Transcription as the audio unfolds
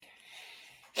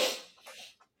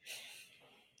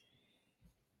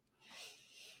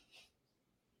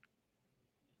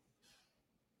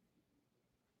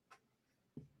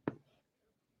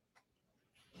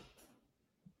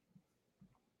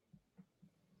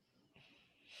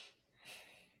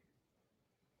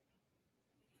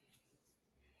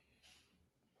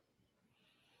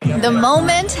The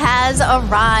moment has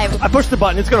arrived. I pushed the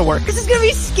button. It's going to work. This is going to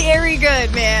be scary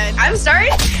good, man. I'm sorry?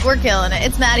 We're killing it.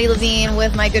 It's Maddie Levine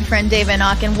with my good friend Dave Van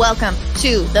Auken. Welcome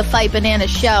to the Fight Banana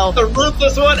Show. The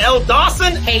ruthless one, Elle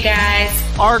Dawson. Hey, guys.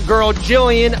 Our girl,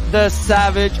 Jillian the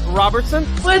Savage Robertson.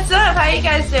 What's up? How you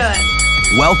guys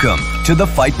doing? Welcome to the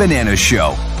Fight Banana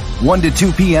Show. 1 to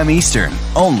 2 p.m. Eastern,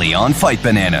 only on Fight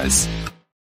Bananas.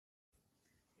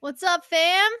 What's up,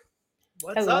 fam?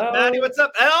 What's up, Maddie? What's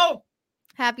up, Elle?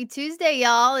 Happy Tuesday,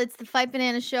 y'all. It's the Fight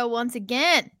Banana Show once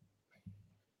again.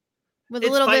 With a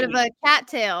little bit of a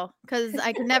cattail, because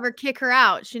I can never kick her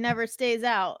out. She never stays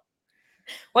out.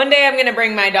 One day I'm going to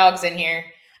bring my dogs in here.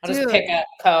 I'll just pick up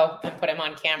Co and put him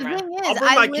on camera. The thing is, I'll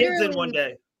bring my kids in one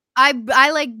day.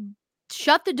 I like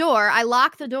shut the door. I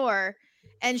lock the door,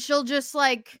 and she'll just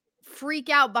like freak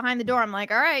out behind the door. I'm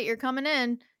like, all right, you're coming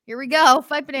in. Here we go.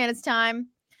 Fight Bananas time.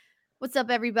 What's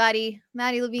up, everybody?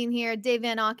 Maddie Levine here, Dave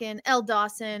Van Auken, Elle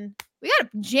Dawson. We got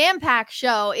a jam-packed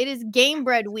show. It is Game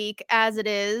Bread week, as it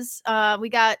is. We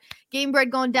got Game Bread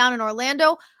going down in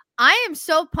Orlando. I am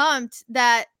so pumped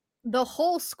that the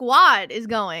whole squad is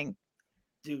going.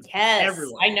 Dude, yes,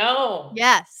 everyone. I know.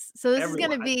 Yes. So this is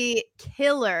going to be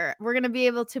killer. We're going to be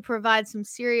able to provide some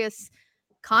serious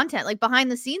content, like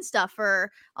behind-the-scenes stuff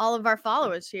for all of our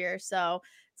followers here. So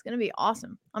it's going to be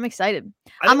awesome. I'm excited.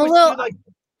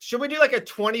 Should we do like a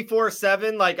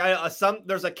 24/7? Like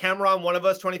there's a camera on one of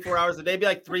us 24 hours a day, be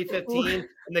like 3:15,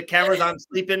 and the camera's on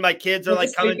sleeping. My kids are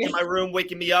like coming to my room,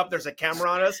 waking me up. There's a camera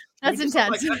on us. That's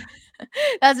intense. Like that?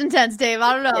 That's intense, Dave.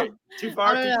 I don't know. Wait, too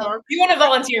far. You want to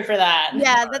volunteer for that?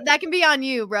 Yeah, that can be on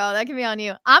you, bro. That can be on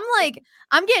you. I'm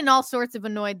getting all sorts of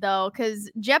annoyed though,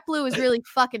 because JetBlue is really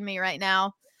fucking me right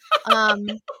now. I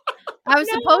was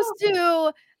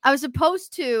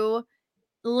supposed to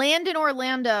land in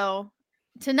Orlando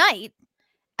tonight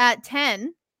at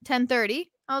 10:30.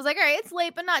 I was like, all right, it's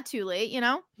late, but not too late, you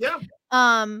know? Yeah.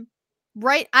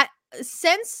 Right.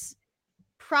 Since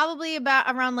probably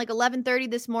about around like 11:30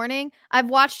 this morning,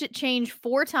 I've watched it change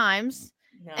 4 times.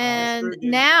 No, and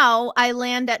now I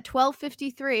land at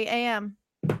 12:53 a.m.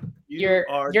 You're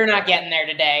not getting there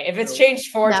today. If it's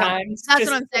changed 4 times, that's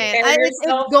what I'm saying.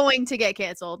 It's going to get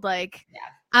canceled. Like, yeah.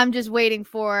 I'm just waiting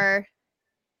for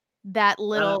that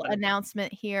little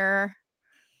announcement here.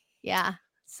 Yeah.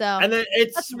 So and then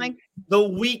the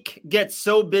week gets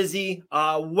so busy.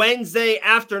 Wednesday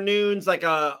afternoons, like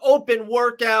a open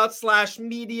workout /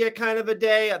 media kind of a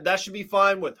day. That should be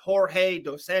fun with Jorge,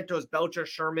 Dos Santos, Belcher,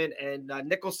 Sherman, and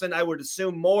Nicholson. I would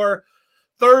assume more.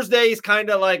 Thursday is kind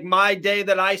of like my day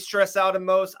that I stress out the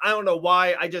most. I don't know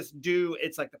why. I just do.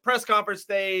 It's like the press conference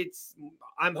dates.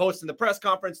 I'm hosting the press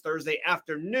conference Thursday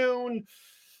afternoon.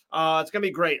 It's going to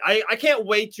be great. I can't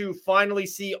wait to finally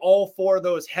see all 4 of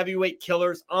those heavyweight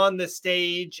killers on the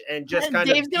stage and just kind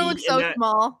Dave's going to look so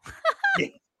small.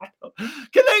 Can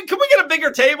we get a bigger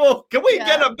table? Can we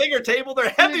get a bigger table?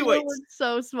 They're heavyweights. Look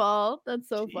so small. That's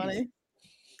so funny.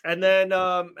 And then,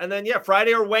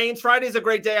 Friday or Wayne's. Friday's a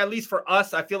great day, at least for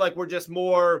us. I feel like we're just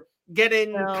more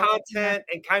getting content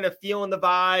and kind of feeling the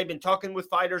vibe and talking with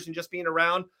fighters and just being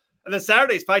around. And then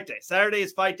Saturday's fight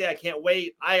day. I can't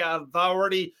wait. I have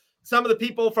already, some of the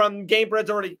people from Game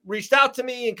Bread's already reached out to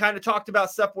me and kind of talked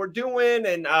about stuff we're doing.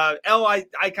 And Elle,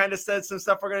 I kind of said some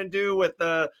stuff we're going to do with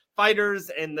the fighters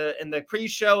and the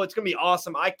pre-show. It's going to be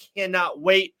awesome. I cannot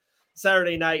wait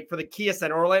Saturday night for the Kia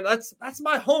Center Orlando. That's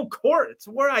my home court. It's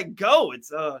where I go. It's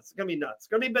going to be nuts. It's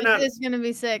going to be bananas. It's going to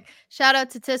be sick. Shout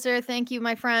out to Tisser. Thank you,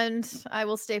 my friend. I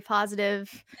will stay positive.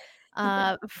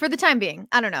 For the time being.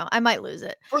 I don't know. I might lose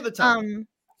it. For the time.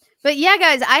 But yeah,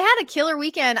 guys, I had a killer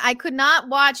weekend. I could not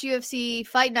watch UFC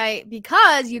Fight Night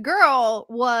because your girl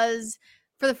was,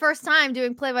 for the first time,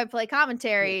 doing play-by-play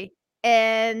commentary.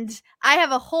 And I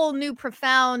have a whole new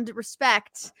profound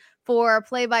respect for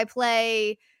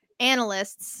play-by-play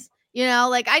analysts. You know,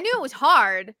 like I knew it was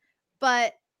hard,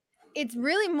 but it's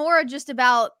really more just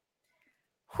about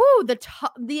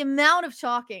the amount of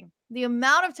talking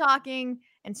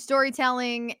and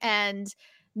storytelling and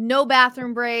no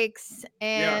bathroom breaks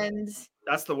and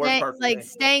that's the worst part. Like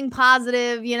staying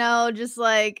positive, you know, just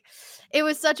like it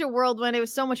was such a whirlwind. It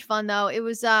was so much fun though. It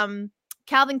was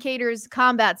Calvin Cater's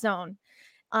Combat Zone.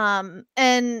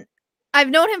 And I've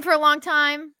known him for a long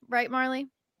time, right, Marley?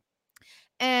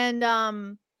 And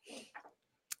I've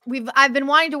been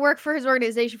wanting to work for his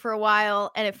organization for a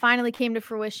while, and it finally came to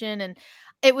fruition. And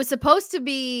it was supposed to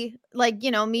be like,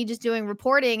 you know, me just doing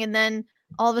reporting, and then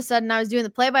all of a sudden I was doing the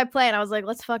play-by-play, and I was like,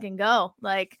 let's fucking go.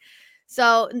 Like,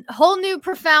 so whole new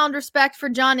profound respect for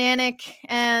John Anik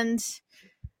and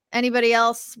anybody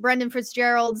else, Brendan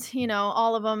Fitzgerald, you know,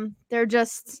 all of them. They're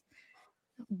just,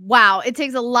 wow. It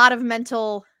takes a lot of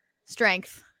mental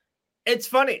strength. It's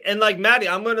funny. And like Maddie,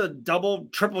 I'm going to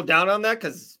triple down on that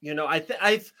because,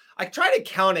 I try to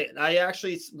count it. I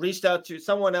actually reached out to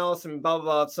someone else and blah, blah,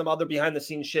 blah, some other behind the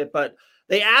scenes shit. But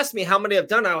they asked me how many I've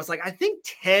done. I was like, I think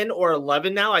 10 or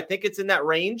 11 now. I think it's in that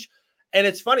range. And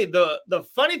it's funny. The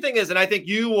funny thing is, and I think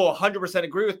you will 100%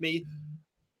 agree with me,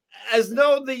 as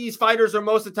though these fighters are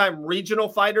most of the time regional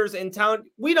fighters in town,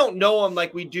 we don't know them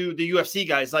like we do the UFC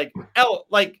guys. Like,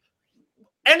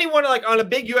 anyone like on a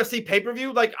big UFC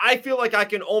pay-per-view, like I feel like I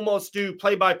can almost do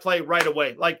play-by-play right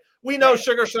away. Like we know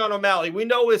Sugar Sean O'Malley. We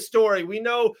know his story. We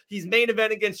know he's main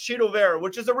event against Chito Vera,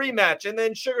 which is a rematch. And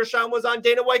then Sugar Sean was on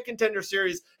Dana White Contender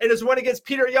Series and his win against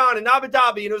Peter Yan in Abu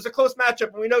Dhabi. And it was a close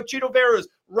matchup. And we know Chito Vera's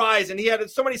rise. And he had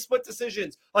so many split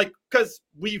decisions. Like, because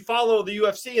we follow the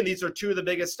UFC and these are two of the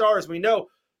biggest stars. We know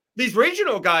these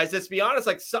regional guys, let's be honest,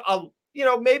 like,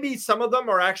 maybe some of them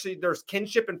are actually, there's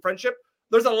kinship and friendship.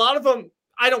 There's a lot of them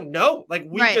I don't know. Like,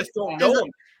 we just don't know them.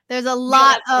 There's a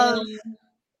lot of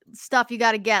stuff you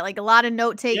got to get, like a lot of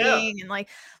note taking. And like,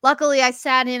 luckily I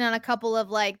sat in on a couple of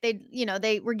like,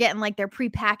 they were getting like their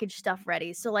prepackaged stuff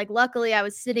ready. So like, luckily I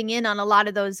was sitting in on a lot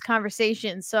of those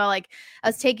conversations. So like I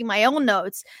was taking my own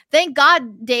notes. Thank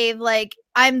God, Dave, like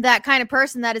I'm that kind of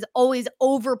person that is always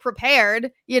over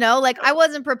prepared, like I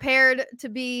wasn't prepared to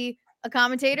be a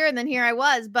commentator. And then here I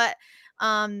was, but,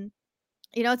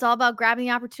 it's all about grabbing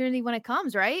the opportunity when it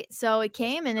comes, right? So it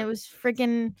came and it was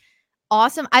freaking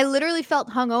awesome. I literally felt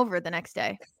hungover the next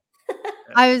day.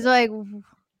 I was like,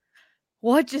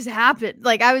 what just happened?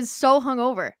 Like, I was so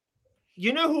hungover.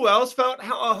 You know who else felt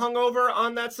hungover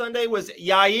on that Sunday was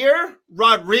Yair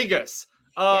Rodriguez.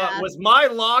 Was my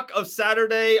lock of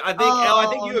Saturday. I think, Elle, I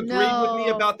think you agreed with me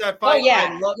about that fight.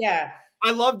 Oh, yeah.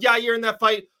 I loved Yair in that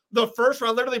fight. The first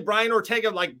round, literally, Brian Ortega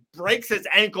like breaks his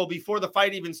ankle before the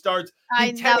fight even starts.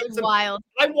 That was wild.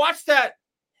 I watched that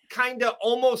kind of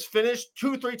almost finish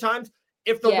 2-3 times.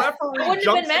 If the referee, I wouldn't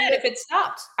have been mad if it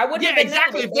stopped. I wouldn't have been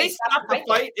exactly. mad If they stop the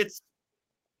fight,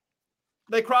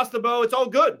 they cross the bow. It's all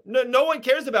good. No one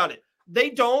cares about it. They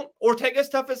don't. Ortega's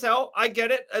tough as hell. I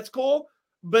get it. That's cool.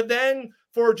 But then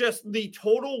for just the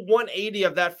total 180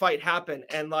 of that fight happen,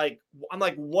 and like I'm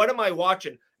like, what am I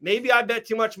watching? Maybe I bet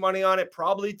too much money on it.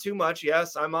 Probably too much.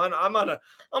 Yes, I'm on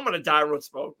a die road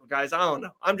smoke, guys. I don't know.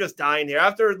 I'm just dying here.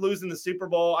 After losing the Super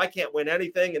Bowl, I can't win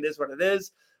anything. It is what it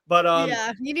is. But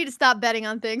you need to stop betting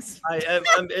on things.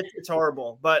 It's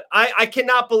horrible. But I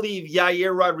cannot believe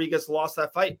Yair Rodriguez lost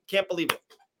that fight. Can't believe it.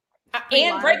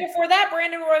 And right before that,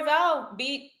 Brandon Royval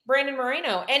beat Brandon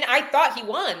Moreno, and I thought he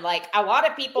won. Like a lot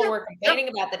of people were complaining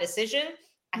about the decision.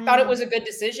 I thought it was a good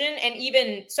decision, and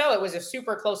even so, it was a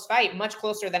super close fight, much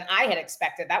closer than I had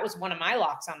expected. That was one of my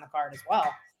locks on the card as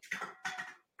well.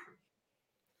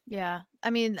 Yeah, I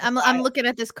mean, I'm looking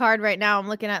at this card right now. I'm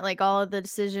looking at like all of the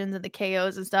decisions and the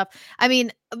KOs and stuff. I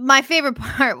mean, my favorite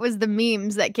part was the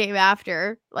memes that came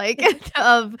after, like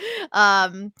of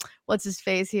what's his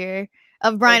face here.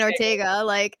 Of Brian Ortega,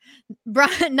 like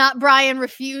not Brian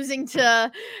refusing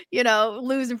to,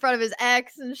 lose in front of his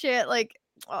ex and shit. Like,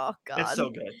 oh god, it's so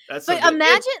good. That's but so good.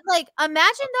 Imagine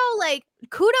though, like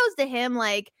kudos to him,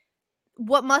 like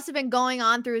what must have been going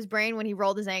on through his brain when he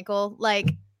rolled his ankle.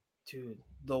 Like, dude,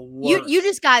 the worst. You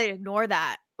just gotta ignore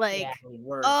that. Like,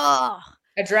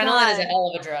 adrenaline is a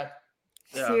hell of a drug.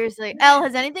 Yeah. Seriously, Elle,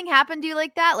 has anything happened to you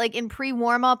like that? Like in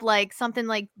pre-warm up, like something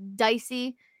like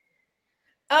dicey?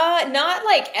 Not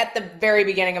like at the very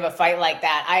beginning of a fight like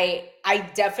that.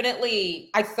 I definitely,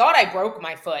 I thought I broke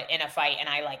my foot in a fight and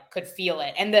I like could feel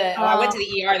it. And I went to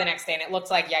the ER the next day and it looked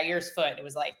like Yair's foot. It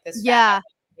was like this. That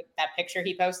picture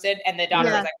he posted, and the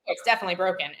doctor was like, oh, it's definitely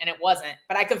broken. And it wasn't,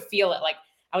 but I could feel it. Like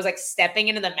I was like stepping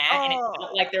into the mat and it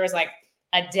felt like there was like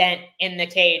a dent in the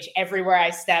cage everywhere I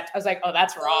stepped. I was like, oh,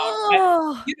 that's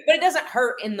wrong. But it doesn't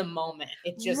hurt in the moment.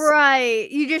 It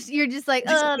just, you're just like,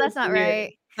 oh, that's not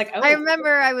right. Like, I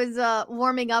remember I was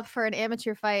warming up for an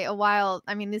amateur fight a while.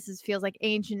 I mean, feels like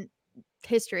ancient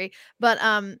history, but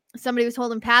somebody was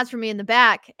holding pads for me in the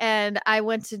back, and I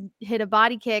went to hit a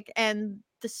body kick, and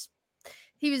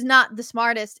he was not the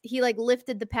smartest. He like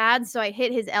lifted the pads, so I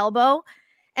hit his elbow,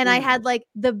 and I had like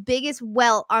the biggest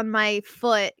welt on my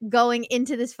foot going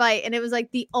into this fight, and it was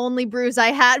like the only bruise I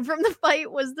had from the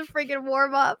fight was the freaking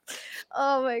warm up.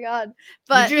 Oh my god!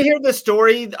 But did you hear the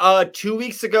story 2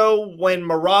 weeks ago when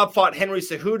Merab fought Henry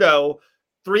Cejudo?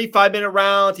 3 5-minute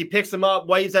rounds. He picks him up,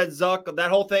 waves at Zuck. That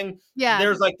whole thing. Yeah.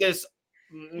 There's like this,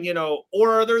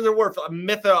 or there's the word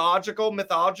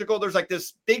mythological. There's like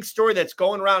this big story that's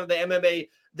going around in the MMA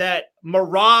that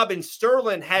Merab and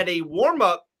Sterling had a warm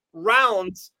up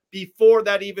rounds before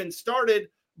that even started,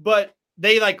 but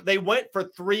they went for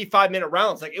 3 5-minute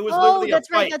rounds. Like it was literally a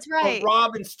fight. That's right. But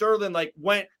Rob and Sterling like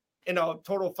went in a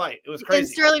total fight. It was crazy. And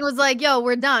Sterling was like, "Yo,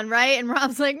 we're done, right?" And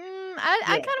Rob's like, "I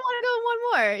kind of want to go one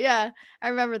more." Yeah, I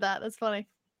remember that. That's funny.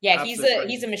 Yeah,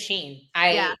 he's a machine.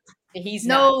 He's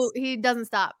nuts. He doesn't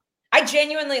stop. I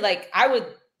genuinely I would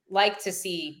like to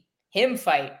see him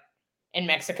fight in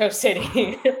Mexico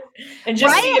City. And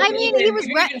just see if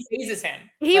even phases him.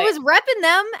 He was repping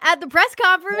them at the press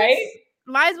conference. Right?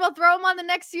 Might as well throw him on the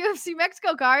next UFC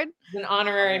Mexico card. He's an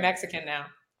honorary Mexican now.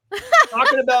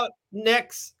 Talking about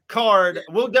next card,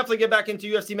 we'll definitely get back into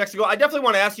UFC Mexico. I definitely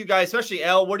want to ask you guys, especially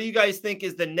Elle, what do you guys think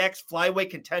is the next flyweight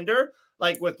contender?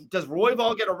 Like, does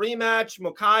Royval get a rematch?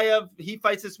 Mokaev, he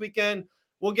fights this weekend.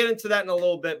 We'll get into that in a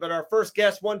little bit. But our first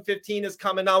guest, 115, is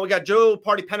coming on. We got Joe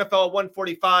Party Penafel at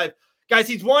 145. Guys,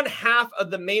 he's one half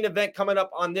of the main event coming up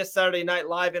on this Saturday night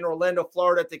live in Orlando,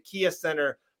 Florida at the Kia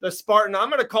Center. The Spartan. I'm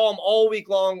going to call him all week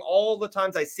long, all the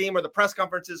times I see him, or the press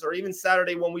conferences, or even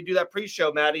Saturday when we do that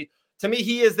pre-show, Maddie. To me,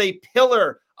 he is a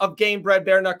pillar of game-bred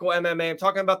bare-knuckle MMA. I'm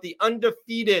talking about the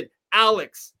undefeated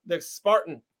Alex, the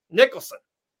Spartan Nicholson.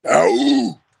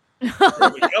 Oh.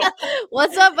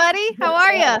 What's up, buddy? How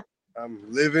are you? I'm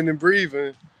living and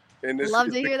breathing. And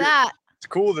love to hear that. It's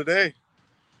cool today.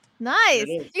 Nice.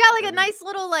 You got like a nice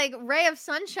little ray of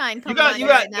sunshine coming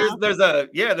on.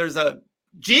 There's a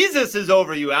Jesus is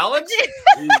over you, Alex.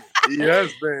 he has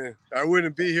been. I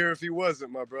wouldn't be here if he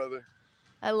wasn't, my brother.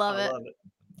 I love it.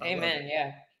 Amen.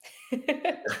 Yeah.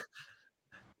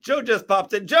 Joe just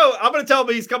popped in. Joe, I'm going to tell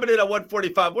him he's coming in at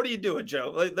 145. What are you doing,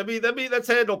 Joe? Let's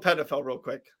handle Penafel real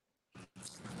quick.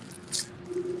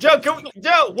 Joe,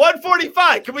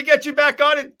 145. Can we get you back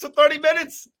on in 30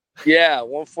 minutes? Yeah,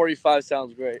 145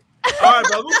 sounds great. All right,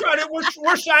 bro.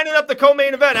 We're shining up the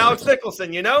co-main event, Alex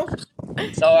Nicholson, you know?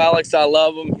 Tell Alex I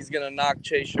love him. He's going to knock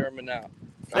Chase Sherman out.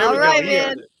 All right,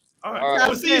 man. All right.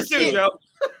 We'll see you soon, Joe.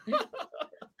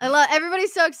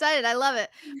 Everybody's so excited. I love it.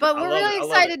 But we're really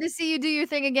excited to see you do your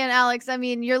thing again, Alex. I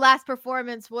mean, your last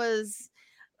performance was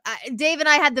Dave and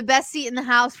I had the best seat in the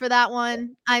house for that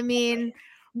one. I mean,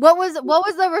 what was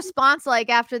the response like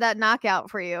after that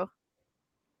knockout for you?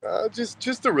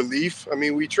 Just a relief. I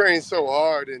mean, we trained so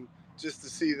hard, and just to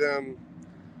see them,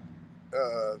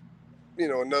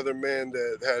 another man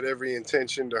that had every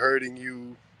intention to hurting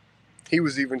you. He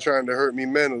was even trying to hurt me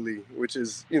mentally, which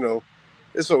is,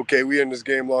 it's okay. We in this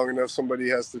game long enough. Somebody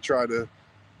has to try to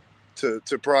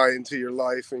pry into your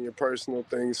life and your personal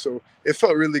things. So it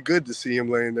felt really good to see him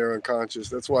laying there unconscious.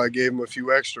 That's why I gave him a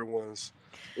few extra ones.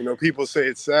 People say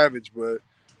it's savage, but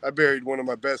I buried one of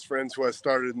my best friends who I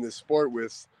started in this sport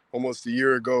with almost a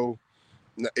year ago,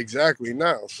 exactly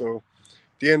now. So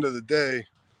at the end of the day,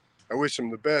 I wish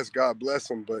him the best. God bless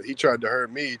him. But he tried to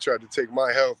hurt me. He tried to take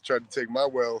my health, tried to take my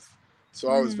wealth. So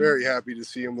I was very happy to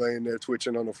see him laying there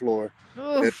twitching on the floor.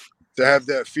 And to have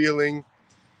that feeling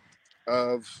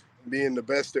of being the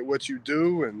best at what you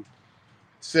do and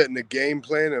setting a game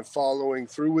plan and following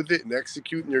through with it and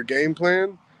executing your game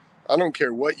plan. I don't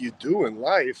care what you do in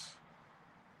life,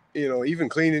 even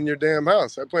cleaning your damn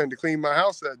house. I plan to clean my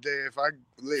house that day.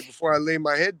 Before I lay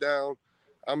my head down,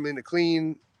 I'm in a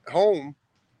clean home.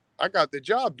 I got the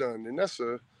job done, and that's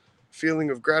a feeling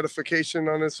of gratification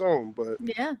on its own. But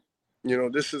yeah.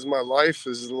 This is my life.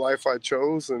 This is the life I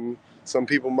chose, and some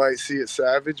people might see it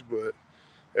savage, but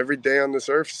every day on this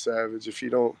earth is savage if you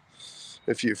do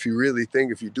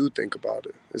think about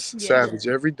it. It's savage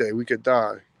every day. We could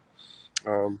die.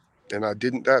 And I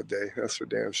didn't that day. That's for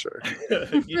damn sure.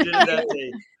 You didn't that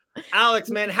day. Alex,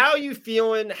 man, how are you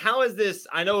feeling? How is this?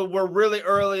 I know we're really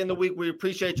early in the week. We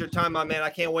appreciate your time, my man. I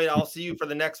can't wait. I'll see you for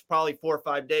the next probably 4 or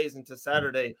 5 days into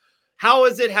Saturday. How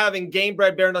is it having Game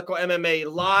Bred Bare Knuckle MMA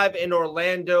live in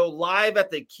Orlando, live at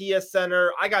the Kia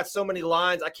Center? I got so many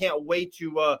lines. I can't wait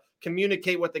to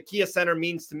communicate what the Kia Center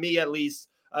means to me, at least,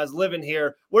 as living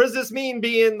here. What does this mean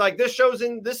being like this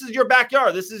is your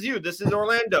backyard? This is you. This is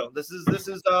Orlando. This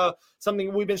is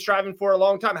something we've been striving for a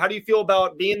long time. How do you feel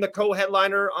about being the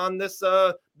co-headliner on this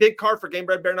big card for Game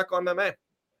Bred Bare Knuckle MMA?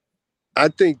 I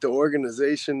think the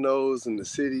organization knows and the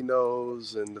city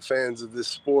knows and the fans of this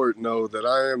sport know that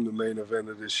I am the main event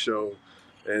of this show.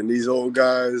 And these old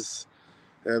guys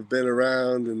have been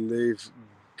around and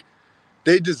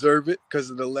they deserve it because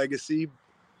of the legacy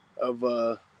of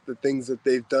the things that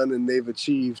they've done and they've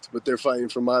achieved, but they're fighting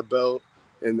for my belt.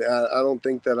 And I don't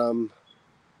think that I'm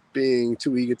being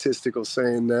too egotistical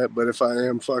saying that, but if I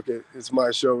am, fuck it. It's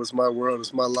my show, it's my world,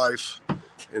 it's my life.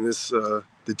 And it's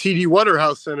the TD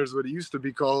Waterhouse Center is what it used to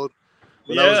be called.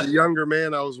 When I was a younger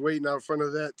man, I was waiting out front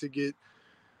of that to get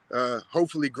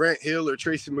hopefully Grant Hill or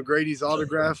Tracy McGrady's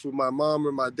autograph with my mom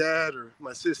or my dad or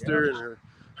my sister and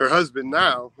her husband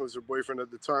now, who was her boyfriend at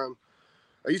the time,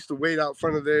 I used to wait out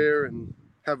front of there and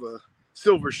have a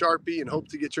silver Sharpie and hope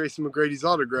to get Tracy McGrady's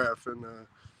autograph and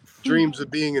dreams of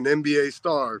being an NBA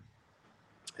star.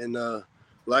 And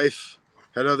life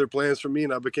had other plans for me,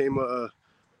 and I became a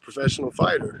professional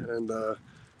fighter. And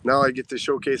now I get to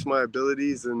showcase my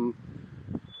abilities in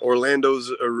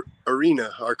Orlando's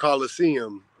arena, our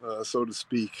Coliseum, so to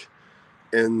speak.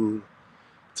 And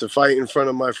to fight in front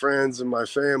of my friends and my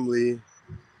family,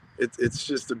 it's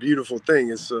just a beautiful thing.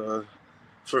 It's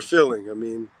fulfilling. I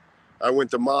mean, I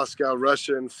went to Moscow,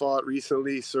 Russia, and fought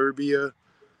recently, Serbia,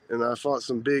 and I fought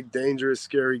some big, dangerous,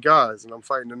 scary guys. And I'm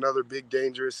fighting another big,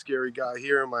 dangerous, scary guy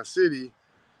here in my city.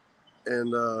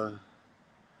 And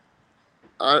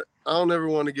I don't ever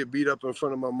want to get beat up in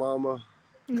front of my mama,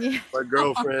 my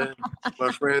girlfriend,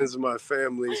 my friends, and my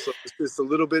family. So it's just a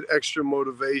little bit extra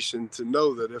motivation to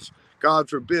know that if, God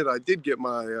forbid, I did get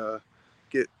my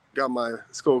got my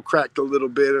skull cracked a little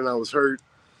bit and I was hurt,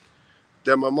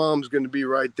 that my mom's going to be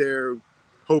right there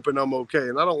hoping I'm okay.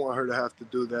 And I don't want her to have to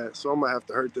do that. So I'm going to have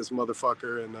to hurt this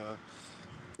motherfucker. And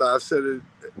I've said it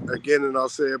again and I'll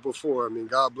say it before. I mean,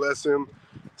 God bless him.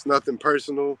 It's nothing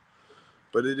personal,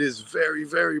 but it is very,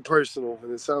 very personal.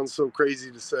 And it sounds so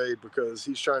crazy to say because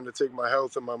he's trying to take my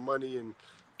health and my money and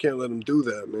can't let him do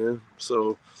that, man.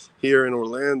 So here in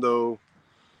Orlando,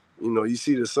 you know, you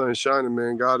see the sun shining,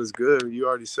 man. God is good. You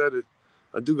already said it.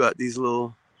 I do got these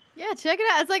little... Yeah, check it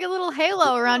out. It's like a little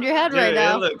halo around your head right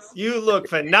now. You look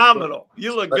phenomenal.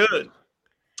 You look good.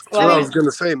 That's what I was going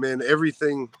to say, man.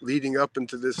 Everything leading up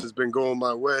into this has been going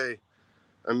my way.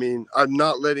 I mean, I'm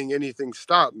not letting anything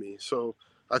stop me. So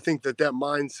I think that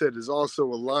mindset has also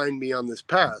aligned me on this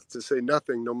path to say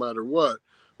nothing no matter what,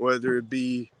 whether it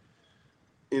be,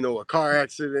 you know, a car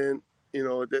accident, you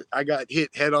know, that I got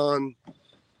hit head on, I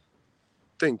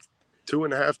think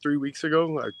 2.5, 3 weeks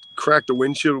ago. I cracked the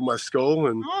windshield with my skull,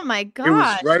 and oh my god, it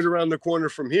was right around the corner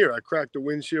from here. I cracked the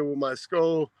windshield with my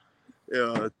skull.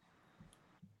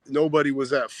 Nobody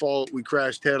was at fault. We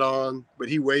crashed head on, but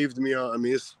he waved me on. I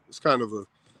mean, it's kind of a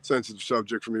sensitive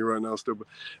subject for me right now still, but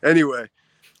anyway,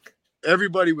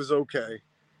 everybody was okay.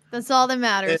 That's all that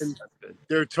matters. And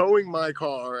they're towing my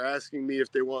car, asking me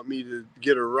if they want me to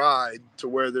get a ride to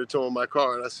where they're towing my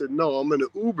car, and I said no, I'm going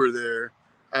to Uber there.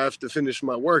 I have to finish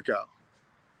my workout.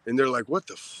 And they're like, what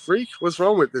the freak? What's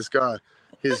wrong with this guy?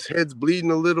 His head's bleeding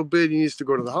a little bit. He needs to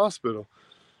go to the hospital.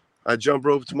 I jump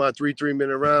rope to my 3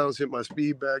 3-minute rounds, hit my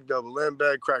speed bag, double end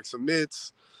bag, cracked some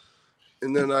mitts.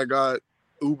 And then I got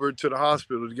Ubered to the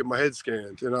hospital to get my head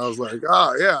scanned. And I was like,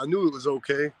 yeah, I knew it was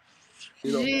okay.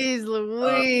 You know, jeez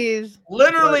Louise.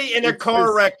 Literally in a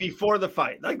car wreck before the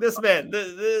fight. Like this man,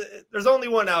 there's only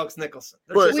one Alex Nicholson.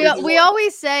 We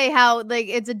always say how like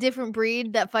it's a different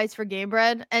breed that fights for game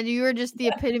bread, and you were just the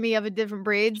epitome of a different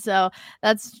breed. So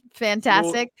that's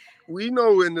fantastic. Well, we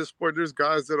know in this sport there's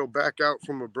guys that'll back out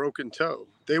from a broken toe.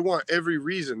 They want every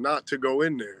reason not to go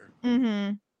in there.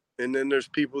 Mm-hmm. And then there's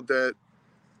people that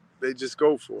they just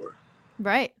go for it.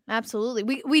 Right.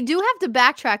 Absolutely. We do have to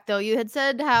backtrack though. You had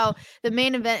said how the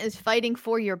main event is fighting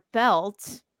for your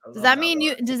belt. Does that mean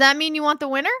you want the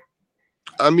winner?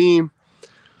 I mean,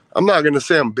 I'm not going to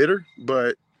say I'm bitter,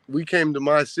 but we came to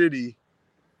my city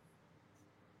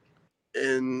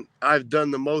and I've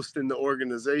done the most in the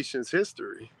organization's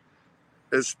history.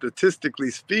 As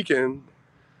statistically speaking,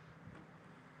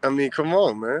 I mean, come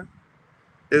on, man.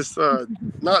 It's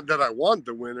not that I want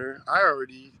the winner. I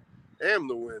already am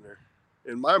the winner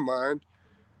in my mind.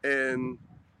 And,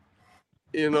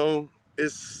 you know,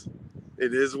 it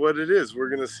is what it is. We're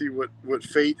going to see what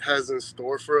fate has in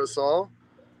store for us all.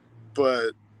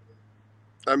 But,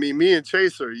 I mean, me and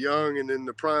Chase are young and in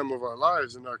the prime of our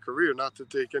lives in our career, not to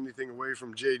take anything away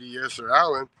from JDS or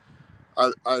Allen.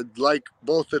 I like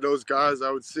both of those guys. I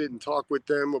would sit and talk with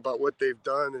them about what they've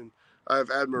done, and I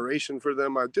have admiration for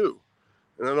them. I do.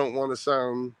 And I don't want to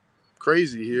sound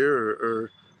crazy here or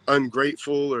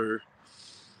ungrateful or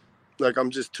like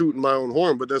I'm just tooting my own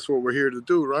horn, but that's what we're here to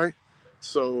do, right?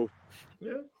 So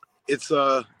yeah, it's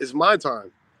my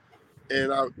time.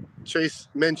 And Chase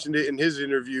mentioned it in his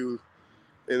interview,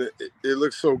 and it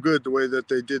looks so good the way that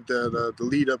they did that, the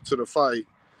lead up to the fight.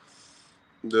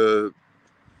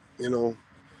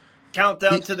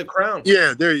 Countdown to the crown.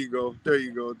 Yeah, there you go.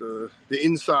 The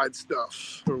inside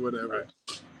stuff or whatever.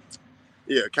 Right.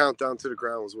 Yeah, countdown to the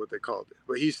crown was what they called it.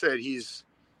 But he said he's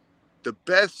the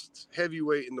best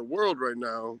heavyweight in the world right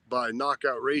now by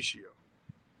knockout ratio.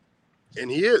 And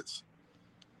he is.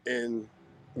 And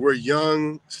we're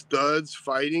young studs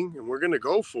fighting, and we're going to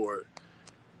go for it.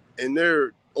 And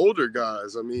they're older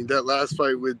guys. I mean, that last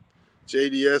fight with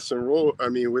JDS and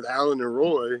with Allen and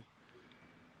Roy,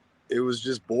 it was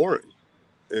just boring.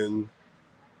 And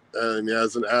I mean,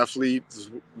 as an athlete,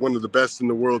 one of the best in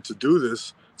the world to do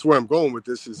this. That's where I'm going with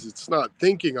this. Is it's not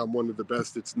thinking I'm one of the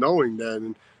best; it's knowing that,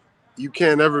 and you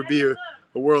can't ever be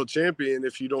a world champion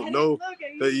if you don't know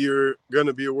that you're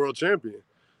gonna be a world champion.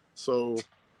 So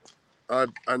I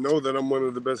know that I'm one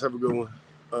of the best. Have a good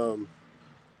one.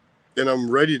 And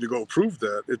I'm ready to go prove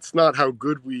that. It's not how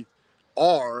good we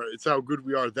are; it's how good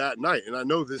we are that night. And I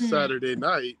know this Saturday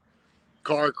night,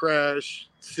 car crash,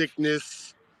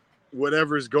 sickness,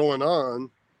 whatever's going on,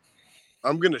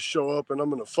 I'm going to show up and I'm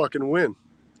going to fucking win.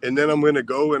 And then I'm going to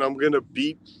go and I'm going to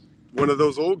beat one of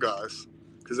those old guys,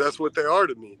 because that's what they are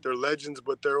to me. They're legends,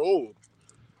 but they're old.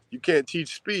 You can't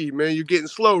teach speed, man. You're getting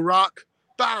slow, Rock.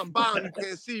 Bam, bam. You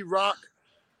can't see, Rock.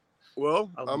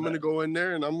 Well, I'm going to go in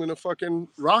there and I'm going to fucking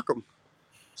rock them.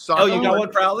 Oh, you got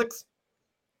one for Alex?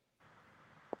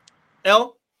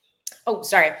 L? Oh,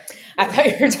 sorry. I thought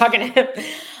you were talking to him.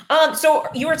 So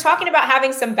you were talking about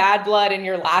having some bad blood in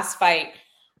your last fight.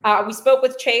 We spoke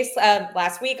with Chase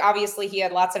last week. Obviously, he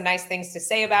had lots of nice things to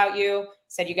say about you.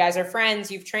 Said you guys are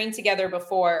friends. You've trained together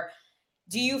before.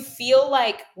 Do you feel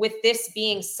like with this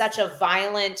being such a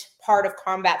violent part of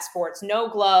combat sports, no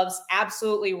gloves,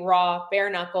 absolutely raw, bare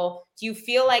knuckle, do you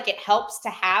feel like it helps to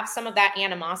have some of that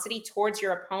animosity towards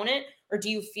your opponent? Or do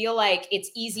you feel like it's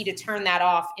easy to turn that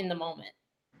off in the moment?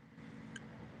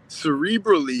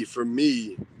 Cerebrally, for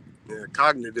me,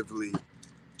 cognitively,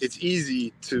 it's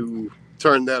easy to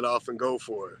turn that off and go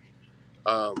for it.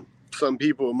 Some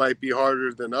people it might be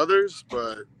harder than others,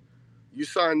 but you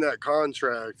sign that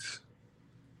contract,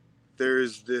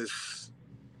 there's this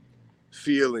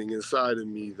feeling inside of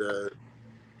me that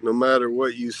no matter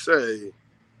what you say,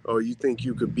 oh, you think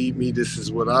you could beat me? This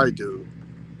is what I do.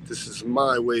 This is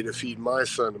my way to feed my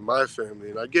son and my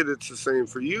family. And I get it's the same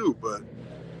for you, but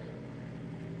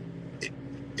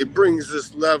it brings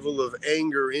this level of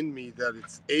anger in me that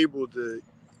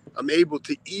I'm able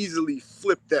to easily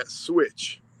flip that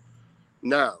switch.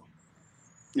 Now,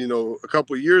 a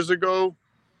couple of years ago,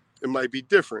 it might be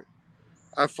different.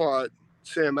 I fought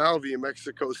Sam Alvey in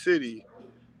Mexico City.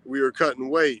 We were cutting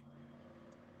weight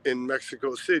in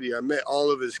Mexico City. I met all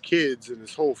of his kids and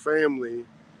his whole family.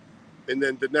 And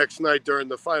then the next night during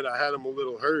the fight, I had him a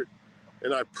little hurt.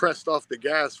 And I pressed off the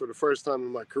gas for the first time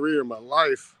in my career, in my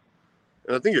life.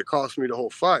 And I think it cost me the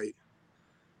whole fight.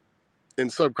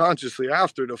 And subconsciously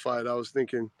after the fight, I was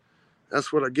thinking,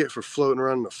 that's what I get for floating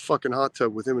around in a fucking hot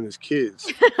tub with him and his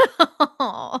kids.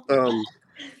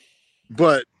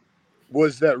 But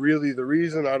was that really the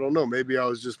reason? I don't know. Maybe I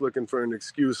was just looking for an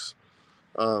excuse.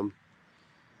 But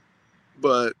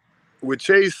with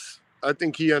Chase, I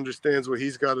think he understands what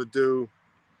he's got to do.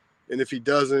 And if he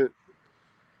doesn't,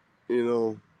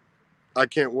 I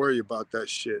can't worry about that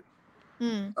shit.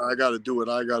 I got to do what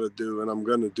I got to do, and I'm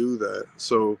going to do that.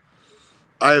 So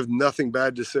I have nothing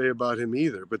bad to say about him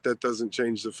either, but that doesn't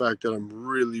change the fact that I'm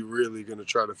really, really going to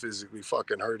try to physically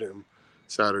fucking hurt him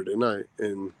Saturday night.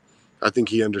 And I think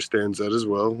he understands that as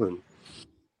well. And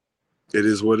it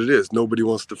is what it is. Nobody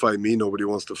wants to fight me. Nobody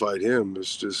wants to fight him.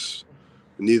 It's just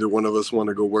neither one of us want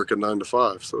to go work a 9 to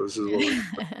 5. So this is what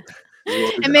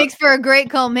it makes for a great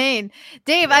co-main.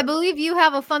 Dave, I believe you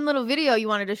have a fun little video you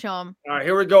wanted to show him. All right,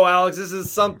 here we go, Alex. This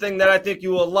is something that I think you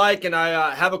will like, and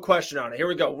I have a question on it. Here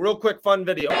we go. Real quick, fun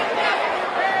video.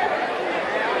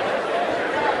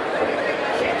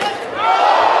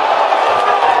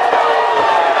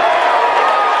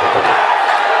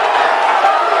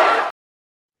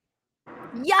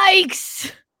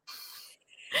 Yikes!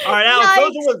 All right, Alex,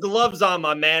 those were gloves on,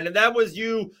 my man, and that was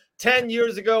you 10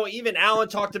 years ago. Even Alan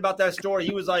talked about that story.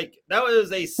 He was like, that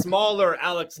was a smaller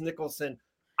Alex Nicholson.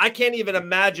 I can't even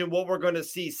imagine what we're going to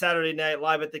see Saturday Night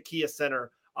Live at the Kia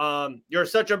Center. You're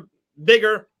such a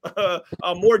bigger,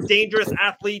 a more dangerous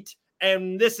athlete,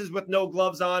 and this is with no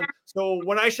gloves on. So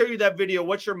when I show you that video,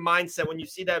 what's your mindset when you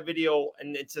see that video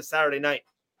and it's a Saturday night?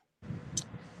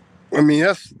 I mean,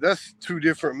 that's two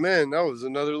different men. That was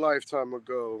another lifetime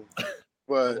ago.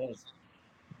 But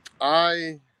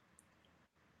I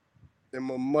am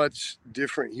a much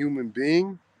different human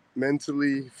being,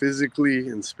 mentally, physically,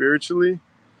 and spiritually.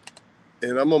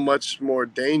 And I'm a much more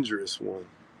dangerous one.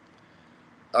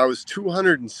 I was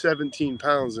 217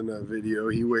 pounds in that video.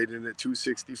 He weighed in at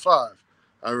 265.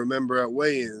 I remember at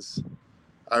weigh-ins,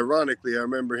 ironically, I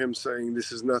remember him saying,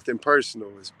 this is nothing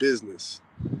personal, it's business.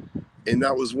 And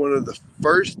that was one of the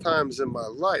first times in my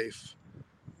life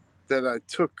that I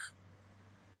took.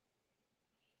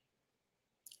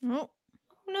 Oh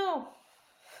no.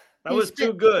 That was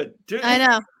too good. I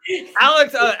know.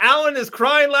 Alex, Alan is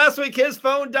crying last week. His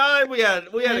phone died. We had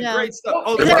a great stuff.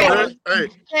 Oh,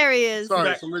 there he is.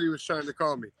 Sorry, somebody was trying to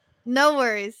call me. No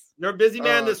worries. You're a busy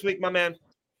man this week, my man.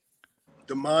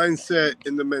 The mindset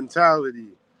and the mentality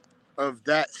of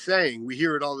that saying, we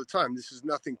hear it all the time. This is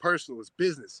nothing personal. It's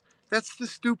business. That's the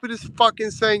stupidest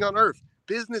fucking saying on earth.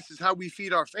 Business is how we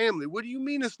feed our family. What do you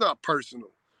mean it's not personal?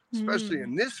 Especially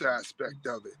in this aspect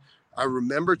of it. I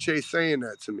remember Chase saying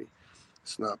that to me.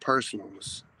 It's not personal.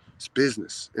 It's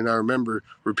business. And I remember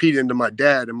repeating to my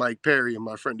dad and Mike Perry and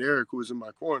my friend Eric, who was in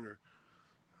my corner,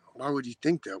 why would he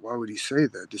think that? Why would he say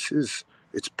that?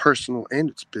 It's personal and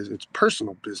it's business. It's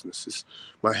personal business. It's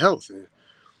my health. And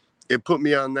it put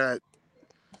me on that.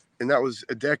 And that was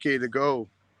a decade ago.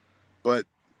 But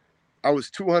I was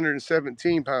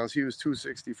 217 pounds. He was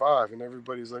 265. And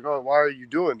everybody's like, oh, why are you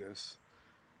doing this?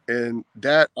 And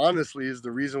that honestly is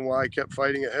the reason why I kept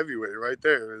fighting at heavyweight right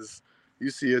there. Is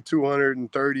you see a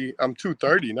 230, I'm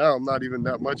 230 now. I'm not even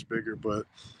that much bigger, but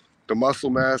the muscle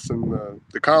mass and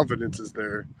the confidence is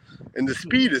there. And the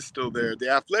speed is still there, the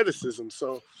athleticism.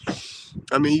 So,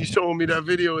 I mean, you showing me that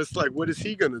video. It's like, what is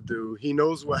he going to do? He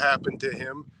knows what happened to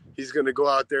him. He's going to go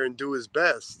out there and do his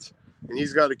best. And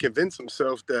he's got to convince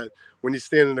himself that when he's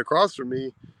standing across from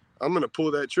me, I'm going to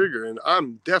pull that trigger. And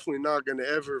I'm definitely not going to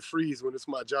ever freeze when it's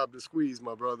my job to squeeze,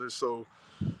 my brother. So,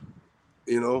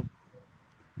 you know,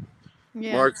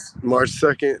 March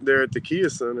 2nd there at the Kia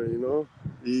Center, you know,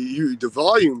 the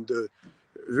volume,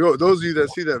 those of you that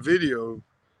see that video,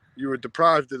 you were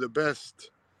deprived of the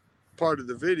best part of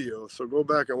the video. So go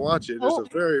back and watch it. There's a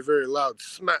very, very loud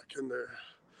smack in there.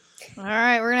 All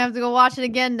right, we're gonna have to go watch it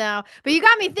again now. But you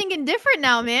got me thinking different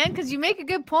now, man, because you make a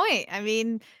good point. I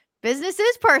mean, business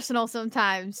is personal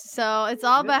sometimes, so it's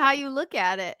all about how you look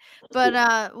at it.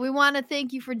 But we want to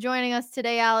thank you for joining us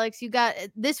today, Alex. You got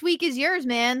this week is yours,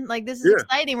 man. Like, this is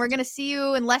exciting. We're gonna see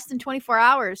you in less than 24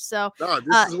 hours. So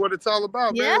this is what it's all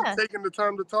about, man. Taking the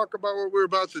time to talk about what we're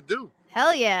about to do.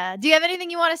 Hell yeah. Do you have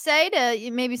anything you want to say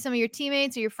to maybe some of your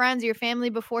teammates or your friends or your family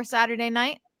before Saturday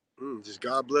night? Just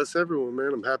God bless everyone,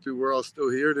 man. I'm happy we're all still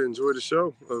here to enjoy the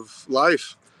show of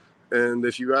life. And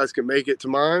if you guys can make it to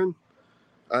mine,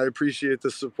 I appreciate the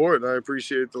support. I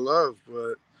appreciate the love.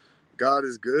 But God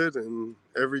is good, and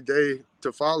every day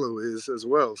to follow is as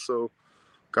well. So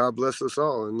God bless us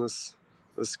all, and let's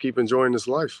keep enjoying this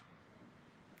life.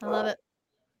 I love it.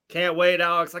 Can't wait,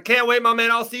 Alex. I can't wait, my man.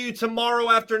 I'll see you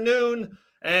tomorrow afternoon.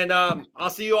 And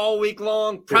I'll see you all week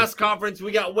long. Press conference.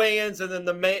 We got weigh-ins, and then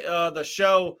the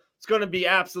show. It's going to be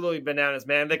absolutely bananas,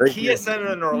 man. The Kia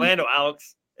Center in Orlando,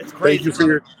 Alex. It's crazy.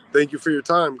 Thank you for your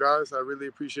time, guys. I really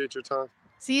appreciate your time.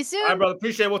 See you soon. All right, brother.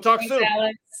 Appreciate it. We'll talk soon.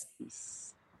 Alex.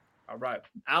 Peace. All right.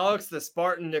 Alex the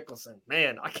Spartan Nicholson.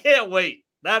 Man, I can't wait.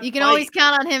 You can always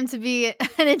count on him to be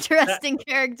an interesting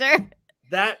character.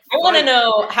 I want to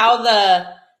know how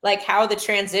the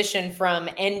transition from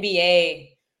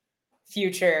NBA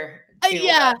future to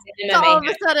all of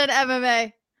a sudden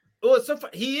MMA. Well, it's so fun.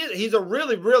 He's a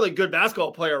really, really good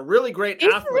basketball player, really great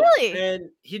athlete. And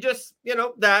he just,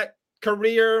 that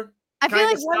career. I feel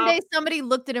like one day somebody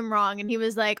looked at him wrong and he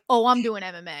was like, oh, I'm doing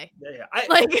MMA. Yeah.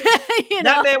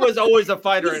 That man was always a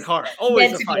fighter in heart.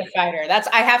 Always a fighter.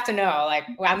 I have to know. Like,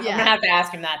 I'm going to have to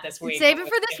ask him that this week. Save it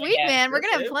for this week, man. We're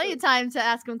going to have plenty of time to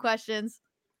ask him questions.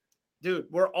 Dude,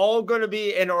 we're all going to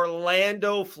be in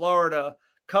Orlando, Florida,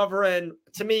 covering,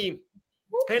 to me,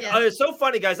 it's so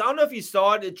funny, guys. I don't know if you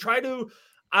saw it.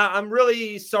 I'm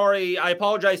really sorry. I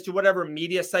apologize to whatever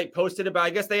media site posted it, but I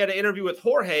guess they had an interview with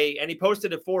Jorge, and he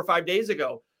posted it 4 or 5 days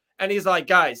ago. And he's like,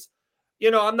 guys,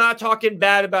 I'm not talking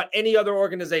bad about any other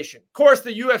organization. Of course,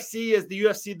 the UFC is the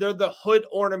UFC. They're the hood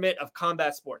ornament of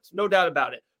combat sports. No doubt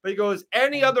about it. But he goes,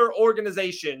 any other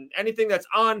organization, anything that's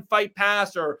on Fight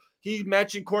Pass, or he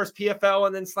mentioned, of course, PFL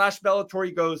and then /Bellator,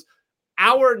 he goes,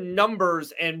 our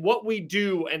numbers and what we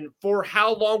do and for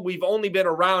how long we've only been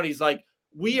around, he's like,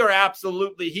 we are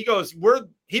absolutely, he goes,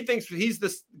 he thinks he's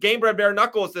the Game Bread Bare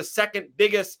Knuckle is the second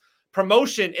biggest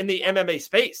promotion in the MMA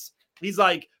space. He's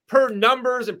like, per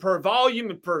numbers and per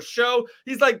volume and per show,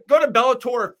 he's like, go to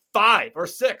Bellator 5 or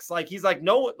 6. Like, he's like,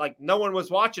 no one was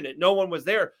watching it. No one was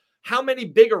there. How many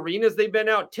big arenas they've been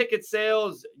out, ticket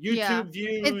sales, YouTube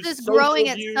views. It's just growing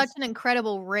at such an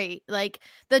incredible rate. Like,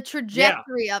 the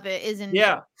trajectory of it is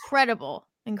incredible.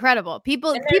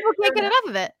 People can't get enough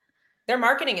of it. They're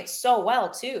marketing it so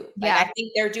well too. I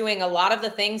think they're doing a lot of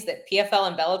the things that PFL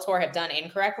and Bellator have done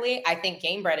incorrectly. I think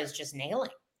Game Bread is just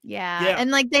nailing. Yeah. And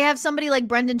like, they have somebody like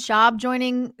Brendan Schaub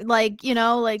joining,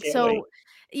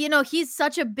 he's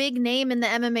such a big name in the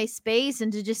MMA space,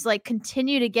 and to just like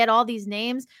continue to get all these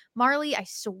names. Marley, I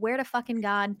swear to fucking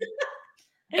God,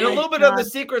 And a little bit of the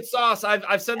secret sauce.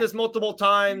 I've said this multiple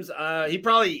times. He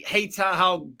probably hates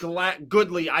how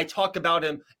goodly I talk about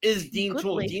him. Is Dean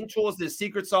Toole? Dean Toole is the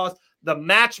secret sauce. The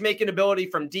matchmaking ability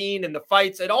from Dean and the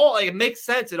fights. It makes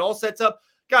sense. It all sets up.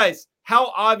 Guys,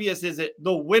 how obvious is it?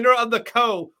 The winner of the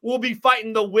co will be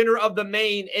fighting the winner of the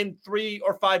main in 3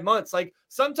 or 5 months. Like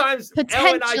sometimes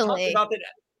Elle and I talk about it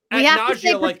at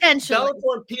nausea. Like Bellator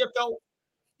and PFL.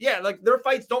 Yeah, like their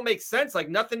fights don't make sense. Like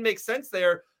nothing makes sense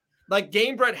there. Like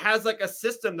Gamebred has like a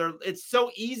system there. It's so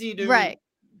easy to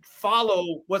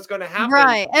follow what's going to happen.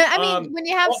 Right. And I mean, when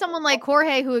you have someone like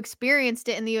Jorge who experienced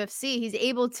it in the UFC, he's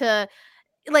able to,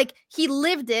 like, he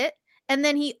lived it. And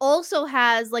then he also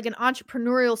has like an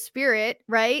entrepreneurial spirit,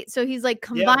 right? So he's like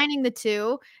combining the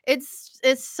two. It's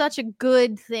such a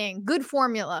good thing. Good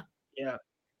formula. Yeah.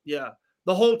 Yeah.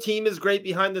 The whole team is great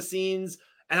behind the scenes.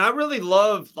 And I really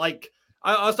love, like,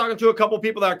 I was talking to a couple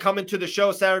people that are coming to the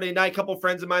show Saturday night, a couple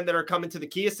friends of mine that are coming to the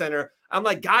Kia Center. I'm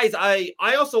like, guys, I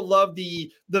also love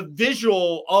the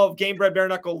visual of Gamebred Bare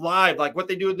Knuckle live, like what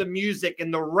they do with the music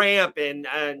and the ramp and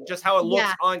just how it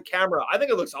looks on camera. I think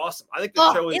it looks awesome. I think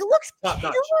the show is it looks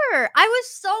killer. I was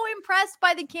so impressed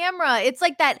by the camera. It's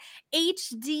like that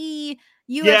HD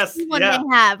UFC one they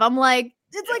have. I'm like,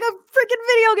 it's like a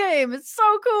freaking video game. It's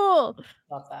so cool.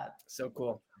 Love that. So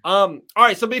cool. All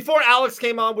right. So before Alex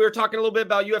came on, we were talking a little bit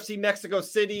about UFC Mexico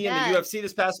City and the UFC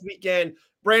this past weekend.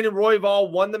 Brandon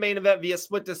Royval won the main event via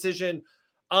split decision.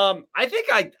 I think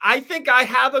I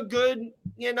have a good,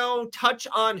 touch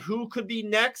on who could be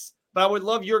next, but I would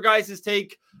love your guys'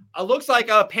 take. Looks like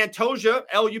Pantoja,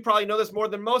 Elle, you probably know this more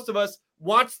than most of us,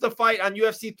 wants the fight on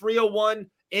UFC 301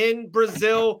 in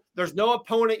Brazil. There's no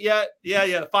opponent yet.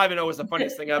 Yeah. 5-0 is the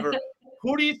funniest thing ever.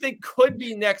 Who do you think could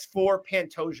be next for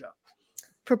Pantoja?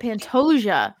 For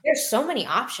Pantoja, there's so many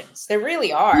options. There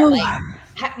really are. Like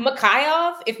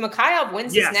Mikhailov, if Mikhailov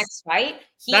wins his next fight,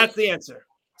 that's the answer.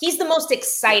 He's the most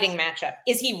exciting matchup.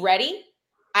 Is he ready?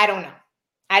 I don't know.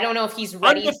 I don't know if he's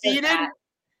ready. Undefeated?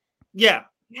 Yeah.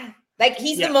 Like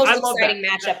he's the most exciting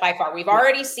matchup by far. We've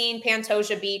already seen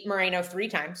Pantoja beat Moreno 3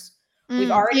 times. We've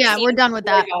already seen we're done with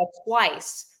that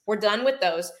twice. We're done with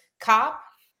those. Kopp,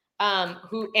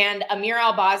 and Amir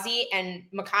Albazi and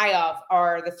Mikhailov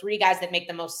are the 3 guys that make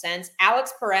the most sense.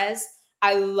 Alex Perez,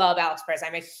 I love Alex Perez.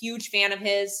 I'm a huge fan of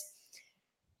his.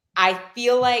 I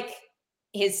feel like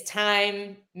his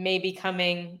time may be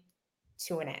coming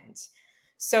to an end.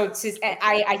 So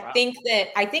I think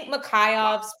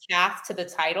Mikhailov's path to the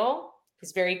title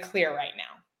is very clear right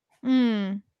now.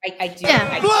 I do.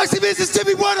 Yeah. Biloxi,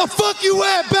 Mississippi, where the fuck you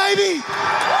at, baby?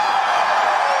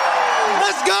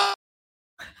 Let's go.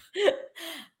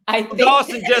 I think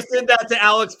Dawson just did that to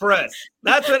Alex Perez.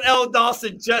 That's what Elle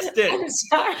Dawson just did. I'm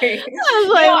sorry.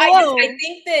 I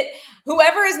think that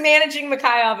whoever is managing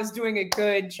Mikhailov is doing a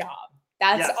good job.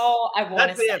 That's all I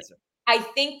want to say. Answer. I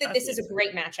think that this is a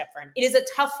great matchup for him. It is a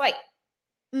tough fight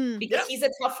because he's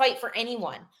a tough fight for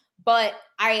anyone. But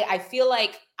I feel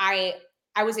like I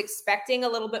was expecting a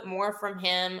little bit more from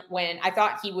him when I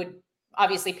thought he would.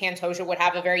 Obviously, Pantoja would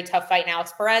have a very tough fight. And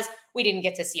Alex Perez, we didn't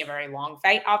get to see a very long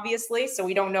fight, obviously. So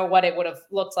we don't know what it would have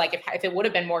looked like if it would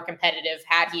have been more competitive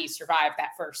had he survived that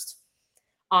first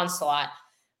onslaught.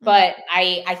 But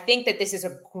I think that this is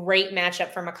a great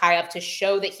matchup for Mikhailov to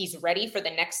show that he's ready for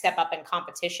the next step up in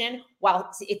competition while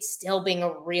it's still being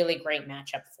a really great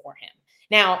matchup for him.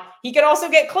 Now, he could also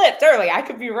get clipped early. I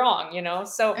could be wrong,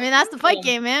 So, I mean, that's the fight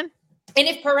game, man. And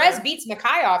if Perez beats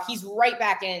Mikhailov, he's right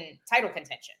back in title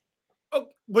contention. Oh,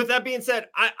 with that being said,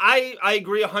 I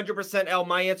agree 100%, Elle.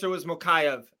 My answer was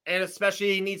Mikhailov, and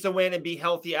especially he needs to win and be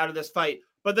healthy out of this fight.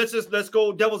 But let's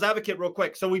go devil's advocate real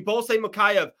quick. So we both say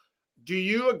Mikhailov. Do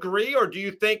you agree, or do you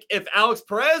think if Alex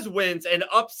Perez wins and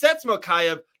upsets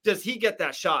Mikhailov, does he get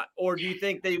that shot? Or do you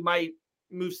think they might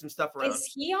move some stuff around?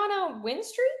 Is he on a win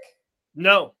streak?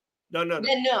 No. Then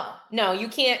no, you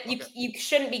can't. You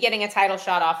shouldn't be getting a title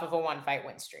shot off of a 1-fight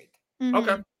win streak.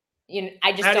 Okay.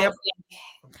 I just don't think.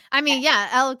 I mean,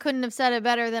 Elle couldn't have said it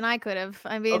better than I could have.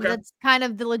 I mean, that's kind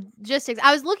of the logistics.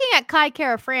 I was looking at Kai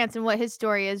Kara France and what his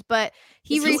story is, but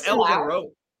he's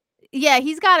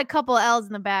got a couple L's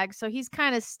in the bag, so he's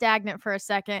kind of stagnant for a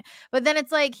second. But then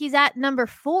it's like he's at number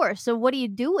 4, so what do you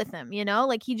do with him?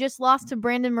 Like he just lost to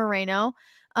Brandon Moreno.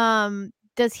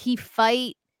 Does he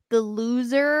fight the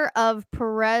loser of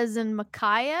Perez and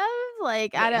Mikhailov?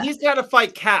 Like he's got to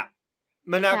fight Cap.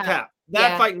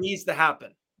 That fight needs to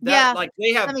happen. Like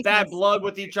they have bad blood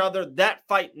with each other. That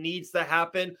fight needs to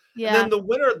happen. Yeah. And then the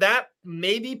winner that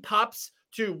maybe pops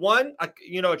to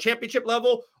a championship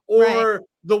level, or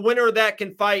the winner that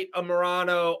can fight a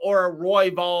Morano or a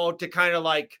Royval to kind of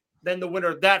then the winner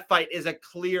of that fight is a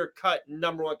clear cut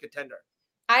number 1 contender.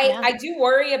 I do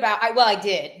worry about, I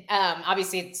did.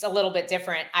 Obviously, it's a little bit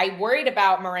different. I worried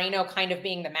about Moreno kind of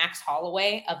being the Max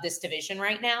Holloway of this division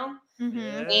right now.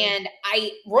 Mm-hmm. And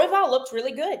Royval looked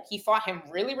really good. He fought him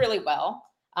really, really well.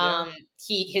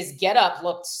 His getup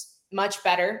looked much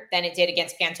better than it did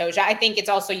against Pantoja. I think it's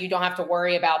also, you don't have to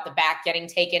worry about the back getting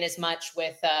taken as much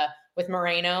with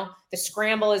Moreno. The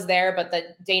scramble is there, but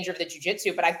the danger of the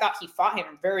jiu-jitsu. But I thought he fought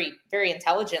him very, very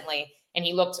intelligently. And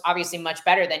he looked obviously much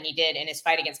better than he did in his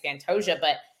fight against Pantoja.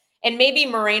 And maybe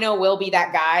Moreno will be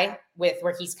that guy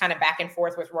where he's kind of back and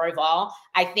forth with Royval.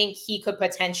 I think he could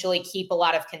potentially keep a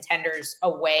lot of contenders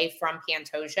away from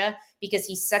Pantoja because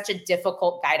he's such a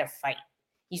difficult guy to fight.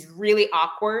 He's really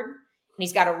awkward and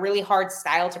he's got a really hard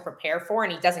style to prepare for,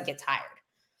 and he doesn't get tired.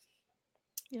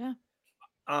 Yeah.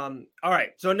 All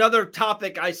right. So another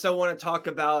topic I so want to talk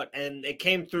about, and it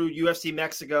came through UFC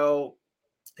Mexico,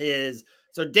 is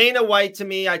so Dana White. To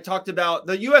me, I talked about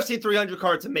the UFC 300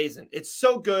 card's amazing. It's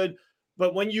so good,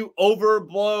 but when you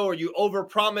overblow or you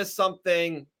overpromise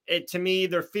something, to me,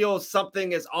 there feels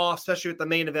something is off, especially with the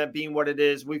main event being what it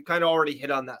is. We've kind of already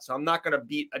hit on that, so I'm not going to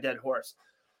beat a dead horse.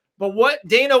 But what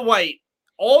Dana White,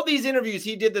 all these interviews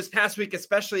he did this past week,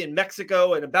 especially in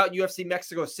Mexico and about UFC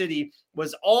Mexico City,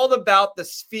 was all about the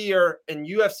Sphere and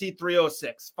UFC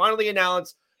 306. Finally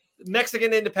announced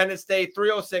Mexican Independence Day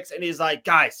 306, and he's like,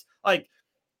 guys, like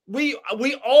we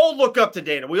all look up to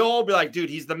Dana. We all be like, dude,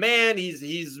 he's the man. He's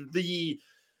the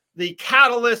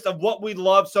catalyst of what we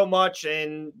love so much.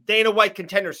 And Dana White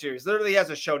Contender Series literally has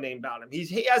a show named about him.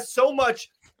 He has so much.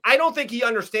 I don't think he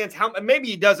understands how. Maybe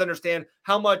he does understand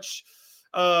how much.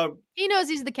 He knows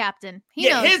he's the captain. He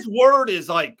knows. His word is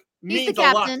like means a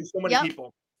lot to so many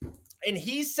people. And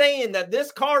he's saying that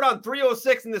this card on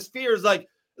 306 in the Sphere is like,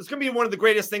 it's going to be one of the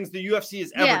greatest things the UFC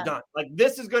has ever done. Like,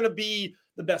 this is going to be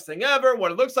the best thing ever,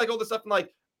 what it looks like, all this stuff.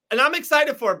 And I'm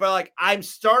excited for it, but like, I'm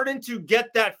starting to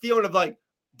get that feeling of like,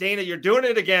 Dana, you're doing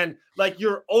it again. Like,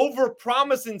 you're over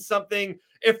promising something.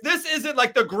 If this isn't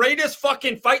like the greatest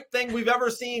fucking fight thing we've ever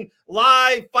seen,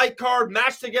 live fight card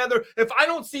match together, if I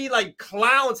don't see like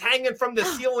clowns hanging from the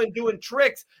ceiling doing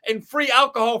tricks and free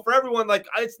alcohol for everyone, like,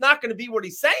 it's not going to be what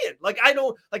he's saying. Like, I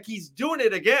don't, like, he's doing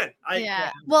it again.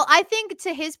 Well, I think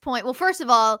to his point, well, first of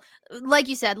all, like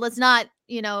you said, let's not,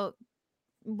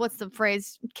 what's the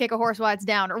phrase? Kick a horse while it's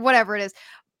down or whatever it is.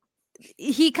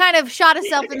 He kind of shot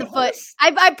himself in the foot.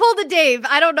 I pulled a Dave.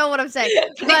 I don't know what I'm saying.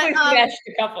 But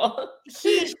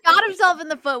he shot himself in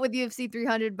the foot with UFC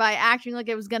 300 by acting like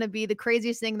it was going to be the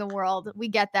craziest thing in the world. We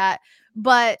get that.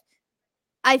 But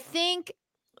I think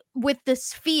with the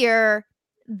Sphere,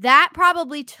 that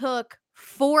probably took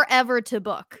forever to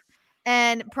book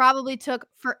and probably took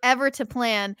forever to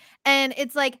plan. And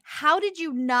it's like, how did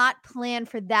you not plan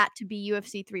for that to be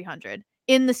UFC 300?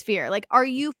 In the Sphere? Like, are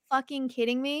you fucking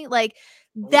kidding me? Like,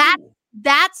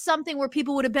 that's something where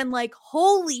people would have been like,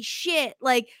 holy shit,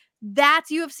 like,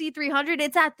 that's UFC 300.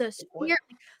 It's at the Sphere.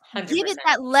 100%. Give it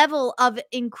that level of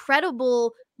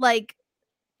incredible, like,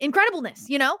 incredibleness,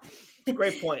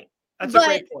 Great point. That's a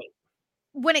great point.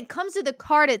 When it comes to the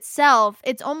card itself,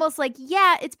 it's almost like,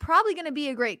 it's probably going to be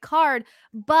a great card,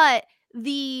 but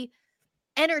the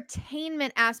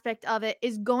entertainment aspect of it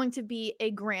is going to be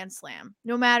a grand slam,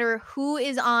 no matter who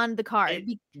is on the card.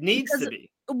 It needs to be.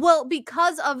 Well,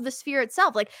 because of the Sphere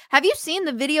itself. Like, have you seen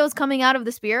the videos coming out of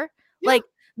the Sphere? Yeah. Like,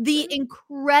 the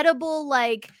incredible,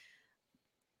 like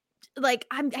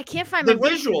I can't find the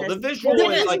visual. The visual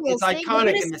is like, it's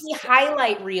iconic. And the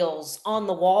highlight reels on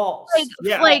the walls.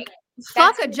 Like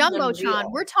fuck a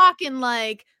jumbotron. We're talking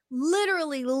like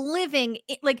literally living,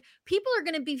 like, people are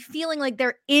going to be feeling like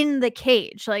they're in the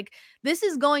cage. Like, this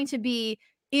is going to be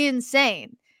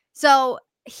insane. So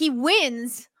he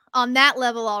wins on that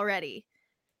level already.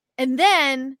 And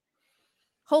then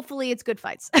hopefully it's good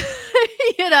fights,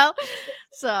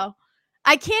 So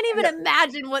I can't even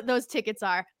imagine what those tickets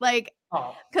are. Like,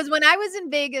 because when I was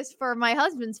in Vegas for my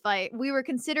husband's fight, we were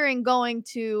considering going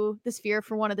to the Sphere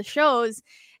for one of the shows,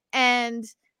 and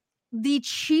the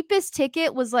cheapest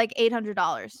ticket was like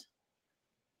 $800.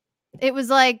 It was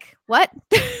like, what?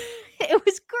 It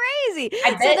was crazy.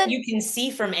 I bet you can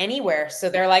see from anywhere. So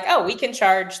they're like, oh, we can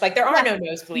charge. Like, there are no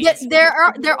nosebleeds.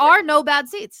 There are no bad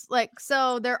seats. Like,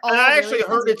 so they're all. And I actually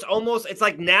heard it's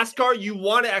like NASCAR. You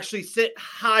want to actually sit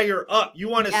higher up. You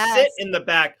want to sit in the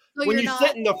back. So when you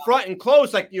sit in the front and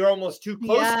close, like, you're almost too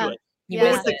close to it.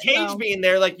 But with the cage being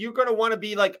there, like, you're going to want to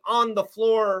be like on the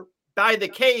floor by the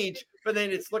cage. But then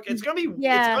it's going to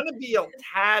be a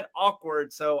tad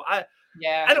awkward. So I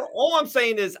don't. All I'm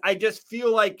saying is, I just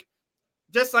feel like,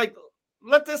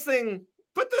 let this thing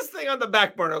put this thing on the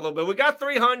back burner a little bit. We got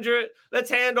 300. Let's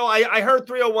handle. I heard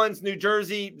 301's New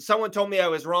Jersey. Someone told me I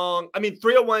was wrong. I mean,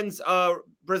 301's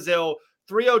Brazil.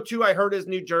 302 I heard is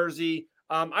New Jersey.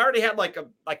 I already had like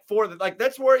four. Like,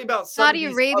 let's worry about Saudi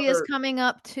Arabia's coming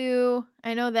up too.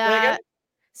 I know that.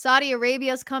 Saudi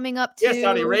Arabia's coming up too. Yeah,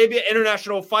 Saudi Arabia,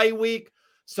 International Fight Week.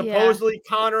 Supposedly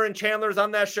Connor and Chandler's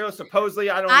on that show. Supposedly,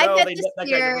 I don't know.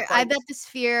 I bet the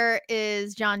Sphere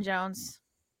is John Jones.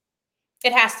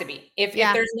 It has to be. If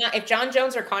John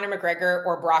Jones or Conor McGregor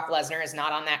or Brock Lesnar is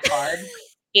not on that card,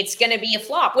 it's going to be a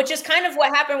flop, which is kind of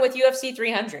what happened with UFC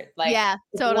 300. Like, yeah,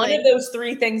 totally. One of those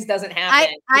three things doesn't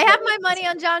happen. I have my money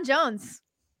on John Jones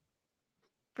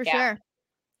for sure.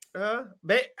 How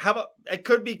about it?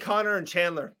 Could be Connor and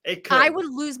Chandler. It could. I would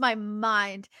lose my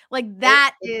mind. Like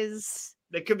that is.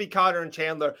 It could be Connor and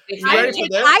Chandler.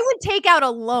 I would take out a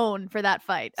loan for that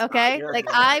fight. Okay. Like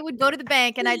I would go to the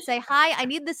bank and I'd say, hi, I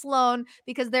need this loan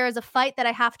because there is a fight that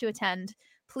I have to attend.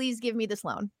 Please give me this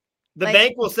loan. The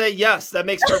bank will say, yes, that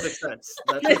makes perfect sense.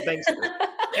 That's what banks do.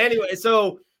 Anyway,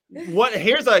 so I'm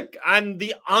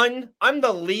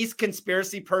the least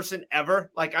conspiracy person ever.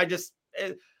 Like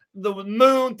the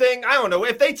moon thing. I don't know.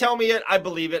 If they tell me it, I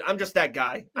believe it. I'm just that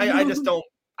guy. I just don't.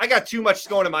 I got too much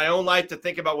going in my own life to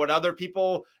think about what other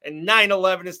people and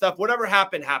 9/11 and stuff, whatever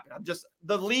happened. I'm just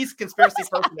the least conspiracy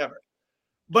person ever.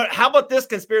 But how about this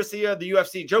conspiracy of the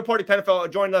UFC? Joe Party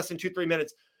Penafel joined us in 2-3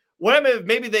 minutes. What if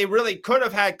maybe they really could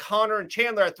have had Connor and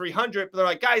Chandler at 300, but they're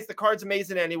like, guys, the card's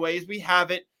amazing anyways. We have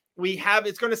it.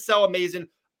 It's going to sell amazing.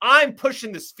 I'm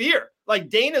pushing the Sphere. Like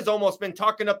Dana's almost been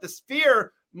talking up the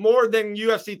Sphere more than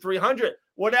UFC 300.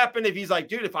 What happened if he's like,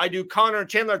 dude, if I do Connor and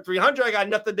Chandler at 300, I got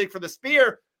nothing big for the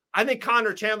Sphere. I think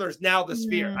Connor Chandler is now the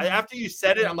Sphere. After you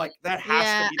said it, I'm like, that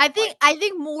has to be. I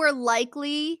think more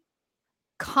likely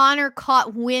Connor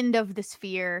caught wind of the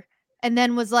Sphere and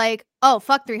then was like, oh,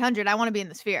 fuck 300. I want to be in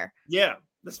the Sphere. Yeah,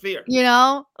 the Sphere. You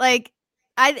know, like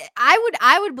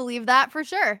I would believe that for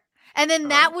sure. And then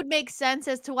that would make sense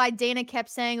as to why Dana kept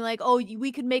saying like, oh,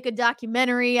 we could make a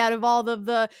documentary out of all of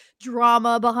the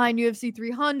drama behind UFC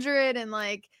 300 and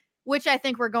like, which I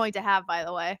think we're going to have, by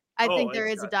the way. I think there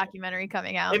is a documentary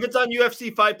coming out. If it's on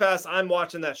UFC Fight Pass, I'm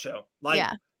watching that show. Like,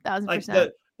 yeah,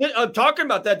 1,000%. Talking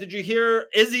about that, did you hear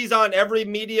Izzy's on every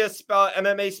media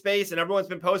MMA space and everyone's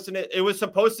been posting it? It was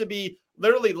supposed to be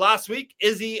literally last week,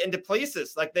 Izzy and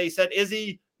Duplessis. Like they said,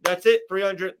 Izzy, that's it,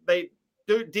 300,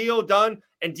 deal done.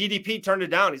 And DDP turned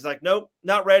it down. He's like, nope,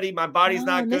 not ready. My body's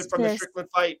not good from the Strickland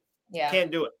fight. Yeah.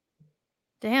 Can't do it.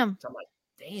 Damn. So I'm like,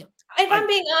 damn. If I'm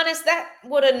being honest, that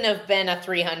wouldn't have been a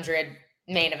 300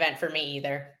 main event for me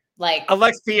either. Like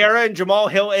Alex Pereira and Jamal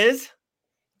Hill is?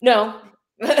 No.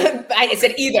 I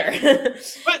said either.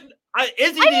 But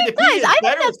Izzy DDP is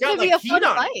better. That's going to be a fun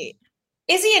fight.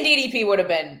 Izzy and DDP would have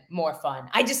been more fun.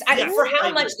 For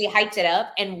how much they hyped it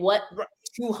up and what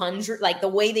 200, like the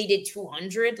way they did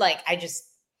 200, like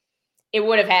it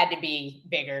would have had to be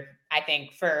bigger. I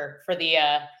think for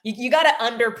the you got to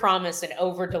under promise and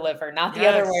over deliver, not the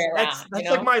other way around. That's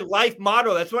like my life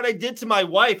motto. That's what I did to my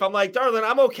wife. I'm like, darling,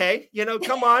 I'm okay.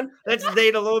 Come on, let's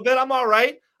date a little bit. I'm all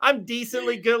right. I'm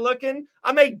decently good looking.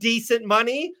 I make decent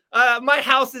money. My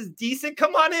house is decent.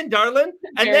 Come on in, darling.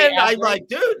 And then I'm like,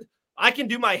 dude, I can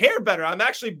do my hair better. I'm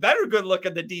actually better good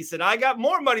looking than decent. I got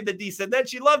more money than decent. Then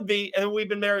she loved me, and we've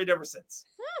been married ever since.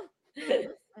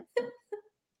 Good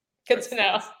to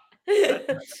know.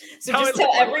 So just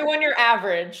tell everyone you're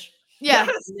average. Yeah.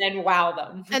 And then wow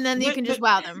them. And then you can just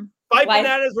wow them. Fight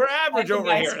Bananas, we're average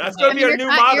over here. That's going to be our new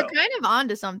motto. You're kind of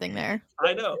onto something there.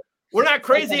 I know. We're not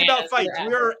crazy about fights.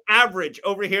 We're average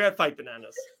over here at Fight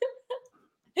Bananas.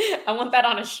 I want that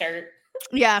on a shirt.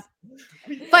 Yeah.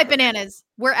 Fight Bananas.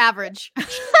 We're average.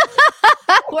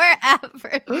 We're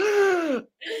average. Oh,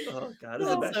 God. This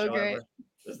is the best show great. ever.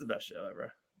 This is the best show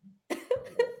ever.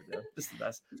 This is the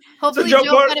best. Hopefully Joe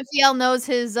Benefiel knows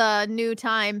his new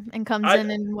time and comes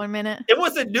in 1 minute. It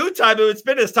wasn't new time. It's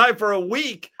been his time for a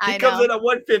week. He comes in at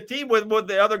 1:15 with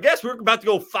the other guests. We're about to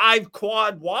go 5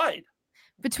 quad wide.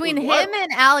 Between him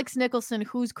and Alex Nicholson,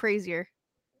 who's crazier?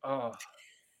 Oh.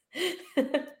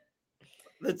 I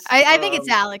think it's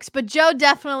Alex, but Joe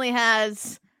definitely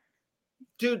has.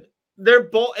 Dude, they're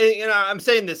both. I'm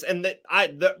saying this, and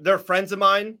they're friends of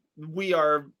mine.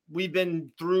 We've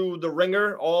been through the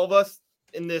ringer, all of us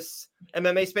in this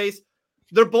MMA space.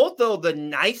 They're both though the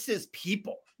nicest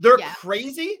people. They're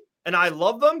crazy, and I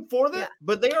love them for that. Yeah.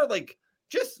 But they are like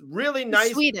just really nice.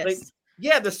 The sweetest.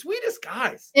 The sweetest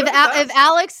guys. If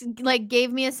Alex like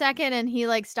gave me a second and he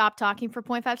like stopped talking for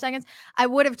 0.5 seconds, I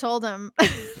would have told him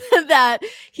that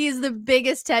he's the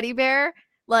biggest teddy bear.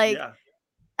 Like,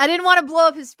 I didn't want to blow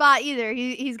up his spot either.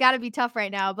 He's got to be tough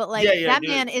right now, but like that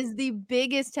man is the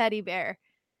biggest teddy bear.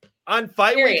 On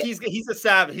fight week, he's a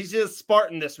savage. He's just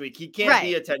Spartan this week. He can't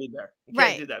be a teddy bear. He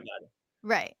can't do that, man.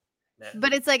 Right. Man.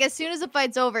 But it's like as soon as the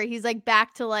fight's over, he's like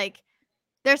back to like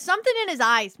there's something in his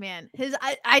eyes, man.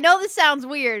 I know this sounds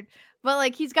weird, but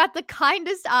like he's got the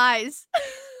kindest eyes.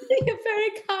 Very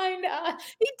kind eyes.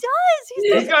 He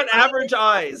does. He's got average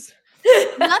eyes.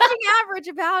 Nothing average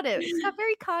about it. He's got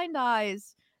very kind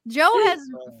eyes. Joe has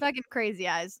fucking crazy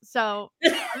eyes, so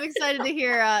I'm excited to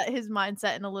hear his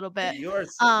mindset in a little bit. You are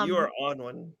on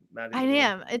one, Maddie. I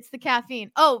am. It's the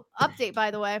caffeine. Oh, update by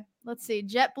the way. Let's see.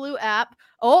 JetBlue app.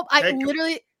 Oh,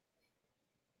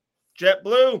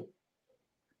 JetBlue.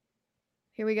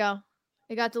 Here we go.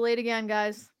 It got delayed again,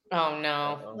 guys. Oh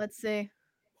no. Let's see.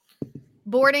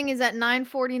 Boarding is at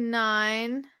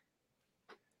 9:49.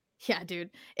 Yeah, dude.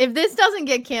 If this doesn't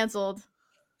get canceled,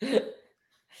 should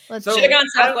have gone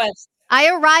Southwest. I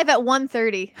arrive at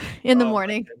 1:30 in the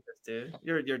morning. Dude,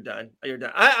 you're done. You're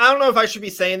done. I don't know if I should be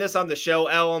saying this on the show,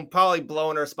 Elle. I'm probably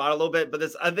blowing her spot a little bit, but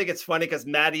I think it's funny because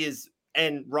Maddie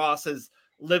and Ross has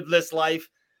lived this life.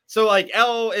 So like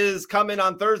Elle is coming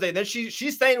on Thursday, then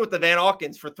she's staying with the Van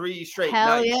Auckens for 3 straight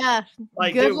nights. Yeah.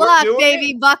 Like, good luck,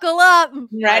 baby. Buckle up.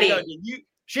 Ready.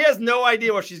 She has no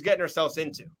idea what she's getting herself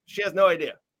into. She has no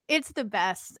idea. It's the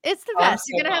best. It's the best.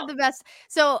 You're going to have the best.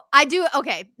 So I do.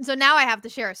 Okay. So now I have to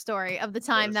share a story of the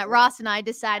time that Ross and I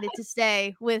decided to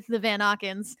stay with the Van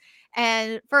Auckens.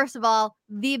 And first of all,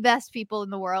 the best people in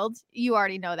the world. You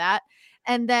already know that.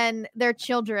 And then their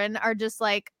children are just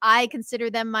like, I consider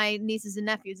them my nieces and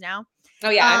nephews now. Oh,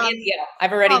 yeah.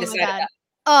 I've already decided that.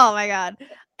 Oh, my God.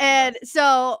 And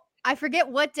so I forget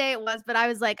what day it was, but I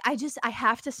was like, I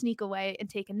have to sneak away and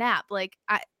take a nap. Like,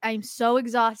 I'm so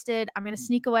exhausted. I'm going to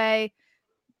sneak away,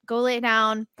 go lay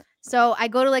down. So I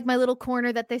go to like my little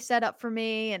corner that they set up for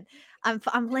me, and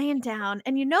I'm laying down.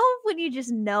 And you know when you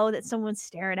just know that someone's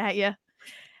staring at you?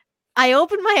 I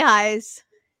open my eyes,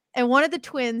 and one of the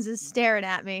twins is staring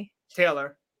at me.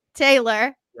 Taylor.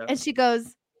 Yep. And she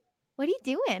goes, "What are you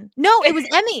doing?" No, it was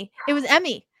Emmy.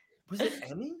 Was it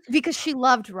Emmy? Because she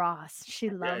loved Ross. She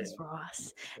loves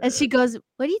Ross. And she goes,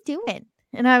 "What are you doing?"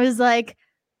 And I was like,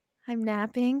 "I'm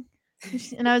napping."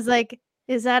 And I was like,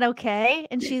 "Is that okay?"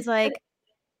 And she's like,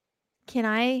 "Can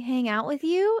I hang out with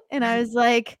you?" And I was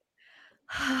like,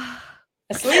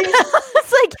 asleep?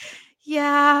 It's like,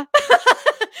 yeah.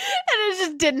 And it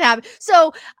just didn't happen.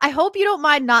 So I hope you don't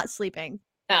mind not sleeping.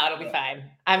 No, it'll be fine.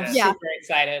 I'm super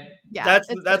excited. Yeah,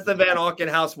 that's the Van Auken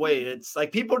house way. It's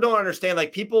like people don't understand.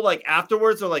 Like people like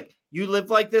afterwards are like, "You live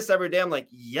like this every day." I'm like,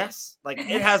 yes. Like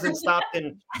it hasn't stopped.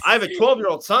 And I have a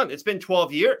 12-year-old son. It's been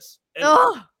 12 years.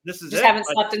 This is just haven't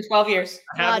slept in 12 years.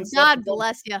 God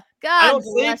bless you. I don't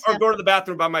sleep or go to the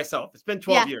bathroom by myself. It's been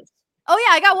 12 years. Oh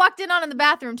yeah, I got walked in on in the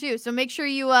bathroom too. So make sure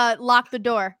you lock the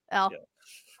door, Elle. Yeah.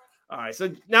 All right,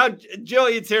 so now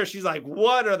Jillian's here. She's like,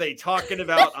 what are they talking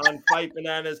about on Fight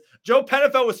Bananas? Joe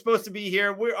Penefeld was supposed to be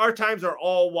here. Our times are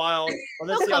all wild. Well,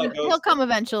 let's see how it goes. He'll come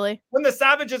eventually. When the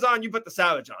Savage is on, you put the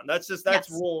Savage on. That's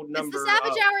rule number. It's the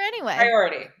Savage hour anyway.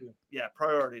 Priority. Yeah,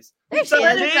 priorities. What's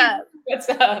up? What's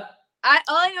up? All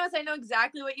I know is I know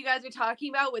exactly what you guys are talking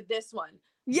about with this one.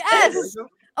 Yes.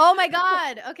 Oh my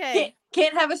God. Okay.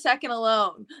 Can't have a second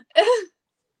alone.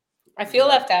 I feel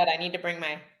left out. I need to bring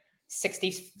my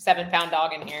 67-pound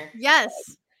dog in here. Yes.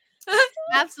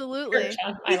 Absolutely.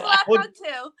 He's left out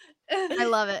too. I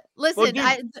love it. Listen,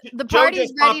 the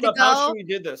party's ready to go. How sure you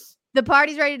did this? The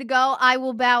party's ready to go. I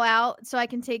will bow out so I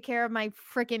can take care of my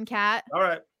freaking cat. All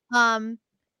right.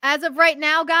 As of right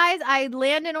now, guys, I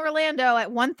land in Orlando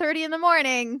at 1:30 in the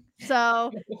morning.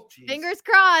 So fingers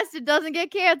crossed it doesn't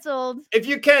get canceled. If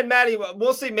you can, Maddie,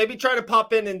 we'll see. Maybe try to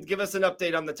pop in and give us an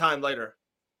update on the time later.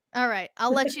 All right.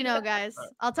 I'll let you know, guys.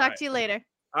 I'll talk to you later.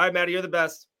 All right, Maddie, you're the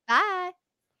best. Bye.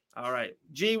 All right.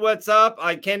 G, what's up?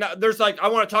 I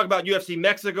want to talk about UFC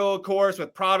Mexico, of course,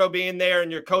 with Prado being there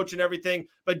and your coach and everything.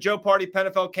 But Joe Party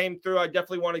Penefeld came through. I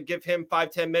definitely want to give him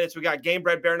 5-10 minutes. We got Game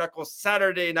Bread Bare Knuckles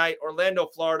Saturday night, Orlando,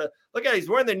 Florida. Look at, he's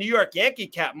wearing the New York Yankee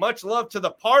cap. Much love to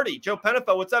the party. Joe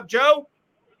Penefeld, what's up, Joe?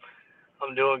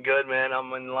 I'm doing good, man.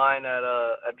 I'm in line at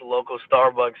the local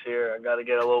Starbucks here. I got to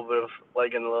get a little bit of a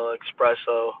little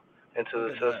espresso into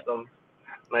the system,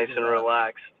 nice and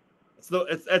relaxed.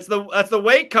 It's the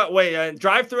weight cut way and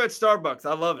drive through at Starbucks.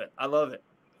 I love it.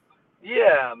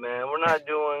 Yeah, man. We're not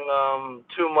doing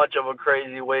too much of a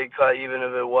crazy weight cut. Even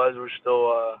if it was, we're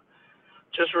still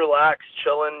just relaxed,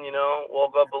 chilling.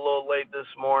 Woke up a little late this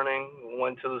morning.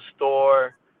 Went to the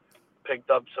store.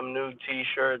 Picked up some new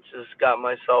T-shirts, just got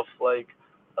myself like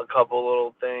a couple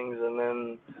little things, and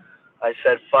then I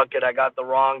said, fuck it, I got the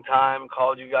wrong time,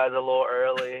 called you guys a little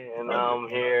early, and now I'm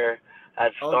here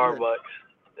at Starbucks.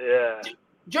 Yeah.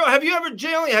 Joe, have you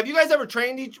guys ever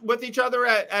trained with each other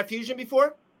at Fusion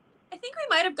before? I think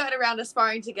we might have gotten around to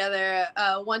sparring together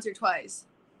once or twice.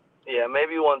 Yeah,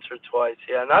 maybe once or twice.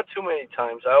 Yeah, not too many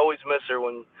times. I always miss her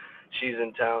when she's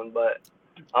in town, but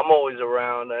I'm always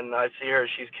around, and I see her.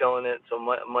 She's killing it. So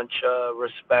much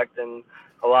respect and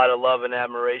a lot of love and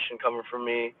admiration coming from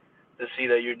me to see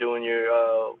that you're doing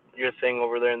your thing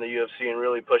over there in the UFC and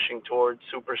really pushing towards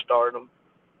superstardom.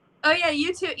 Oh yeah,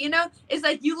 you too. You know, it's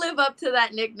like you live up to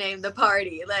that nickname, the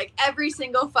Party. Like every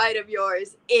single fight of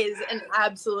yours is an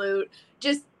absolute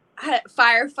just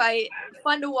firefight,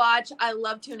 fun to watch. I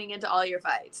love tuning into all your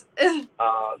fights.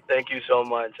 Thank you so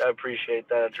much. I appreciate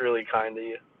that. It's really kind of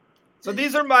you. So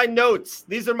these are my notes.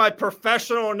 These are my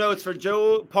professional notes for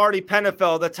Joe Party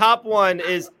Penafel. The top one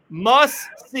is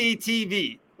must-see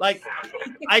TV. Like,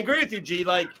 I agree with you, G.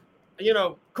 Like, you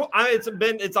know, cool.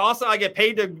 It's awesome. I get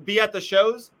paid to be at the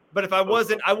shows, but if I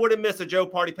wasn't, I wouldn't miss a Joe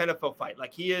Party Penafel fight.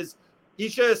 Like, he's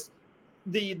just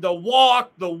the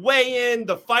walk, the weigh-in,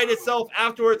 the fight itself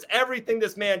afterwards, everything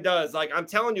this man does. Like, I'm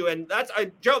telling you, and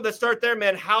Joe, let's start there,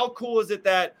 man. How cool is it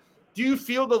that do you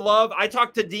feel the love? I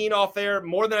talk to Dean off air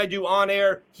more than I do on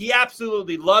air. He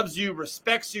absolutely loves you,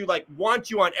 respects you, like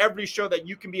wants you on every show that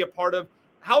you can be a part of.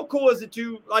 How cool is it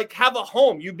to like have a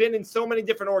home? You've been in so many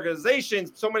different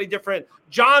organizations, so many different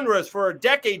genres for a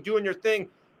decade doing your thing.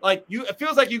 Like it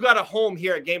feels like you got a home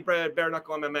here at Game Bare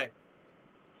Knuckle MMA.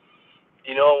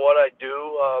 You know what I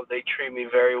do? They treat me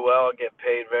very well. I get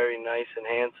paid very nice and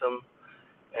handsome.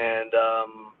 And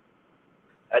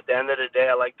at the end of the day,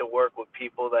 I like to work with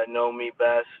people that know me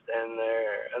best, and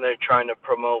they're trying to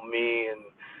promote me,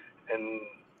 and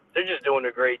they're just doing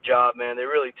a great job, man. They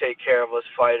really take care of us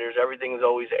fighters. Everything's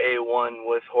always A1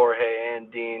 with Jorge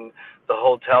and Dean. The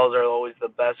hotels are always the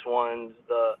best ones.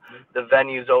 The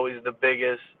venue's always the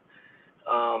biggest.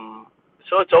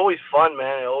 So it's always fun,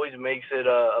 man. It always makes it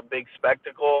a big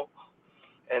spectacle.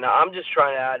 And I'm just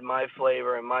trying to add my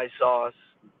flavor and my sauce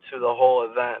to the whole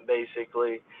event,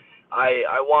 basically.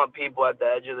 I want people at the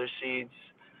edge of their seats.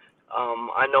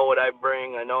 I know what I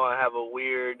bring. I know I have a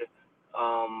weird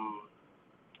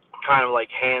kind of like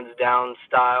hands down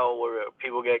style where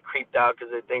people get creeped out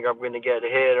because they think I'm going to get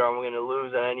hit or I'm going to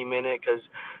lose at any minute because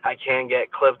I can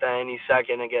get clipped at any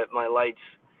second and get my lights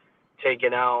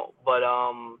taken out. But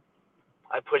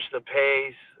I push the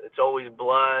pace. It's always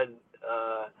blood.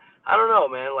 I don't know,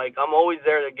 man. Like I'm always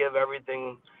there to give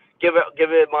everything, give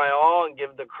it my all, and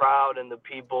give the crowd and the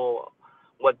people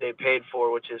what they paid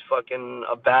for, which is fucking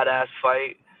a badass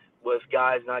fight with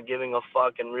guys not giving a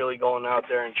fuck and really going out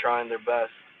there and trying their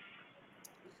best.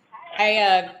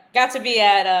 I got to be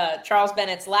at Charles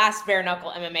Bennett's last bare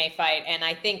knuckle MMA fight, and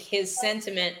I think his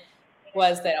sentiment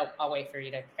was that I'll wait for you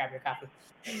to grab your coffee.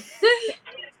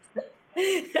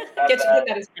 Get that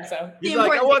espresso. He's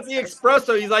like, I want the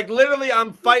espresso. He's like, literally,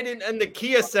 I'm fighting in the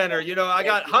Kia Center. You know, I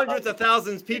got hundreds of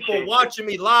thousands of people watching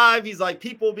me live. He's like,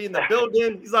 people be in the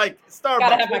building. He's like, Starbucks.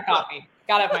 Gotta have my coffee.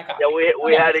 Yeah,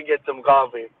 we had to get some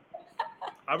coffee.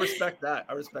 I respect that.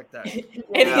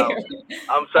 Yeah.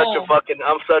 I'm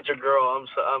such a girl.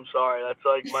 I'm sorry. That's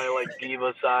like my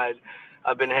diva side.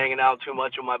 I've been hanging out too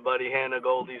much with my buddy Hannah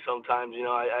Goldie sometimes. You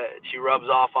know, she rubs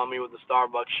off on me with the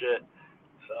Starbucks shit.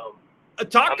 So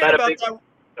talking about that.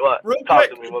 What? Real Talk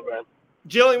quick. to me, what, man?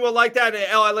 Jillian will like that. And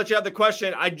Elle, I let you have the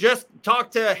question. I just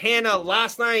talked to Hannah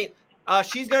last night.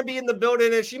 She's going to be in the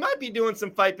building, and she might be doing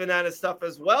some Fight Banana stuff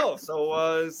as well.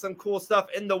 So some cool stuff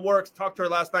in the works. Talked to her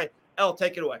last night. Elle,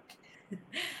 take it away.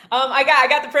 I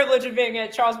got the privilege of being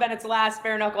at Charles Bennett's last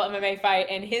bare knuckle MMA fight,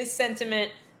 and his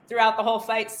sentiment throughout the whole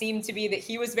fight seemed to be that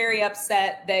he was very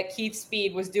upset that Keith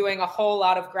Speed was doing a whole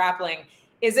lot of grappling.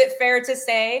 Is it fair to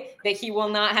say that he will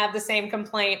not have the same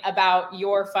complaint about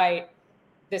your fight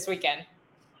this weekend?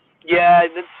 Yeah,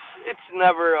 it's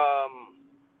never.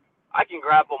 I can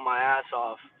grapple my ass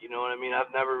off. You know what I mean?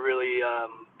 I've never really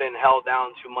been held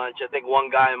down too much. I think one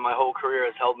guy in my whole career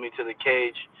has held me to the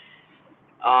cage.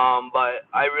 But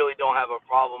I really don't have a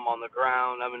problem on the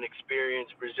ground. I'm an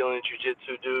experienced Brazilian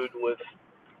Jiu-Jitsu dude with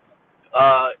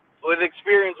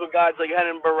experience with guys like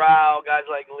Renan Barão, guys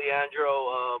like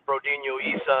Leandro Brodinho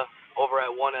Issa over at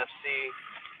 1FC.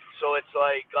 So it's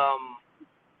like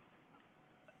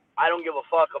I don't give a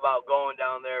fuck about going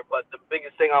down there, but the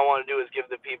biggest thing I want to do is give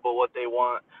the people what they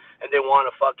want, and they want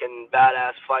a fucking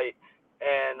badass fight,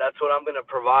 and that's what I'm going to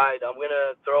provide. I'm going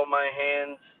to throw my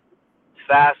hands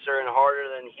faster and harder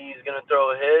than he's going to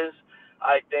throw his.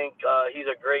 I think he's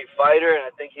a great fighter, and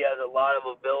I think he has a lot of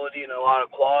ability and a lot of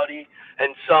quality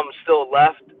and some still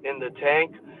left in the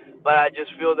tank. but I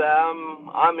just feel that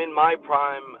I'm in my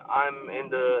prime. I'm in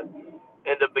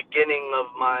the beginning of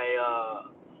my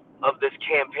of this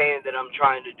campaign that I'm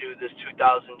trying to do this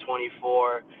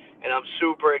 2024, and I'm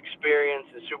super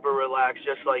experienced and super relaxed,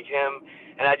 just like him.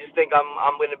 And I just think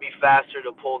I'm going to be faster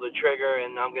to pull the trigger,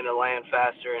 and I'm going to land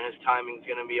faster, and his timing's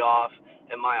going to be off,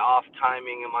 and my off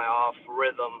timing and my off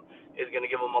rhythm is going to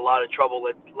give him a lot of trouble,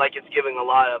 like it's giving a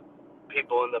lot of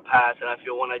people in the past. And I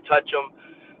feel when I touch him,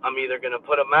 I'm either going to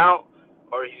put him out,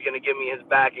 or he's going to give me his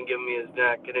back and give me his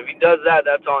neck. And if he does that,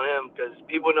 that's on him, because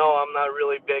people know I'm not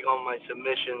really big on my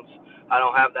submissions. I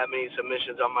don't have that many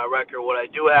submissions on my record. What I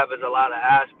do have is a lot of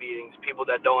ass beatings, people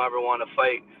that don't ever want to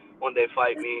fight when they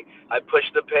fight me. I push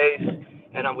the pace,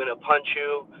 and I'm going to punch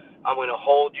you. I'm going to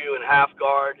hold you in half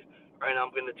guard, and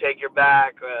I'm going to take your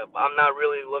back. I'm not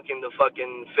really looking to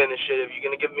fucking finish it. If you're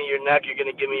going to give me your neck, you're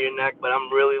going to give me your neck, but I'm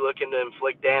really looking to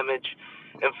inflict damage,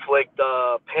 inflict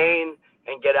pain,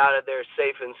 and get out of there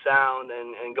safe and sound,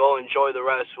 and go enjoy the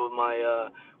rest with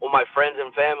my friends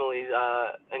and families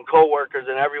and coworkers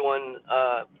and everyone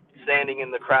standing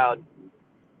in the crowd.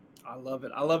 I love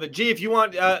it. I love it. G, if you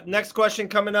want, next question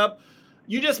coming up.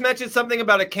 You just mentioned something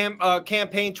about a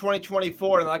campaign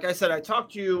 2024, and like I said, I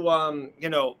talked to you,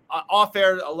 off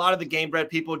air. A lot of the Game Bred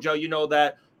people, Joe, you know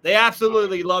that they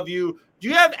absolutely love you. Do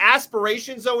you have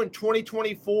aspirations though in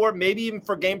 2024, maybe even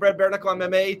for Game Bred Bare Knuckle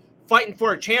MMA? Fighting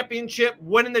for a championship,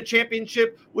 winning the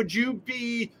championship, would you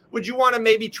want to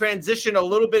maybe transition a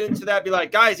little bit into that? Be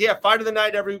like, guys, yeah, fight of the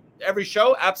night every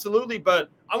show, absolutely, but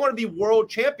I want to be world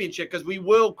championship, because we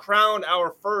will crown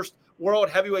our first world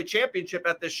heavyweight championship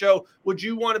at this show. Would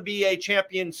you want to be a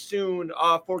champion soon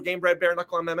for Game Bred Bare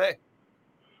Knuckle MMA?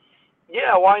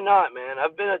 Yeah, why not, man?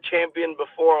 I've been a champion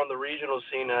before on the regional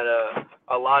scene at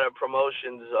a lot of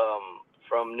promotions,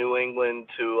 from New England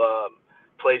to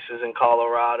places in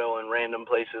Colorado and random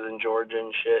places in Georgia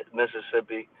and shit,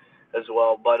 Mississippi as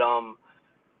well. But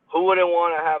who wouldn't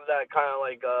want to have that kind of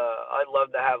like I'd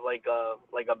love to have like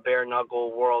a bare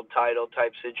knuckle world title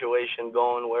type situation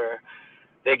going, where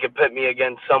they could put me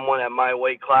against someone at my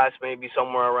weight class, maybe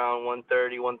somewhere around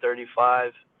 130,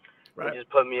 135. Right. And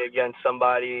just put me against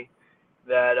somebody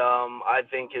that I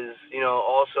think is,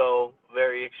 also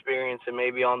very experienced and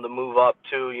maybe on the move up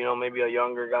too, maybe a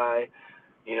younger guy,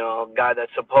 a guy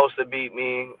that's supposed to beat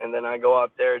me, and then I go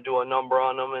out there, do a number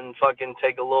on him, and fucking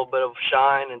take a little bit of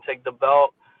shine and take the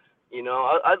belt.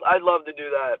 I'd love to do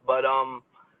that, but I'm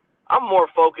more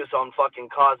focused on fucking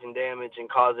causing damage and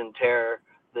causing terror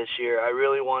this year. I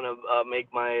really want to make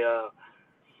my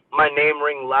my name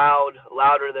ring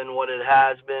louder than what it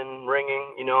has been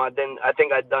ringing. I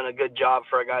think I've done a good job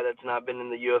for a guy that's not been in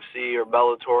the UFC or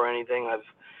Bellator or anything. I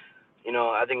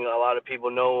think a lot of people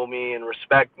know me and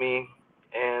respect me,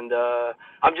 and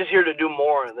I'm just here to do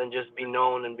more than just be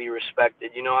known and be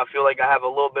respected. I feel like I have a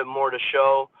little bit more to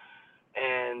show,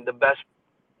 and the best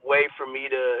way for me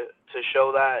to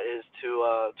show that is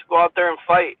to go out there and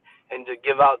fight, and to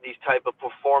give out these type of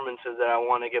performances that I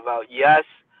want to give out. Yes,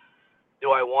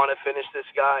 do I want to finish this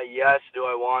guy? Yes. Do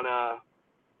I want to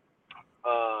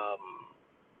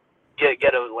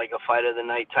get a fight of the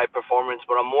night type performance?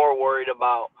 But I'm more worried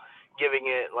about giving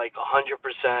it like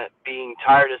 100%, being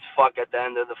tired as fuck at the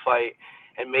end of the fight,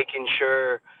 and making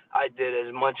sure I did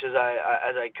as much as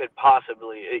I could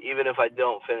possibly, even if I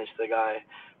don't finish the guy.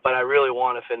 But I really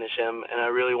want to finish him, and I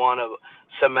really want to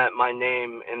cement my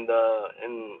name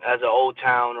as an Old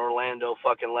Town Orlando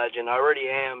fucking legend. I already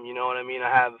am, you know what I mean?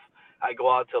 I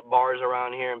go out to bars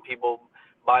around here, and people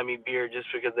buy me beer just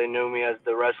because they knew me as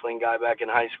the wrestling guy back in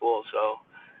high school. So,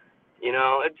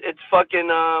 it's fucking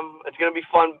it's gonna be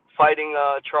fun fighting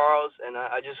Charles, and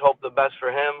I just hope the best for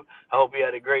him. I hope he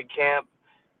had a great camp,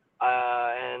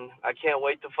 and I can't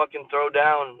wait to fucking throw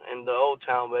down in the Old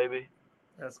Town, baby.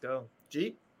 Let's go,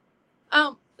 G.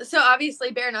 So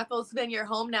obviously Bare Knuckles has been your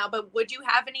home now, but would you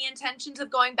have any intentions of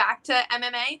going back to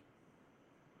MMA?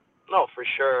 No, for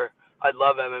sure. I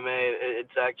love MMA.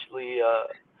 It's actually,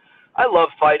 I love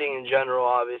fighting in general,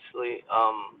 obviously.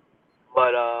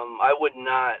 But I would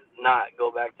not go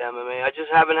back to MMA. I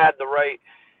just haven't had the right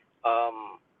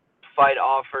fight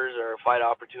offers or fight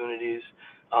opportunities.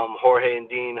 Jorge and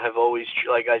Dean have always,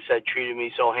 like I said, treated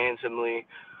me so handsomely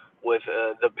with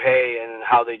the pay and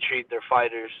how they treat their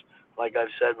fighters. Like I've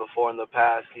said before in the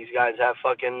past, these guys have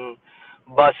fucking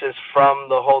buses from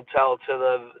the hotel to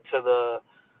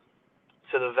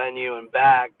the venue and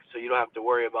back, so you don't have to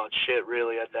worry about shit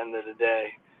really at the end of the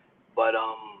day. But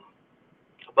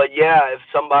yeah, if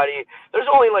somebody, there's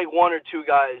only like one or two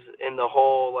guys in the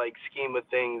whole like scheme of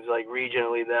things, like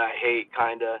regionally, that I hate,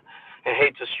 kinda, and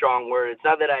hate's a strong word. It's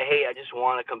not that I hate, I just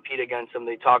want to compete against them.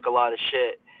 They talk a lot of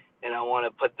shit, and I want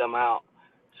to put them out.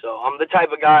 So I'm the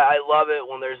type of guy, I love it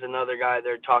when there's another guy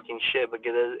there talking shit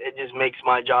because it just makes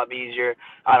my job easier.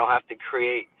 I don't have to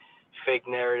create fake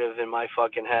narrative in my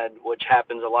fucking head, which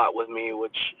happens a lot with me,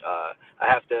 which I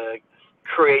have to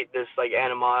create this like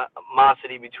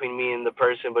animosity between me and the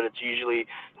person, but it's usually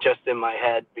just in my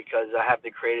head because I have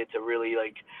to create it to really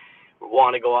like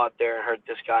want to go out there and hurt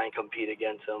this guy and compete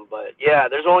against him. But yeah,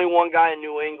 there's only one guy in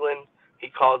New England. He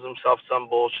calls himself some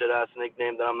bullshit ass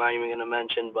nickname that I'm not even gonna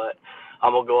mention, but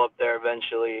I'm gonna go up there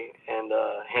eventually and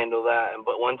handle that.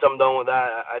 But once I'm done with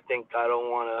that, I think I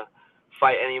don't want to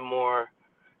fight any more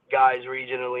guys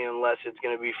regionally unless it's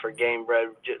gonna be for game bread.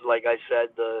 Like I said,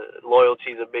 the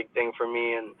loyalty is a big thing for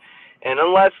me, and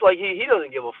unless like he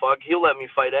doesn't give a fuck, he'll let me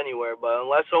fight anywhere. But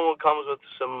unless someone comes with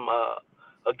some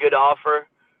a good offer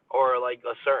or like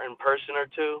a certain person or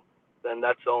two, then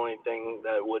that's the only thing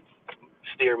that would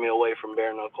steer me away from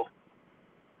bare knuckle.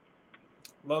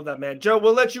 Love that, man. Joe,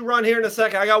 we'll let you run here in a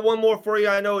second. I got one more for you.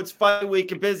 I know it's fight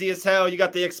week and busy as hell. You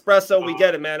got the espresso. We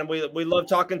get it, man. And we love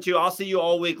talking to you. I'll see you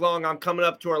all week long. I'm coming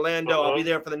up to Orlando. I'll be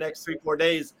there for the next 3-4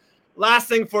 days. Last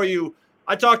thing for you.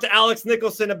 I talked to Alex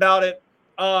Nicholson about it.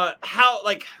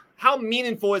 How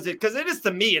meaningful is it? Because it is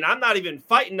to me, and I'm not even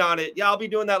fighting on it. Yeah, I'll be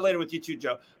doing that later with you too,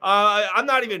 Joe. I'm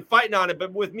not even fighting on it,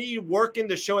 but with me working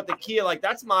the show at the Kia, like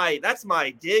that's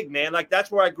my dig, man. Like that's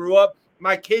where I grew up.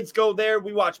 My kids go there.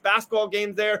 We watch basketball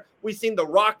games there. We seen The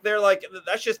Rock there. Like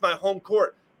that's just my home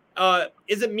court.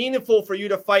 Is it meaningful for you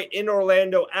to fight in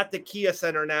Orlando at the Kia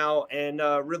Center now and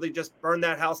really just burn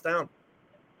that house down?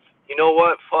 You know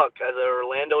what? Fuck, as an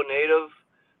Orlando native,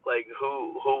 like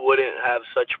who wouldn't have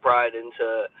such pride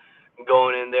into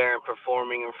going in there and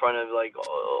performing in front of like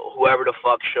whoever the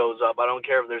fuck shows up. I don't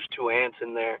care if there's two ants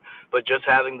in there, but just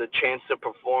having the chance to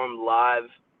perform live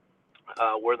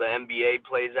where the NBA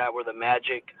plays at, where the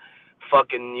Magic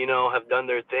fucking, have done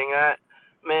their thing at,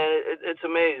 man, it's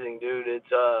amazing, dude.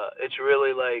 It's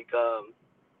really like a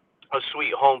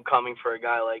sweet homecoming for a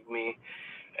guy like me.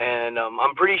 And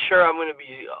I'm pretty sure I'm going to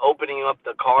be opening up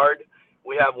the card.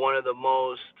 We have one of the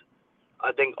most,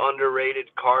 I think,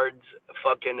 underrated cards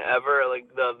fucking ever.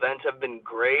 Like, the events have been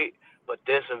great, but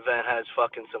this event has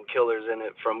fucking some killers in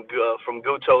it. From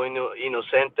Guto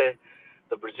Inocente,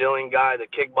 the Brazilian guy, the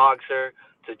kickboxer,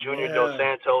 to Junior Dos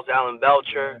Santos, Alan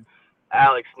Belcher,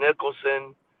 Alex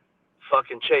Nicholson,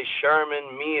 fucking Chase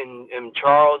Sherman. Me and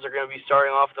Charles are going to be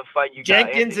starting off the fight. You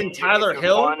Jenkins got and Tyler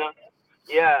Hill.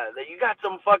 Yeah, you got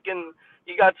some fucking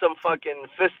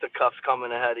fisticuffs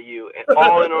coming ahead of you.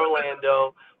 All in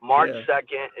Orlando, March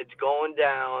 2nd. It's going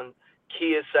down.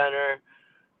 Kia Center,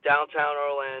 downtown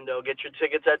Orlando. Get your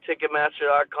tickets at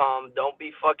Ticketmaster.com. Don't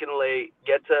be fucking late.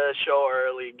 Get to the show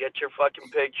early. Get your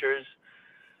fucking pictures.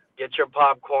 Get your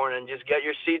popcorn and just get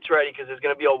your seats ready because it's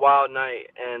going to be a wild night.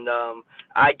 And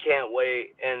I can't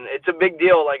wait. And it's a big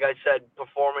deal, like I said,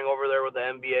 performing over there where the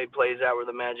NBA plays at, where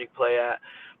the Magic play at.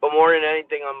 But more than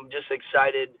anything, I'm just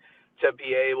excited to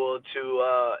be able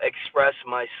to express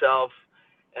myself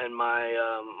and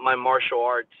my martial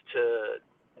arts to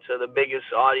the biggest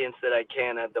audience that I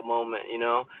can at the moment,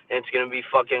 and it's going to be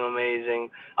fucking amazing.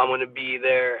 I'm going to be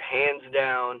there hands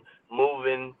down,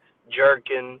 moving,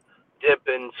 jerking,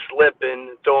 dipping,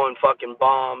 slipping, throwing fucking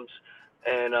bombs,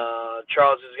 and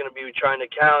Charles is going to be trying to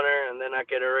counter, and then I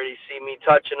could already see me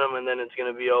touching him, and then it's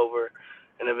going to be over.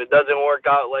 And if it doesn't work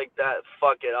out like that,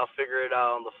 fuck it. I'll figure it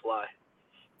out on the fly.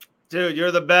 Dude,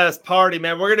 you're the best. Party,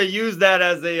 man. We're going to use that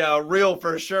as a reel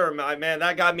for sure, my man.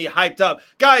 That got me hyped up.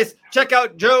 Guys, check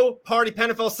out Joe Party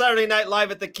Penafel Saturday night live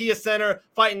at the Kia Center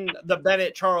fighting the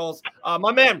Bennett Charles.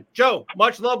 My man, Joe,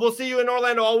 much love. We'll see you in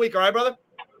Orlando all week. All right, brother?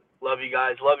 Love you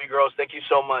guys. Love you, girls. Thank you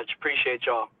so much. Appreciate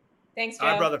y'all. Thanks, Joe.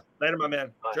 All right, brother. Later, my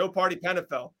man. Bye. Joe Party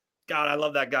Penafel. God, I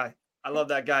love that guy.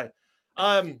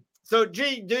 So,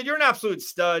 G, dude, you're an absolute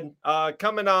stud.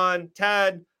 Coming on,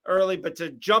 Tad, early, but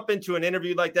to jump into an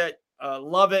interview like that,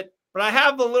 love it. But I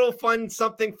have a little fun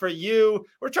something for you.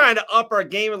 We're trying to up our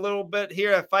game a little bit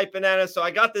here at Fight Banana. So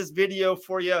I got this video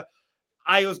for you.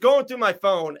 I was going through my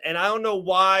phone, and I don't know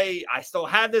why I still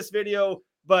had this video,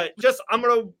 but just I'm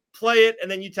going to play it,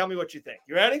 and then you tell me what you think.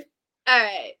 You ready? All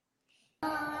right.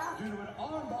 Due to an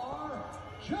armbar,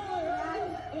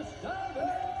 Julian the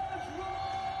Savage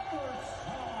Robertson.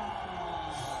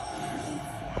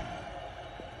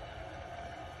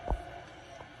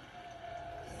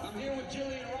 I'm here with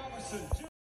Julian Robertson.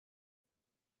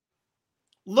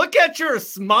 Look at your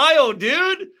smile,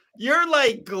 dude. You're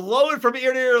like glowing from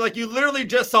ear to ear, like you literally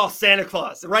just saw Santa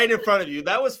Claus right in front of you.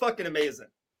 That was fucking amazing.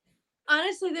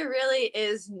 Honestly, there really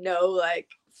is no like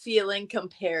feeling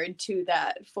compared to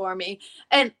that for me.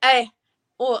 And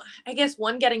well, I guess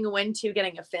 1, getting a win, 2,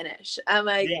 getting a finish. I'm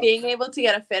like, Yeah. being able to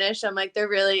get a finish, I'm like, there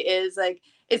really is like,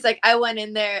 it's like I went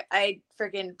in there, I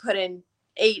freaking put in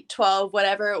 8, 12,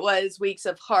 whatever it was, weeks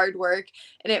of hard work,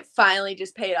 and it finally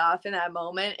just paid off in that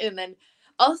moment. And then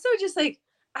also just like,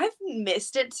 I've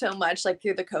missed it so much, like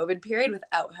through the COVID period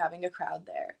without having a crowd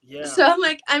there. Yeah. So I'm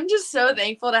like, I'm just so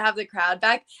thankful to have the crowd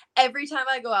back. Every time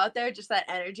I go out there, just that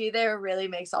energy there really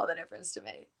makes all the difference to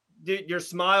me. Dude, your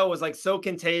smile was like so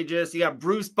contagious. You got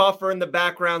Bruce Buffer in the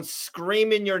background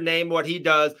screaming your name, what he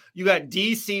does. You got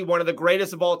DC, one of the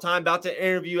greatest of all time, about to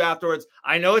interview afterwards.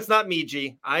 I know it's not me,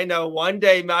 G. I know one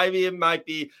day maybe it might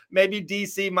be. Maybe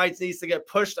DC needs to get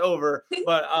pushed over.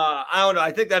 But I don't know.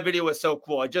 I think that video was so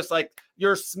cool. Just like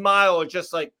your smile,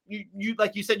 just like you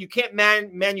like you said, you can't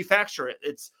manufacture it.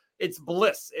 It's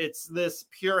bliss. It's this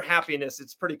pure happiness.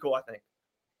 It's pretty cool, I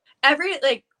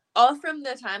think. All from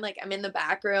the time like I'm in the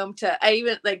back room to I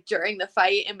even like during the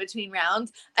fight in between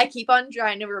rounds, I keep on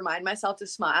trying to remind myself to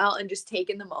smile and just take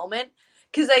in the moment.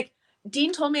 Cause like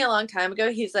Dean told me a long time ago,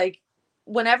 he's like,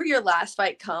 whenever your last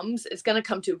fight comes, it's gonna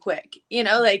come too quick. You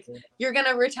know, like you're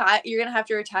gonna retire, you're gonna have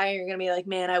to retire, you're gonna be like,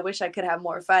 man, I wish I could have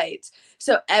more fights.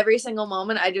 So every single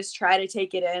moment I just try to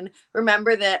take it in,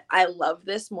 remember that I love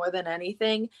this more than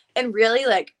anything. And really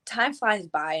like time flies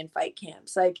by in fight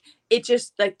camps. Like it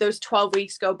just like those 12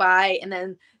 weeks go by and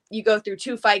then you go through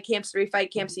 2 fight camps, 3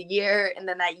 fight camps a year, and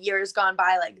then that year has gone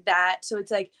by like that. So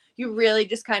it's like you really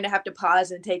just kind of have to pause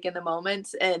and take in the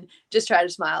moments and just try to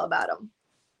smile about them.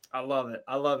 I love it.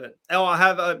 I love it. Oh, I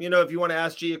have, if you want to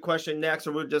ask G a question next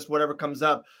or we'll just whatever comes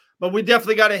up, but we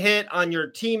definitely got a hit on your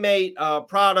teammate,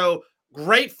 Prado.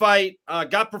 Great fight.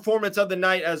 Got performance of the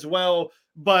night as well.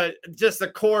 But just,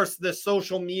 of course, the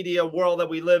social media world that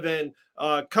we live in,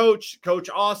 Coach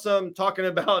Awesome talking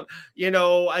about,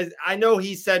 I know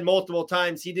he said multiple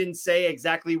times, he didn't say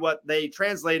exactly what they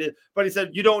translated, but he said,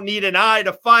 you don't need an eye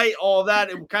to fight, all that.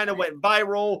 It kind of went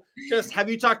viral. Just, have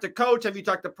you talked to Coach? Have you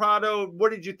talked to Prado?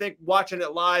 What did you think watching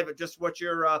it live? Just what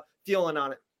you're feeling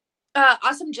on it?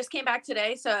 Awesome just came back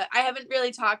today, so I haven't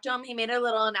really talked to him. He made a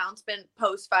little announcement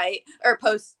post-fight or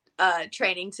post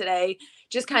training today,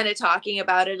 just kind of talking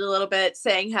about it a little bit,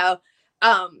 saying how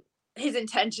his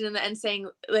intention and saying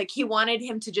like he wanted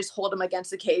him to just hold him against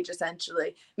the cage,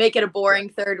 essentially make it a boring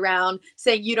third round,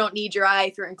 saying you don't need your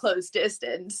eye through enclosed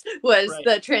distance was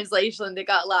the translation that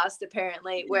got lost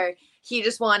apparently, where he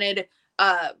just wanted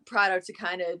Prado to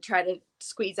kind of try to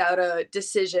squeeze out a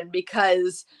decision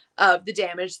because of the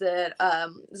damage that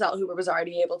Zellhuber was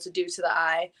already able to do to the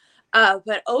eye.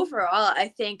 But overall, I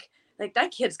think like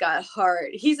that kid's got heart.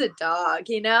 He's a dog,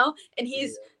 and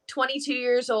he's 22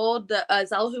 years old. The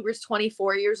Zellhuber's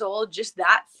 24 years old. Just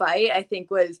that fight, I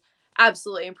think, was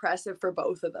absolutely impressive for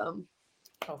both of them.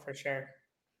 Oh, for sure.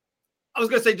 I was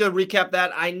going to say, to recap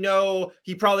that, I know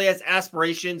he probably has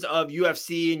aspirations of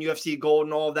UFC and UFC gold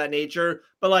and all of that nature,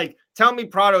 but like, tell me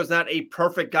Prado is not a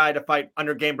perfect guy to fight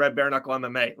under Game Bred Bare Knuckle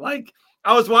MMA. Like,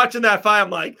 I was watching that fight. I'm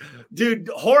like, dude,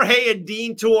 Jorge and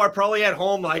Dean too are probably at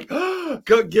home like,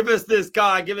 go give us this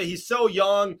guy. He's so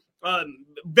young,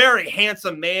 very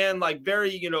handsome man, like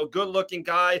very, good looking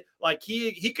guy. Like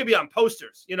he could be on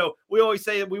posters. We always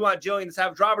say that we want Jillian to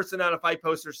have Robertson on a fight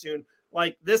poster soon.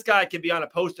 Like this guy could be on a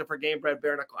poster for Game Bred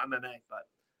Bare Knuckle MMA. But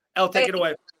Elle, take it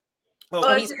away.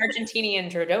 Well, he's Argentinian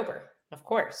Joe Dober, of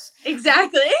course.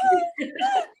 Exactly.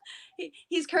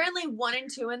 He's currently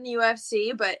 1-2 in the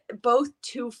UFC, but both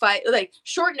 2 fight like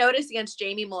short notice against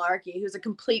Jamie Malarkey, who's a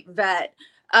complete vet.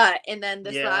 And then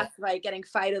this last fight getting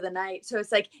fight of the night. So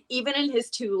it's like, even in his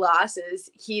 2 losses,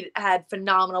 he had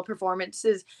phenomenal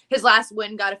performances. His last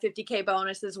win got a $50K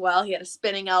bonus as well. He had a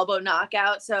spinning elbow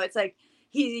knockout. So it's like,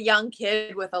 he's a young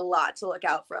kid with a lot to look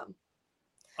out from.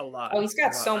 A lot. Oh, he's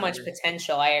got so much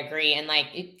potential. I agree. And like,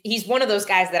 he's one of those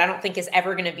guys that I don't think is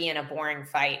ever going to be in a boring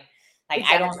fight. Like,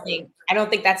 exactly. I don't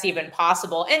think that's even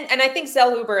possible. And I think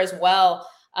Zellhuber as well.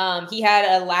 He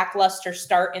had a lackluster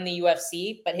start in the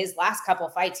UFC, but his last couple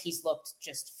of fights, he's looked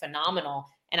just phenomenal.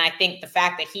 And I think the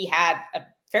fact that he had a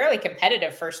fairly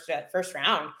competitive first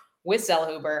round with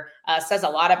Zellhuber says a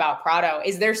lot about Prado.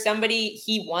 Is there somebody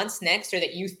he wants next or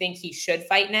that you think he should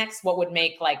fight next? What would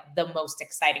make like the most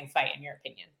exciting fight in your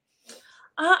opinion?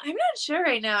 I'm not sure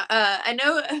right now. I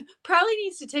know probably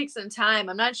needs to take some time.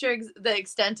 I'm not sure the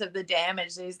extent of the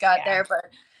damage that he's got there, but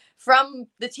from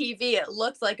the TV, it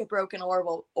looks like a broken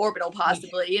orbital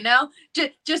possibly,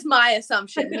 just my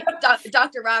assumption.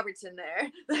 Dr. Robertson there.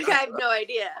 Like, I have no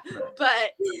idea,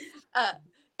 but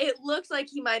it looks like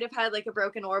he might have had like a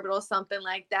broken orbital, something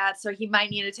like that. So he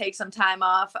might need to take some time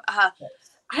off.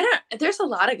 There's a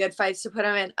lot of good fights to put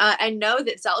him in. I know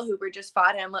that Zellhuber just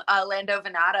fought him, Lando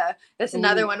Venata. That's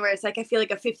another one where it's like, I feel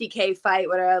like a 50K fight,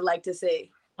 what I'd like to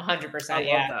see.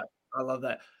 100%. I love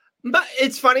that. But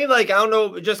it's funny, like, I don't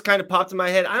know, it just kind of popped in my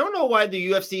head. I don't know why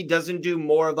the UFC doesn't do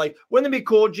more of like, wouldn't it be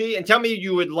cool, G? And tell me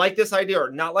you would like this idea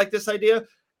or not like this idea.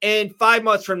 And 5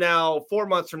 months from now, 4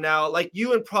 months from now, like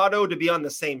you and Prado to be on the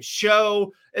same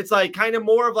show. It's like kind of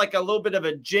more of like a little bit of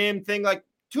a gym thing, like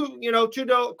two,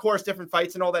 of course, different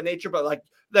fights and all that nature. But like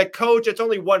the coach, it's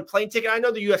only one plane ticket. I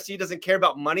know the UFC doesn't care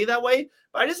about money that way,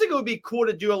 but I just think it would be cool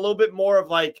to do a little bit more of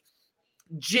like,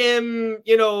 Jim,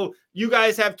 you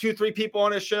guys have 2-3 people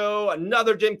on a show.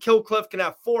 Another Jim Killcliff can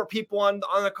have 4 people on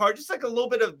the card. Just like a little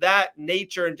bit of that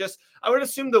nature, and just I would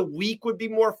assume the week would be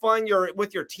more fun. You're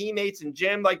with your teammates and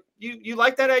Jim. Like you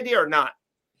like that idea or not?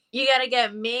 You got to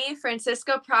get me,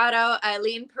 Francisco Prado,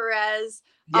 Eileen Perez,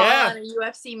 all on a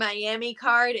UFC Miami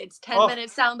card. It's 10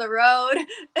 minutes down the road.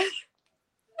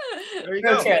 There you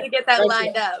go. To get that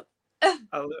lined up.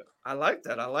 I like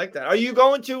that. I like that. Are you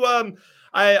going to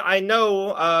I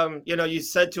know, you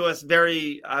said to us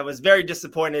I was very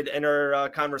disappointed in our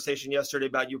conversation yesterday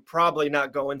about you probably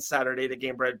not going Saturday to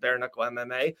Game Bread Bare Knuckle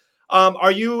MMA.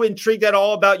 Are you intrigued at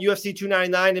all about UFC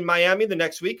 299 in Miami the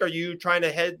next week? Are you trying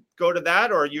to go to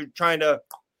that, or are you trying to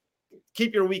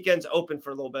keep your weekends open for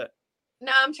a little bit?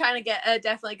 No, I'm trying to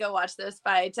definitely go watch those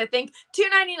fights. I think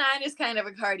 299 is kind of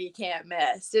a card you can't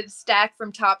miss. It's stacked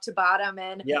from top to bottom,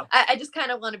 and I just kind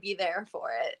of want to be there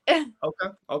for it.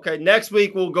 Okay. Next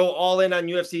week we'll go all in on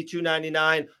UFC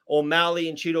 299. O'Malley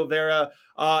and Chito Vera.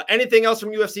 Anything else from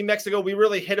UFC Mexico? We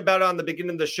really hit about it on the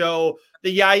beginning of the show.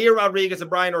 The Yair Rodriguez and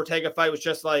Brian Ortega fight was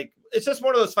just like, it's just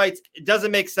one of those fights. It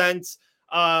doesn't make sense.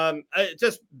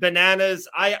 Just bananas.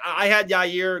 I had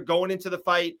Yair going into the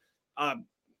fight.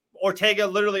 Ortega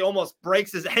literally almost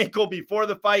breaks his ankle before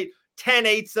the fight,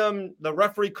 10-8s him. The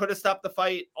referee could have stopped the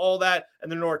fight, all that.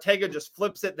 And then Ortega just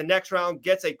flips it the next round,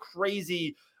 gets a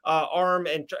crazy arm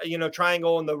and,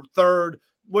 triangle in the third.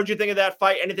 What did you think of that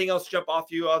fight? Anything else jump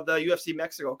off you of the UFC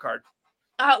Mexico card?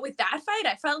 With that fight,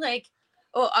 I felt like,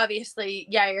 obviously,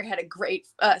 Yair had a great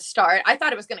start. I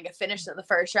thought it was going to get finished in the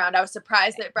first round. I was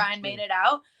surprised that Brian made it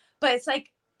out. But it's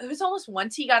like, it was almost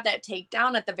once he got that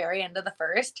takedown at the very end of the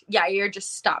first, Yair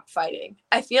just stopped fighting.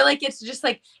 I feel like it's just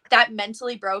like that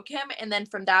mentally broke him. And then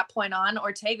from that point on,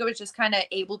 Ortega was just kind of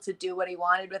able to do what he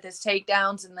wanted with his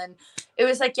takedowns. And then it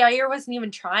was like Yair wasn't even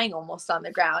trying almost on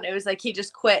the ground. It was like he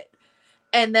just quit.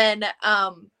 And then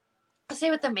I'll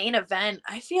say with the main event,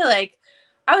 I feel like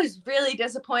I was really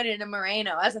disappointed in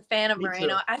Moreno. As a fan of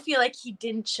Moreno, I feel like he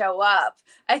didn't show up.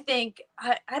 I think,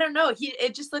 I don't know.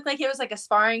 It just looked like it was like a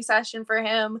sparring session for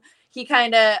him. He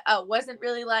kind of wasn't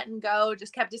really letting go,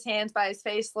 just kept his hands by his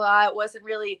face a lot. Wasn't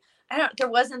really, there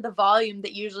wasn't the volume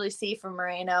that you usually see from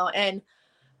Moreno. And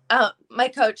my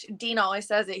coach, Dean, always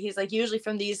says it. He's like, usually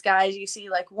from these guys, you see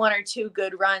like 1 or 2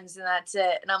 good runs and that's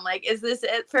it. And I'm like, is this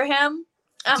it for him?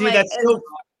 That's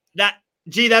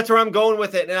where I'm going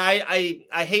with it. And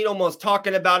I hate almost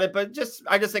talking about it, but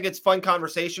I just think it's fun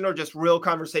conversation or just real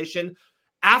conversation.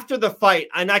 After the fight,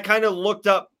 and I kind of looked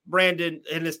up Brandon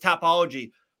in his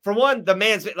topology. For one, the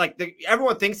man's like,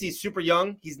 everyone thinks he's super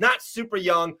young. He's not super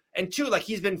young. And 2, like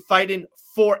he's been fighting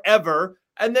forever.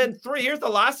 And then 3, here's the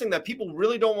last thing that people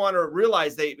really don't want to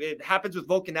realize. It happens with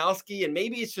Volkanovski, and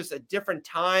maybe it's just a different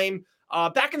time.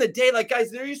 Back in the day, like guys,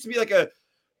 there used to be like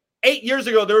 8 years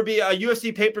ago, there would be a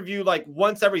UFC pay-per-view like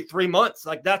once every 3 months.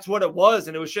 Like that's what it was.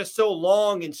 And it was just so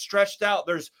long and stretched out.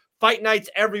 There's fight nights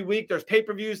every week. There's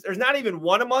pay-per-views. There's not even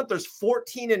one a month. There's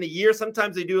 14 in a year.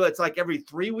 Sometimes they do it's like every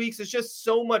 3 weeks. It's just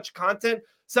so much content.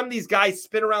 Some of these guys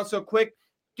spin around so quick.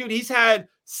 Dude, he's had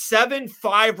 7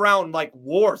 5-round like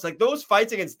wars. Like those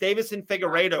fights against Davison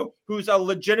Figueiredo, who's a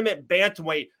legitimate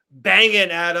bantamweight,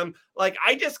 banging at him. Like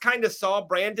I just kind of saw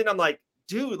Brandon. I'm like,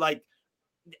 dude, like,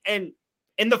 and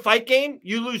in the fight game,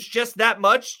 you lose just that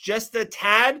much, just a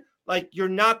tad. Like you're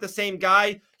not the same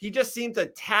guy. He just seems a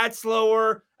tad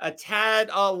slower, a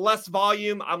tad less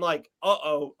volume. I'm like,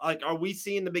 like, are we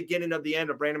seeing the beginning of the end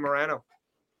of Brandon Moreno?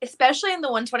 Especially in the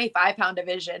 125-pound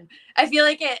division. I feel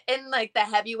like in like the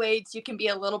heavyweights, you can be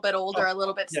a little bit older, a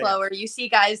little bit slower. Yeah. You see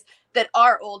guys that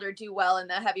are older do well in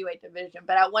the heavyweight division,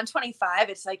 but at 125,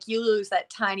 it's like you lose that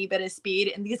tiny bit of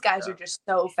speed, and these guys are just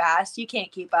so fast. You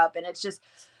can't keep up, and it's just,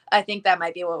 I think that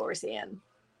might be what we're seeing.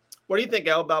 What do you think,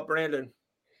 Elle, about Brandon?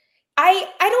 I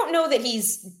don't know that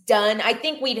he's done. I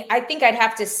think I'd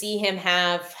have to see him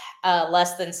have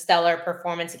less than stellar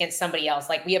performance against somebody else.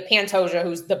 Like we have Pantoja,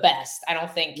 who's the best. I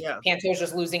don't think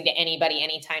Pantoja's losing to anybody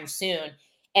anytime soon.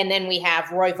 And then we have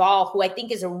Royval, who I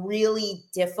think is a really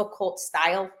difficult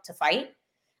style to fight.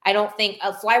 I don't think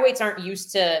flyweights aren't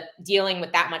used to dealing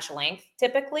with that much length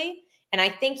typically. And I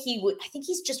think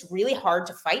he's just really hard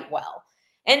to fight well.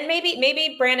 And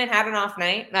maybe Brandon had an off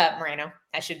night. Moreno,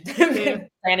 I should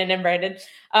Brandon and Brandon.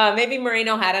 Maybe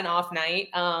Moreno had an off night.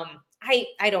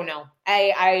 I don't know.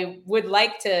 I would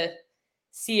like to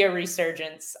see a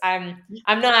resurgence. I'm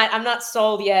not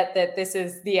sold yet that this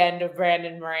is the end of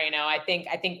Brandon Moreno. I think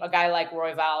a guy like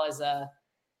Royval is a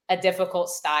difficult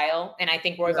style, and I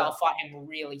think Royval fought him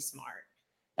really smart.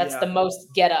 That's the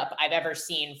most get up I've ever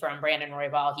seen from Brandon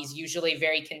Royval. He's usually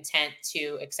very content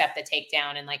to accept the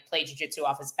takedown and like play jiu-jitsu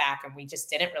off his back. And we just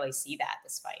didn't really see that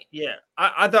this fight. Yeah.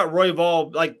 I thought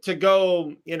Royval, like to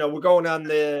go, we're going on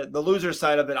the loser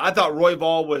side of it. I thought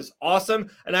Royval was awesome.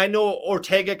 And I know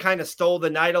Ortega kind of stole the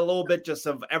night a little bit just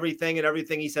of everything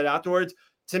he said afterwards.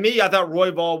 To me, I thought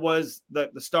Royval was the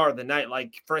star of the night.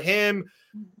 Like for him,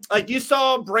 like you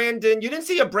saw Brandon, you didn't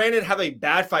see Brandon have a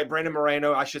bad fight. Brandon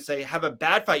Moreno, I should say, have a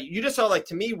bad fight. You just saw, like,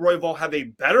 to me, Royval have a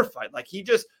better fight. Like he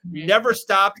just never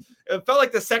stopped. It felt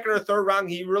like the second or third round,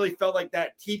 he really felt like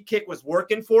that teep kick was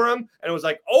working for him. And it was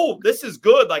like, oh, this is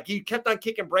good. Like he kept on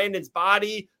kicking Brandon's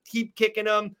body, keep kicking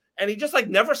him. And he just like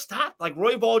never stopped. Like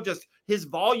Royval just, his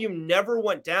volume never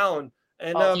went down.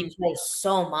 And he throws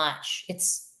so much.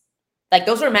 It's like,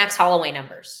 those were Max Holloway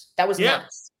numbers. That was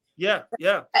nuts. Yeah.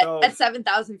 So, at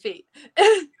 7,000 feet.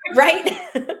 Right?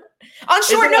 On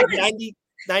short notice. Like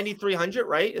 9,300,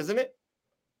 right? Isn't it?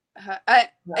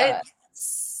 It's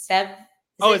 7.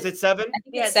 Is it 7? I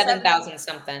think it's 7,000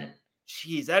 something.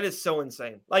 Jeez, that is so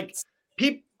insane. Like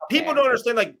people don't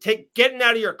understand, like getting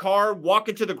out of your car,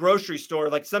 walking to the grocery store.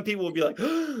 Like some people will be like,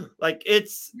 like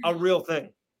it's a real thing.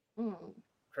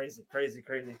 Crazy.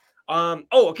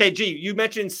 Okay, G, you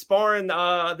mentioned sparring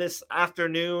this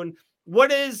afternoon.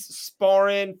 What is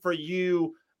sparring for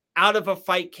you out of a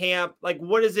fight camp? Like,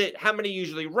 what is it? How many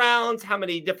usually rounds? How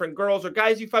many different girls or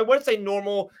guys you fight? What's a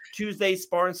normal Tuesday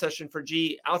sparring session for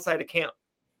G outside of camp?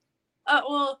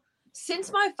 Well,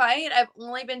 since my fight, I've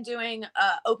only been doing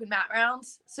open mat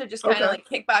rounds. So just kind of like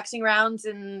kickboxing rounds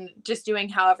and just doing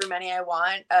however many I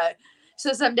want.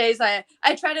 So some days I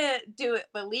try to do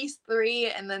at least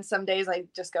 3, and then some days I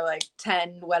just go like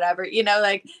 10, whatever,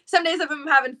 like some days if I'm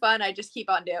having fun, I just keep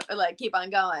on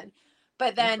going.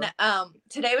 But then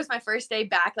today was my first day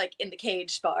back like in the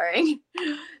cage sparring.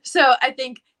 So I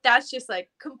think that's just like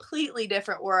completely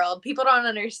different world. People don't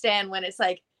understand when it's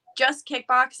like just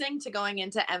kickboxing to going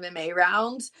into MMA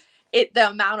rounds, the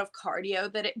amount of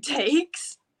cardio that it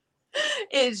takes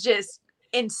is just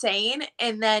insane.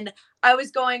 And then I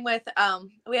was going with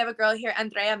we have a girl here,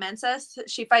 Andrea Mensas.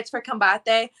 She fights for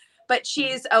Combate, but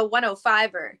she's a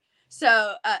 105er.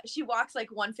 So she walks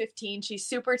like 115. She's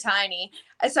super tiny.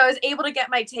 So I was able to get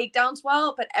my takedowns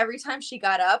well, but every time she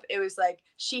got up, it was like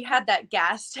she had that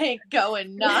gas tank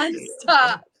going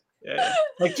nonstop. Yeah.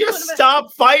 Like just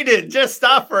stop fighting. Just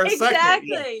stop for a second.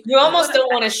 Exactly. You almost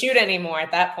don't want to shoot anymore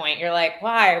at that point. You're like,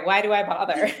 why? Why do I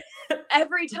bother?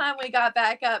 Every time we got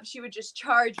back up, she would just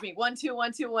charge me 1, 2,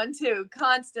 1, 2, 1, 2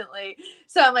 constantly.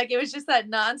 So I'm like, it was just that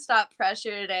nonstop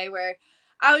pressure today where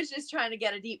I was just trying to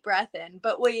get a deep breath in.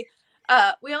 But we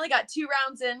only got 2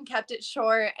 rounds in, kept it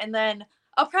short, and then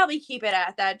I'll probably keep it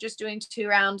at that, just doing 2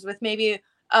 rounds with maybe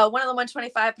one of the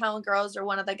 125-pound girls or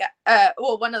one of the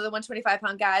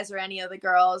 125-pound guys or any of the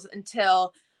girls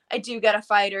until I do get a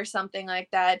fight or something like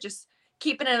that. Just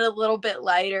keeping it a little bit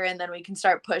lighter, and then we can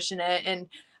start pushing it. And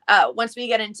once we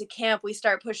get into camp, we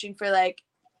start pushing for like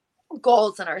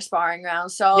goals in our sparring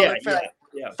rounds. So I'll look for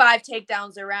 5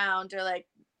 takedowns a round, or like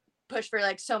push for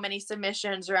like so many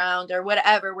submissions around or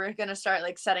whatever. We're going to start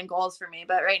like setting goals for me.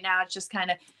 But right now it's just kind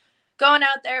of going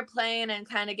out there playing and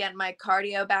kind of getting my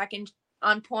cardio back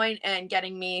on point and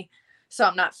getting me so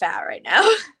I'm not fat right now.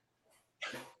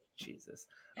 Jesus.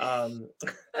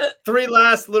 3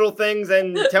 last little things,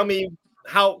 and tell me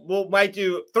how might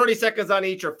do 30 seconds on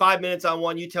each or 5 minutes on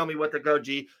one. You tell me what to go,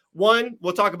 G. 1,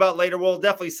 we'll talk about later. We'll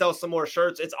definitely sell some more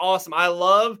shirts. It's awesome.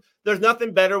 There's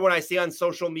nothing better when I see on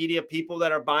social media people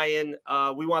that are buying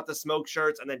We Want the Smoke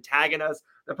shirts and then tagging us.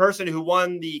 The person who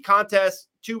won the contest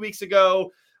 2 weeks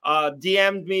ago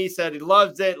DM'd me, said he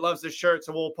loves the shirt.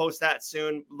 So we'll post that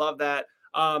soon. Love that.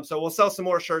 So we'll sell some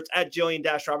more shirts at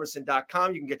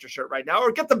Jillian-Robertson.com. You can get your shirt right now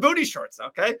or get the booty shorts.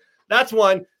 Okay. That's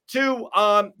 1. 2,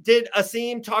 did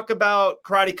Asim talk about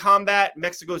Karate Combat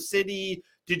Mexico City?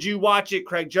 Did you watch it?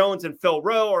 Craig Jones and Phil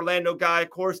Rowe, Orlando guy, of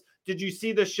course. Did you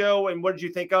see the show and what did you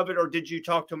think of it? Or did you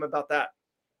talk to him about that?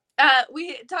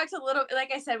 We talked a little,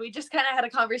 like I said, we just kind of had a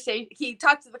conversation. He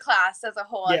talked to the class as a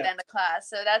whole at the end of class.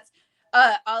 So that's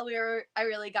all I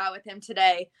really got with him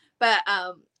today. But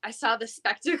I saw the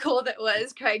spectacle that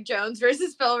was Craig Jones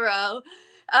versus Phil Rowe.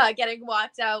 getting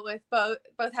walked out with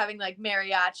both having like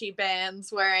mariachi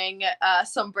bands, wearing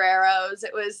sombreros.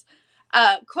 It was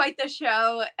quite the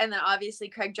show. And then obviously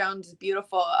Craig Jones'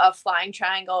 beautiful flying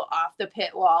triangle off the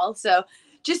pit wall. So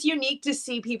just unique to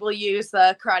see people use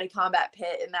the Karate Combat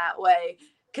pit in that way,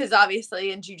 because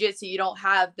obviously in jiu-jitsu you don't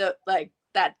have the like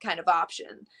that kind of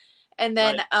option. And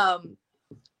then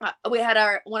we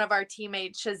had one of our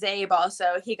teammates, Shazabe,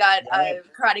 also. He got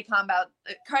Karate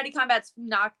Combat's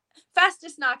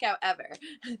fastest knockout ever.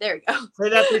 There we go. Say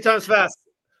that 3 times fast.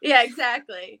 Yeah,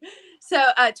 exactly. So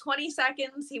 20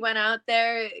 seconds, he went out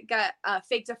there, got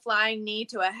faked a flying knee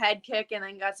to a head kick, and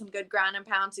then got some good ground and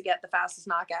pound to get the fastest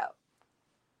knockout.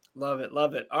 Love it.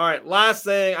 Love it. All right. Last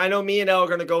thing. I know me and Elle are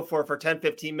going to go for 10,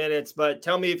 15 minutes, but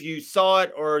tell me if you saw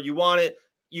it or you want it.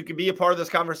 You can be a part of this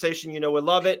conversation. You know, we'd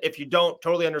love it. If you don't,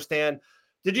 totally understand.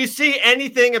 Did you see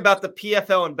anything about the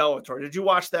PFL and Bellator? Did you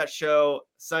watch that show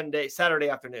Saturday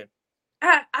afternoon?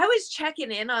 I was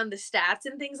checking in on the stats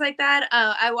and things like that.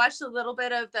 I watched a little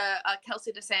bit of the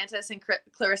Kelsey DeSantis and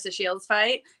Clarissa Shields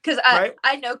fight, because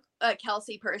I know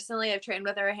Kelsey personally. I've trained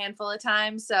with her a handful of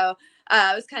times, so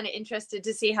I was kind of interested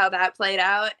to see how that played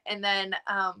out. And then,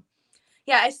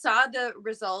 I saw the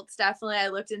results. Definitely, I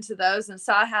looked into those and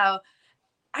saw how,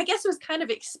 I guess it was kind of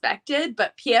expected,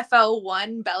 but PFL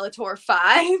won Bellator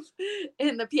 5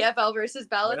 in the PFL versus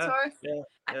Bellator. Yeah.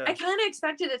 I kind of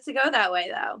expected it to go that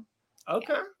way, though.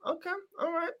 Okay. All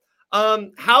right.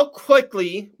 How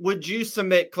quickly would you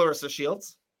submit Clarissa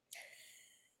Shields?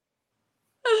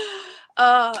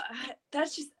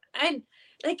 That's just, I've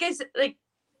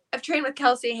trained with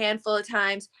Kelsey a handful of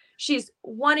times. She's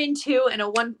 1-2 and a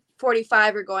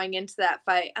 145 are going into that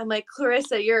fight. I'm like,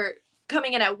 Clarissa, you're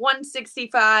coming in at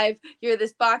 165. You're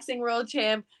this boxing world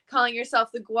champ, calling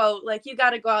yourself the GOAT. Like, you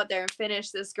got to go out there and finish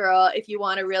this girl if you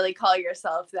want to really call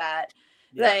yourself that.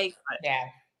 There's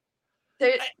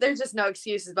just no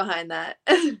excuses behind that.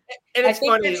 And it's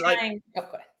funny,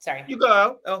 sorry. You go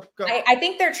out. Oh, go. I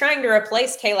think they're trying to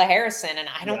replace Kayla Harrison, and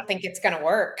I don't think it's going to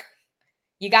work.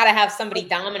 You got to have somebody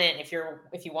dominant if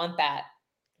you want that.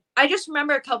 I just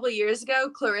remember a couple of years ago,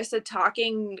 Clarissa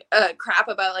talking crap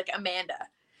about like Amanda.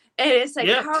 And it's like,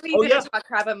 how are you going to talk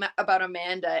crap about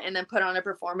Amanda and then put on a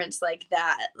performance like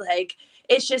that? Like,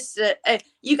 it's just,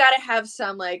 you got to have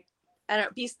some, like, I don't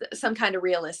know, be some kind of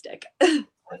realistic.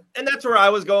 And that's where I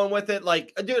was going with it.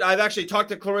 Like, dude, I've actually talked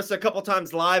to Clarissa a couple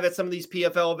times live at some of these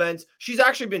PFL events. She's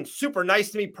actually been super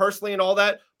nice to me personally and all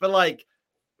that. But like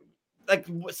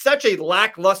such a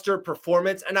lackluster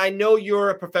performance. And I know you're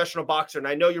a professional boxer, and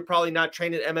I know you're probably not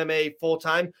trained in MMA full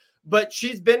time, but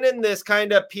she's been in this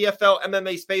kind of PFL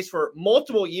MMA space for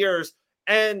multiple years.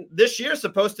 And this year's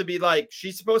supposed to be like,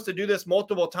 she's supposed to do this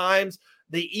multiple times.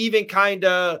 They even kind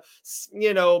of,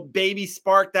 baby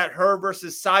spark that her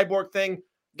versus Cyborg thing.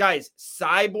 Guys,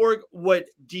 Cyborg would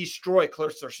destroy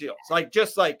Clarissa Shields.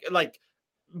 Just like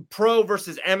pro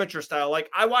versus amateur style. Like,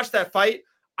 I watched that fight.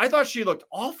 I thought she looked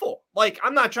awful. Like,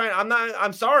 I'm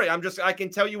sorry. I can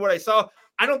tell you what I saw.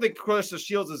 I don't think Clarissa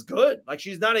Shields is good. Like,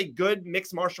 she's not a good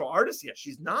mixed martial artist yet.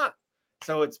 She's not.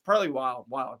 So it's probably wild.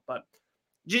 But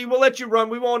G, we'll let you run.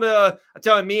 We won't, I'm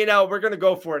telling me and Elle, we're going to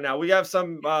go for it now. We have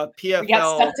some PFL. We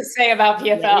got stuff to say about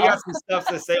PFL. Yeah, we got some stuff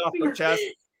to say off our chest.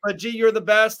 But G, you're the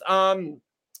best.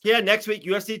 Next week,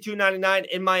 UFC 299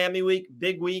 in Miami week.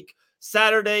 Big week.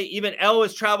 Saturday, even Elle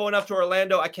is traveling up to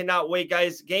Orlando. I cannot wait,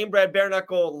 guys. Game Bread Bare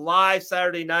Knuckle live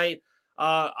Saturday night.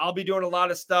 I'll be doing a lot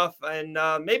of stuff. And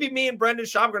maybe me and Brendan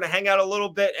Shaw are going to hang out a little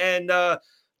bit and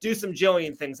do some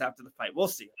Jillian things after the fight. We'll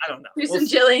see. I don't know.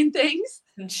 Jillian things.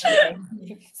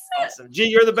 Awesome. G,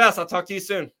 you're the best. I'll talk to you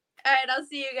soon. All right. I'll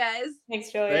see you guys.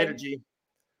 Thanks, Jillian. Later, G.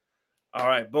 All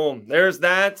right, boom. There's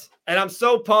that. And I'm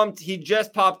so pumped. He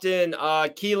just popped in.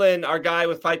 Keelan, our guy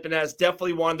with Fight Bananas,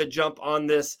 definitely wanted to jump on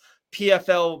this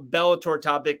PFL Bellator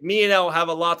topic. Me and Elle have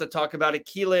a lot to talk about it.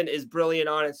 Keelan is brilliant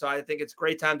on it, so I think it's a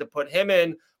great time to put him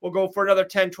in. We'll go for another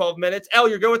 10, 12 minutes. Elle,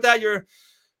 you're good with that? Your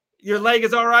leg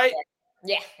is all right?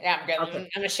 Yeah, I'm good. Okay. I'm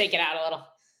going to shake it out a little.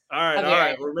 All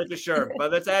right. We're making sure.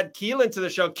 But let's add Keelan to the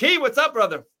show. Key, what's up,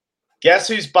 brother? Guess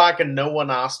who's back and no one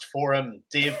asked for him?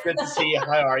 Dave, good to see you.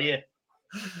 How are you?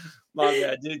 My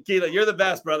God, dude. Keelan, you're the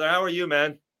best, brother. How are you,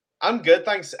 man? I'm good,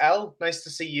 thanks, Elle. Nice to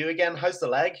see you again. How's the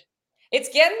leg? It's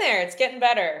getting there. It's getting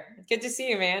better. Good to see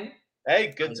you, man.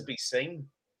 Hey, good to be seen.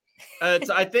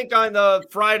 I think on the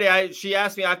Friday, she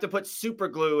asked me I have to put super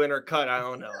glue in her cut. I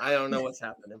don't know what's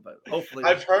happening, but hopefully.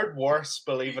 I've heard worse,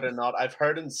 believe it or not. I've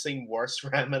heard and seen worse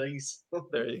remedies.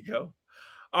 There you go.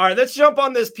 All right, let's jump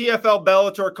on this PFL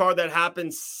Bellator card that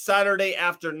happened Saturday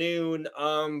afternoon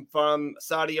from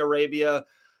Saudi Arabia.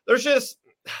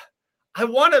 I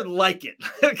want to like it.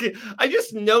 I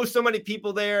just know so many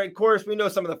people there. Of course, we know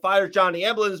some of the fighters. Johnny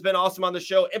Eblin has been awesome on the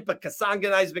show. Impa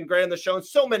Kasanganai has been great on the show, and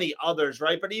so many others,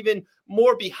 right? But even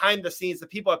more behind the scenes, the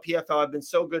people at PFL have been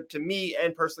so good to me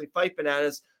and personally Fight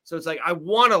Bananas. So it's like, I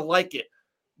want to like it.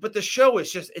 But the show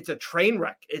is just, it's a train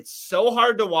wreck. It's so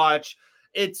hard to watch.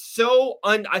 It's so,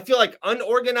 I feel like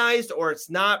unorganized, or it's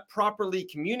not properly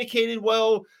communicated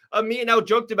well. Me and Al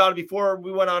joked about it before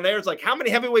we went on air. It's like, how many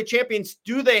heavyweight champions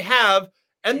do they have?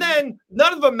 And then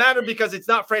none of them matter because it's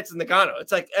not Francis Ngannou.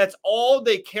 It's like, that's all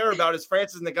they care about is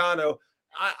Francis Ngannou.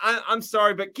 I'm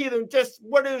sorry, but Keelan, just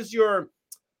what is your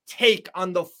take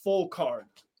on the full card?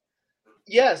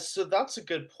 Yes, so that's a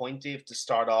good point, Dave, to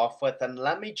start off with. And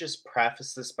let me just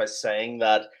preface this by saying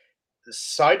that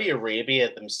Saudi Arabia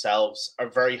themselves are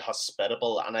very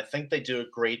hospitable, and I think they do a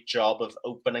great job of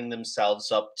opening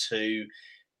themselves up to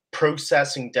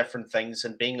processing different things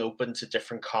and being open to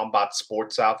different combat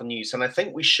sports avenues. And I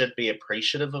think we should be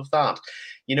appreciative of that.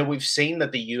 You know, we've seen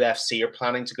that the UFC are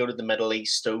planning to go to the Middle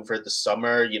East over the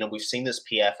summer. You know, we've seen this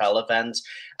PFL event.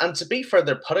 And to be fair,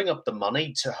 they're putting up the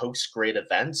money to host great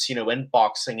events, you know, in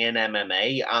boxing, in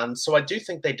MMA. And so I do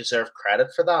think they deserve credit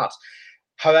for that.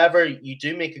 However, you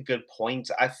do make a good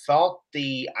point. I thought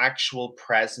the actual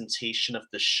presentation of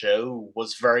the show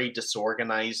was very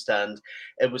disorganized and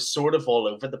it was sort of all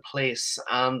over the place.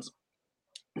 And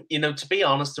you know, to be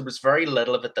honest, there was very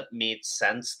little of it that made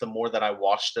sense the more that I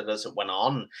watched it as it went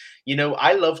on. You know,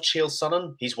 I love Chael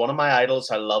Sonnen. He's one of my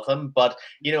idols. I love him. But,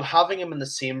 you know, having him in the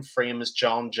same frame as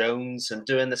John Jones and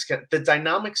doing this, the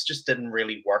dynamics just didn't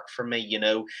really work for me. You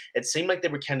know, it seemed like they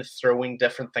were kind of throwing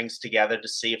different things together to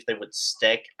see if they would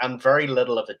stick, and very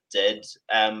little of it did.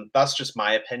 That's just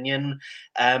my opinion.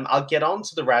 I'll get on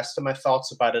to the rest of my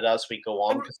thoughts about it as we go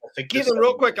on. Because I think Keelan,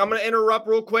 real quick, I'm going to interrupt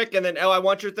real quick. And then, Elle, I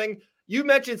want your thing. You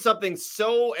mentioned something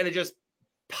and it just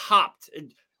popped.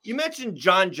 You mentioned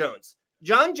John Jones.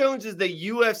 John Jones is the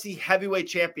UFC heavyweight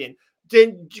champion.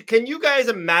 Can you guys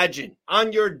imagine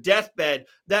on your deathbed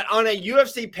that on a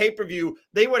UFC pay-per-view,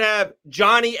 they would have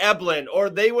Johnny Eblin or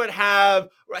they would have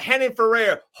Renan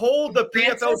Ferreira hold the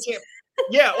PFL champ?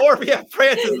 Yeah, or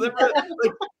Francis. Like,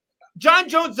 John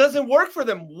Jones doesn't work for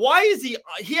them. Why is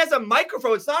he has a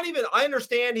microphone. It's not even, I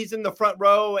understand he's in the front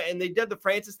row and they did the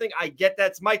Francis thing. I get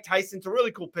that. It's Mike Tyson. It's a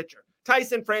really cool picture.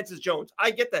 Tyson, Francis Jones.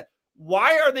 I get that.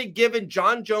 Why are they giving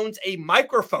John Jones a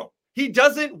microphone? He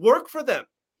doesn't work for them.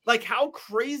 Like, how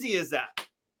crazy is that?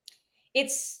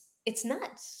 It's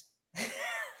nuts.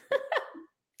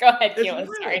 Go ahead, Keelan.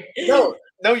 Sorry.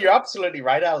 No, you're absolutely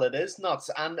right, Al. It is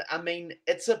nuts. And I mean,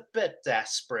 it's a bit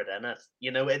desperate in it. You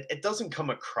know, it doesn't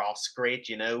come across great,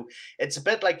 you know. It's a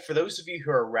bit like, for those of you who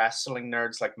are wrestling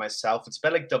nerds like myself, it's a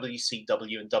bit like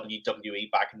WCW and WWE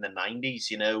back in the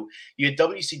 90s, you know. You had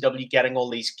WCW getting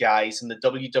all these guys and the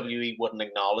WWE wouldn't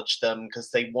acknowledge them because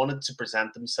they wanted to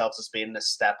present themselves as being a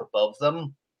step above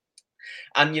them.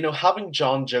 And, you know, having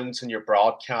John Jones in your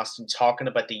broadcast and talking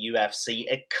about the UFC,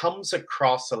 it comes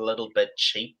across a little bit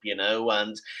cheap, you know,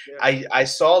 and yeah. I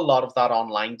saw a lot of that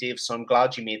online, Dave, so I'm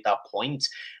glad you made that point.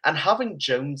 And having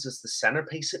Jones as the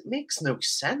centerpiece, it makes no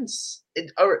sense.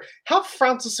 Or have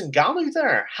Francis Ngannou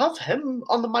there. Have him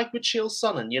on the mic with Chael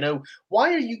Sonnen. You know,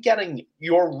 why are you getting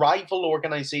your rival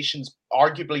organization's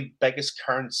arguably biggest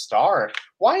current star?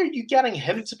 Why are you getting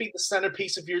him to be the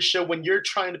centerpiece of your show when you're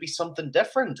trying to be something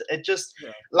different? It just,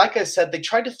 like I said, they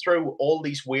tried to throw all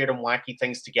these weird and wacky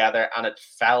things together and it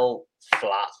fell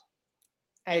flat.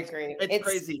 I agree. It's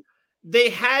crazy.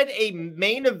 They had a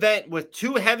main event with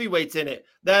two heavyweights in it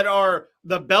that are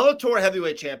the Bellator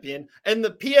heavyweight champion and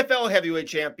the PFL heavyweight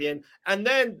champion. And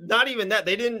then not even that,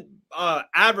 they didn't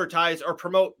advertise or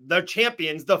promote the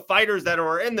champions, the fighters that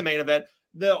are in the main event.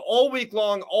 All week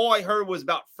long, all I heard was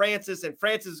about Francis, and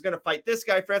Francis is going to fight this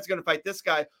guy. Francis is going to fight this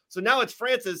guy. So now it's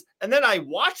Francis. And then I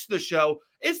watched the show.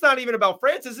 It's not even about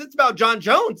Francis. It's about John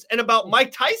Jones and about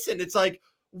Mike Tyson. It's like,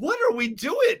 what are we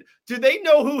doing? Do they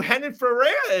know who Renan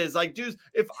Ferreira is? Like, dude,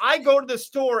 if I go to the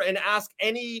store and ask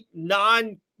any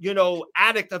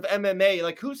addict of MMA,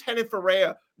 like, who's Renan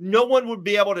Ferreira? No one would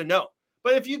be able to know.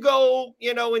 But if you go,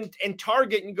 in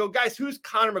Target and you go, guys, who's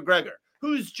Conor McGregor?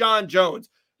 Who's John Jones?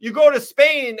 You go to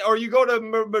Spain or you go to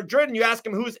Madrid and you ask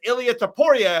him who's Ilia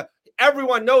Topuria,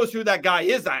 everyone knows who that guy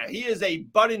is. He is a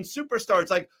budding superstar.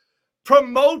 It's like,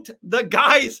 promote the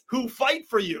guys who fight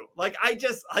for you. Like,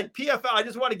 PFL, I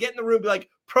just want to get in the room and be like,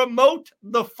 promote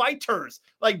the fighters.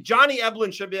 Like, Johnny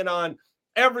Eblin should have been on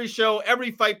every show,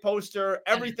 every fight poster,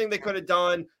 everything they could have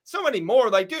done. So many more.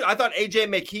 Like, dude, I thought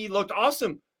AJ McKee looked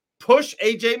awesome. Push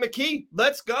AJ McKee.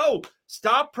 Let's go.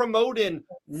 Stop promoting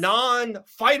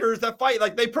non-fighters that fight.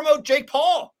 Like, they promote Jake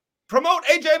Paul. Promote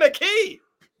AJ McKee.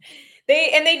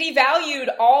 They devalued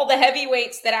all the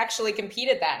heavyweights that actually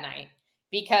competed that night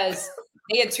because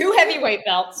they had 2 heavyweight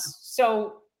belts.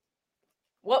 So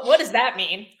what does that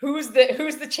mean? Who's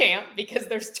the champ? Because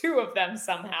there's 2 of them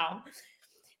somehow.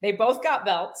 They both got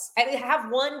belts, and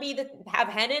have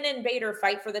Henin and Bader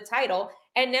fight for the title,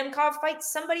 and Nemkov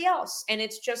fights somebody else, and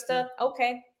it's just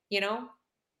okay,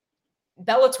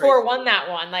 Bellator won that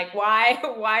one. Like,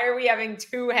 why are we having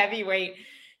 2 heavyweight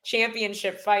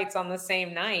championship fights on the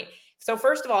same night? So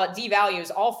first of all, it devalues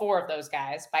all 4 of those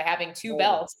guys by having 2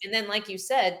 belts, and then like you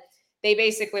said, they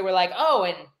basically were like, oh,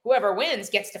 and whoever wins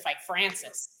gets to fight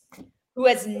Francis, who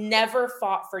has never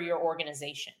fought for your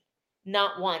organization.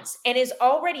 Not once, and is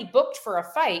already booked for a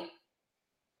fight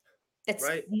that's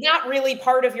not really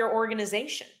part of your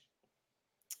organization.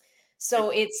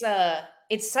 So it's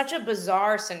such a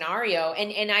bizarre scenario,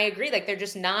 and I agree. Like, they're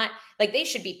just not, like, they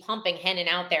should be pumping Henin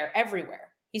out there everywhere.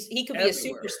 He could be a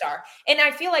superstar, and I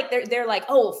feel like they're like,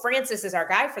 oh, Francis is our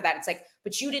guy for that. It's like,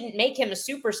 but you didn't make him a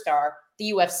superstar.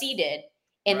 The UFC did.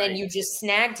 And then you just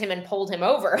snagged him and pulled him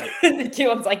over. And the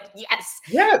Keelan's like, yes.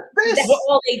 Yeah, that's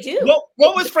all they do.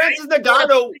 What was Francis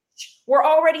Ngannou? We're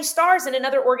already stars in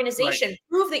another organization. Right.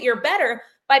 Prove that you're better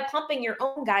by pumping your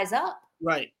own guys up.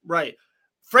 Right.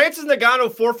 Francis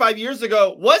Ngannou 4 or 5 years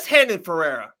ago was Renan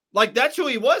Ferreira. Like, that's who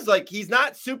he was. Like, he's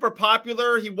not super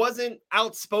popular. He wasn't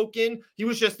outspoken. He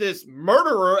was just this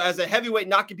murderer as a heavyweight,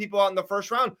 knocking people out in the first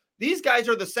round. These guys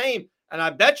are the same. And I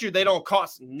bet you they don't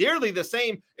cost nearly the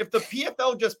same if the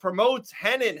PFL just promotes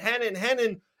Renan.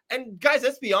 And guys,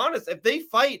 let's be honest. If they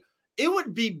fight, it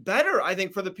would be better, I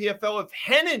think, for the PFL if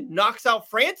Renan knocks out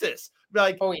Francis.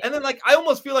 Like, and then, like, I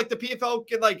almost feel like the PFL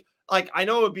could, like, I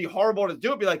know it would be horrible to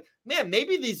do it. Be like, man,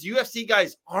 maybe these UFC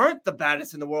guys aren't the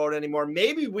baddest in the world anymore.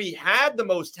 Maybe we had the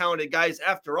most talented guys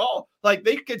after all. Like,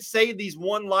 they could say these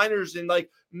one-liners and, like,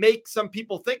 make some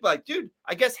people think, like, dude,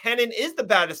 I guess Renan is the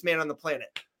baddest man on the planet.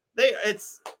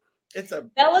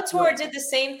 Bellator did the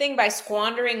same thing by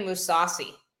squandering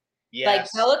Mousasi. Yes. Like,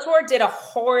 Bellator did a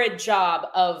horrid job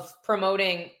of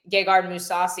promoting Gegard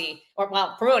Mousasi,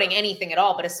 promoting anything at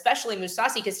all, but especially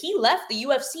Mousasi, because he left the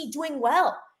UFC doing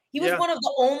well. He was one of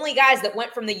the only guys that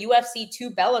went from the UFC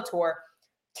to Bellator,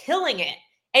 killing it,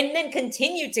 and then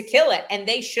continued to kill it. And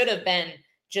they should have been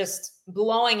just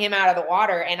blowing him out of the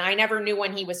water. And I never knew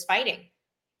when he was fighting.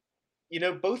 You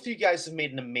know, both of you guys have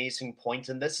made an amazing point,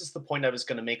 and this is the point I was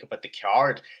going to make about the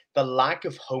card. The lack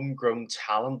of homegrown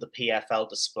talent the PFL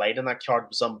displayed in that card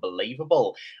was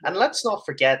unbelievable. And let's not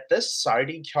forget, this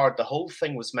Saudi card, the whole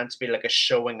thing was meant to be like a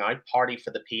showing out party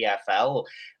for the PFL.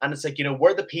 And it's like, you know,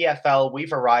 we're the PFL,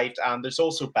 we've arrived, and there's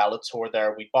also Bellator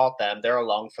there. We bought them, they're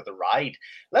along for the ride.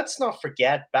 Let's not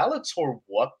forget, Bellator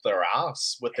whooped their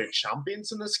ass with their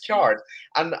champions in this card.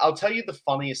 And I'll tell you the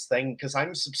funniest thing, because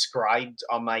I'm subscribed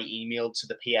on my email to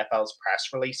the PFL's press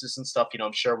releases and stuff, you know,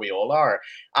 I'm sure we all are.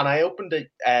 And I opened it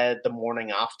the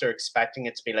morning after, expecting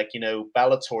it to be like, you know,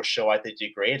 Bellator show out, they do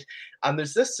great. And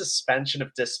there's this suspension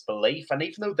of disbelief. And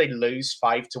even though they lose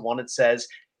 5-1, it says,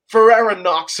 Ferreira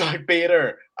knocks out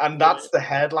Bader. And that's the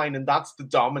headline, and that's the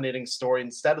dominating story,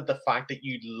 instead of the fact that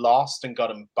you lost and got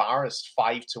embarrassed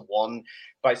 5-1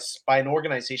 by an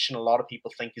organization a lot of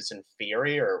people think is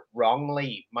inferior,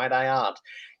 wrongly, might I add.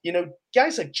 You know,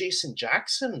 guys like Jason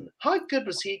Jackson, how good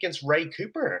was he against Ray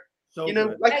Cooper? So you know,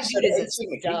 good. like you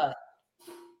said,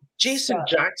 Jason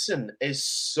Jackson is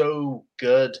so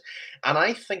good. And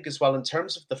I think as well, in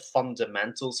terms of the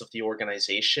fundamentals of the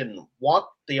organization, what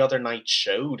the other night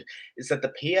showed is that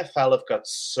the PFL have got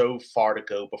so far to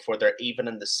go before they're even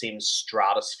in the same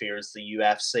stratosphere as the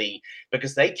UFC,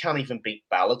 because they can't even beat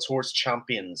Bellator's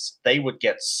champions. They would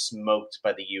get smoked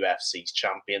by the UFC's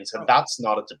champions, and that's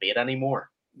not a debate anymore.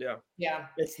 Yeah,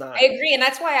 it's not. I agree. And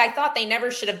that's why I thought they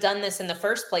never should have done this in the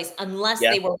first place, unless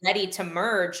they were ready to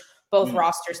merge both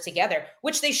rosters together,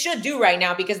 which they should do right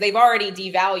now, because they've already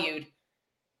devalued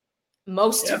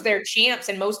most of their champs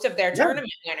and most of their tournament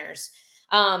winners.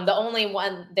 The only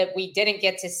one that we didn't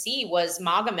get to see was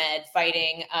Magomed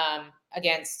fighting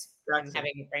against Jackson. I'm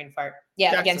having a brain fart.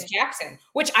 Yeah, against Jackson,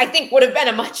 which I think would have been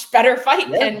a much better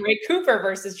fight than Ray Cooper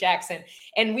versus Jackson.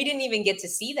 And we didn't even get to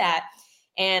see that.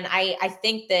 And I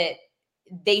think that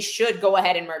they should go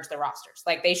ahead and merge the rosters.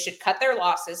 Like, they should cut their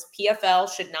losses.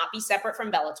 PFL should not be separate from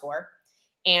Bellator.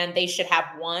 And they should have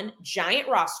one giant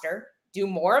roster, do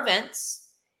more events,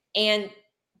 and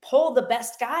pull the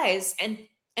best guys and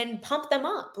pump them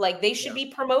up. Like, they should be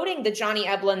promoting the Johnny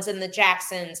Eblins and the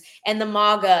Jacksons and the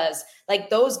Magas. Like,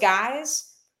 those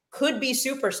guys could be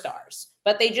superstars,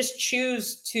 but they just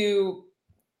choose to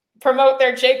promote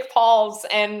their Jake Pauls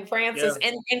and Francis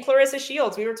and Clarissa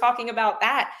Shields. We were talking about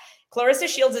that. Clarissa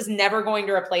Shields is never going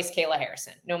to replace Kayla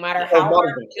Harrison, no matter how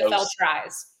hard the NFL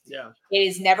tries. Yeah. It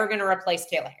is never going to replace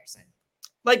Kayla Harrison.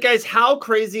 Like, guys, how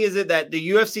crazy is it that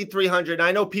the UFC 300,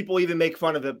 I know people even make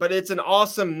fun of it, but it's an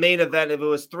awesome main event if it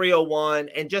was 301,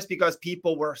 and just because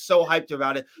people were so hyped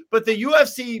about it. But the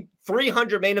UFC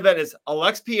 300 main event is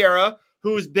Alex Pereira,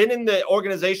 who's been in the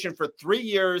organization for 3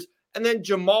 years, and then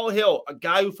Jamal Hill, a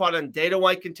guy who fought on Dana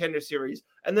White Contender Series,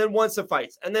 and then won some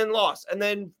fights, and then lost, and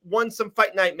then won some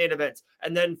fight night main events,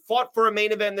 and then fought for a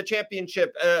main event in the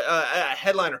championship,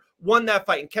 headliner, won that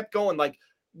fight, and kept going. Like,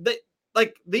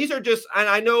 these are just, and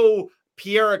I know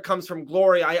Pereira comes from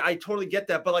glory. I totally get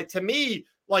that. But, like, to me,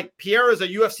 like, Pereira is a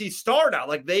UFC star now.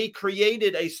 Like, they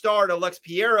created a star to Alex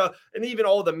Pereira, and even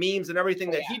all the memes and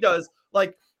everything that he does.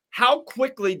 Like, how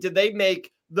quickly did they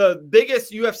make the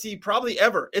biggest UFC probably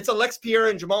ever? It's Alex Pereira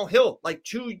and Jamal Hill. Like,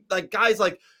 two, like, guys,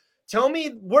 like, tell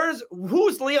me,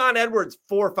 who's Leon Edwards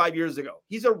 4 or 5 years ago?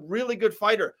 He's a really good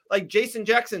fighter. Like, Jason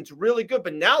Jackson's really good,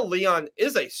 but now Leon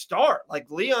is a star. Like,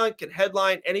 Leon can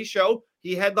headline any show.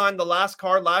 He headlined the last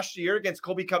card last year against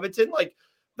Colby Covington. Like,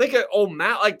 think of, oh,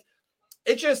 Matt, like,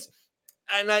 it's just,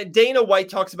 and Dana White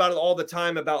talks about it all the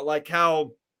time about, like,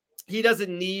 how he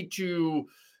doesn't need to,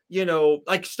 you know,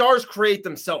 like, stars create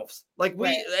themselves. Like,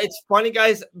 it's funny,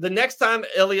 guys. The next time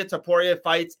Ilia Topuria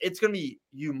fights, it's going to be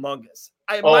humongous.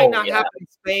 It might not happen in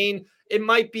Spain. It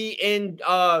might be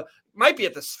might be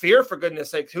at the Sphere, for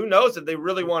goodness sakes. Who knows if they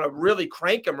really want to really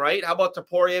crank him, right? How about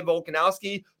Topuria,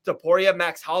 Volkanovski, Topuria,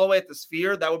 Max Holloway at the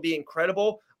Sphere? That would be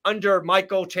incredible. Under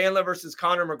Michael Chandler versus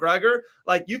Conor McGregor.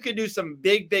 Like, you could do some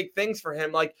big, big things for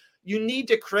him. Like, you need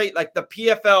to create, like, the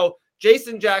PFL,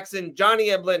 Jason Jackson, Johnny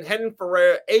Eblin, Hedden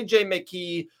Ferrer, AJ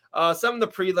McKee, some of the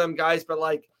prelim guys, but,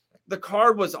 like, the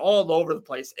card was all over the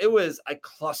place. It was a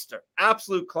cluster,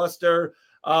 absolute cluster.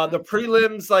 The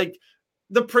prelims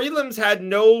had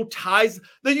no ties.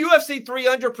 The UFC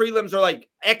 300 prelims are like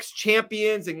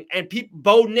ex-champions and people,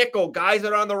 Bo Nickel, guys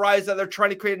that are on the rise that they're trying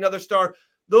to create another star.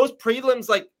 Those prelims,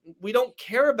 like, we don't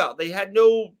care about. They had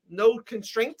no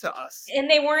constraint to us. And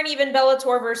they weren't even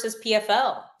Bellator versus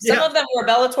PFL. Some of them were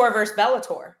Bellator versus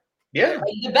Bellator. Yeah. Like,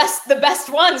 the best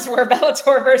ones were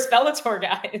Bellator versus Bellator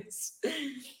guys.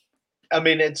 I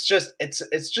mean, it's just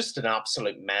an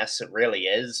absolute mess. It really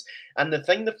is. And the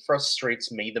thing that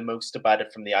frustrates me the most about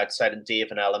it from the outside, and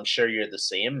Dave and Elle, I'm sure you're the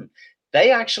same,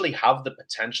 they actually have the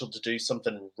potential to do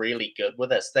something really good with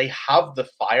this. They have the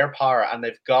firepower and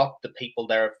they've got the people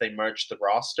there if they merge the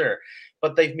roster.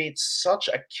 But they've made such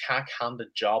a cack-handed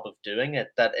job of doing it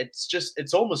that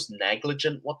it's almost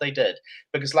negligent what they did.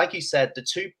 Because like you said,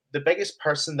 the biggest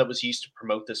person that was used to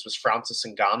promote this was Francis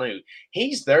Ngannou.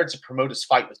 He's there to promote his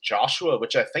fight with Joshua,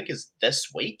 which I think is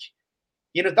this week.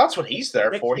 You know, that's what he's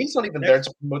there for. He's not even there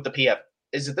to promote the PF.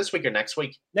 Is it this week or next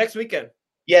week? Next weekend.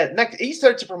 Yeah, he's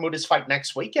there to promote his fight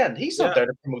next weekend. He's not there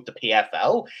to promote the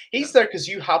PFL. He's there because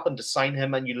you happen to sign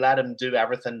him and you let him do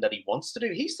everything that he wants to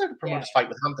do. He's there to promote his fight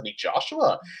with Anthony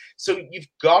Joshua. So you've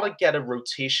got to get a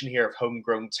rotation here of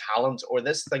homegrown talent, or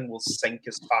this thing will sink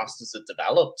as fast as it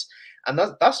developed. And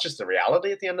that's just the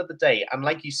reality at the end of the day. And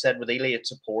like you said with Ilia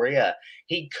Topuria,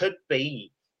 he could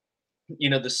be, you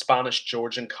know, the Spanish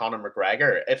Georgian Conor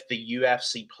McGregor if the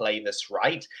UFC play this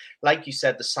right. Like you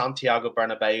said, the Santiago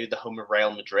Bernabeu, the home of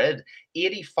Real Madrid,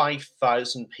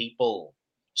 85,000 people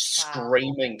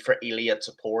screaming for Ilia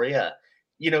Topuria.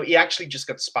 You know, he actually just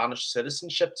got Spanish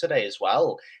citizenship today as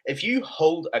well. If you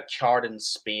hold a card in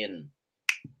Spain,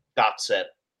 that's it.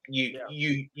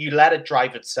 You let it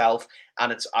drive itself,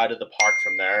 and it's out of the park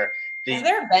from there. Has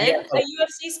there been a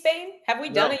UFC Spain? Have we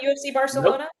done a UFC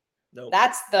Barcelona? Nope.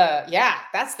 That's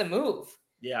the move.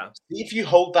 Yeah. If you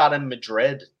hold that in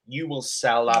Madrid, you will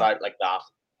sell that out like that.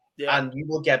 Yeah. And you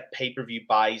will get pay-per-view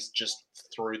buys just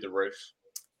through the roof.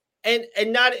 And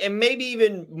maybe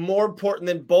even more important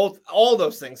than all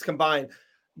those things combined,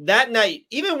 that night,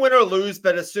 even win or lose,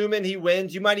 but assuming he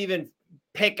wins, you might even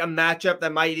pick a matchup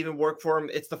that might even work for him.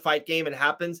 It's the fight game. It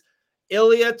happens.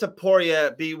 Ilia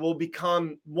Topuria will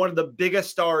become one of the biggest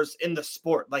stars in the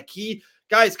sport. Like,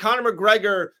 guys, Conor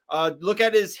McGregor, look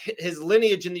at his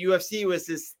lineage in the UFC. It was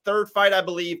his third fight, I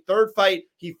believe. Third fight,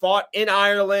 he fought in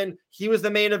Ireland. He was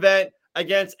the main event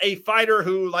against a fighter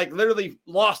who, like, literally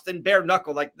lost in bare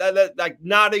knuckle. Like, like,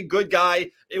 not a good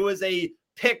guy. It was a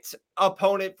picked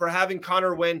opponent for having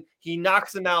Conor win. He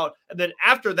knocks him out. And then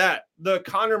after that, the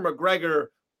Conor McGregor,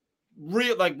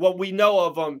 like what we know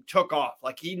of him, took off.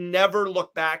 Like, he never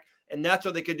looked back. And that's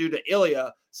what they could do to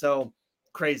Ilia. So,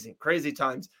 crazy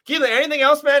times. Keelan, anything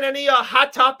else, man? Any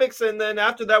hot topics? And then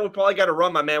after that, we probably got to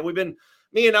run, my man.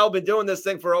 Me and Elle been doing this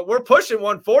thing we're pushing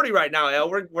 140 right now, Elle.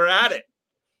 We're at it.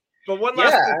 But one Yeah,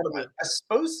 last thing from you. I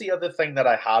suppose the other thing that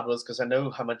I had was, because I know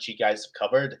how much you guys have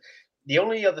covered, the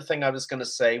only other thing I was going to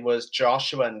say was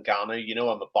Joshua and Ngannou. You know,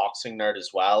 I'm a boxing nerd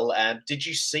as well. And did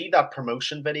you see that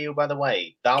promotion video, by the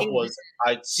way? That was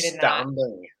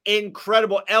outstanding.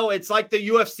 Incredible. It's like the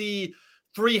UFC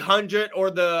 300 or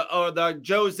the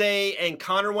Jose and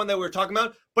Connor one that we were talking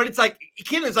about, but it's like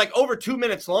Keelan's like over 2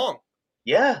 minutes long.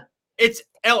 Yeah. It's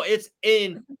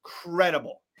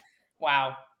incredible.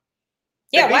 Wow.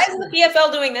 Yeah, why isn't the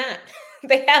PFL doing that?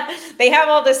 They have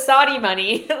all this Saudi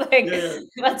money.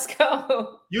 Let's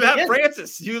go. You have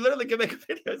Francis. You literally can make a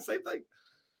video. Same thing.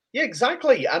 Yeah,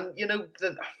 exactly. And you know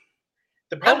the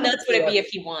How nuts would it be if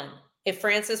he won? If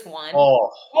Francis won?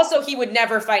 Oh. Also, he would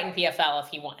never fight in PFL if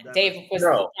he won. Dave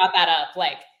brought that up.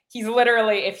 Like, he's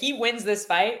literally, if he wins this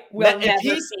fight, if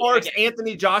he sparks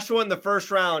Anthony Joshua in the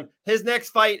first round, his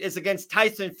next fight is against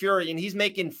Tyson Fury, and he's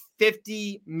making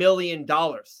 $50 million.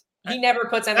 He never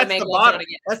puts MMA gloves on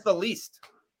again. That's the least.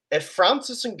 If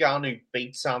Francis Ngannou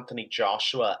beats Anthony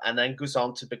Joshua and then goes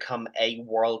on to become a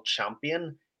world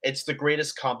champion, it's the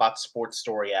greatest combat sports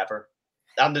story ever.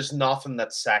 And there's nothing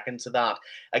that's second to that.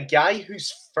 A guy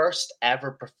whose first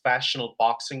ever professional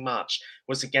boxing match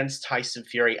was against Tyson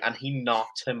Fury, and he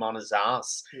knocked him on his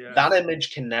ass. Yeah. That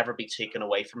image can never be taken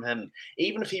away from him.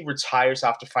 Even if he retires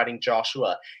after fighting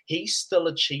Joshua, he still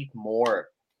achieved more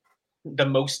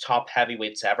than most top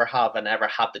heavyweights ever have and ever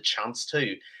had the chance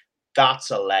to.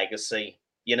 That's a legacy.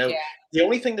 You know, The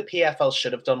only thing the PFL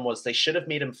should have done was they should have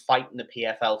made him fight in the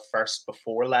PFL first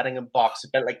before letting him box, a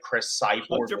bit like Chris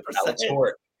Cyborg with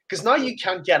Bellator. Because now you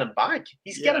can't get him back.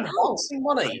 He's getting boxing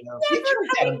money. You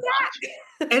can't get him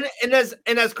back.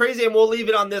 and as crazy, and we'll leave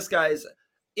it on this, guys.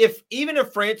 Even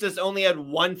if Francis only had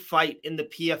one fight in the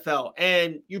PFL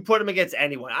and you put him against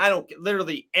anyone,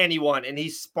 literally anyone, and he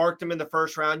sparked him in the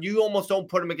first round, you almost don't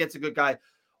put him against a good guy.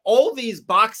 All these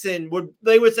boxing would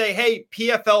say, hey,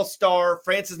 PFL star,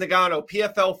 Francis Ngannou,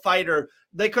 PFL fighter.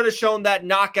 They could have shown that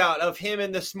knockout of him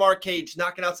in the smart cage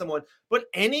knocking out someone. But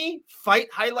any fight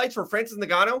highlights for Francis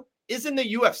Ngannou is in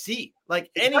the UFC. Like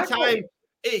anytime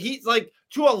he's like,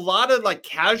 to a lot of like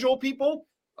casual people,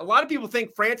 a lot of people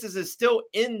think Francis is still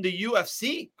in the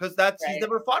UFC because he's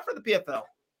never fought for the PFL.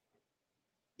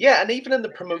 Yeah, and even in the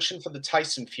promotion for the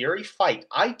Tyson Fury fight,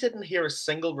 I didn't hear a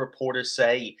single reporter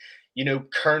say, you know,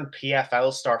 current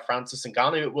PFL star Francis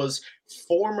Ngannou. It was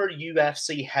former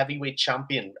UFC heavyweight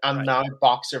champion and now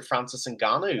boxer Francis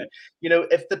Ngannou. Right. You know,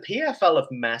 if the PFL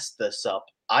have messed this up,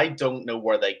 I don't know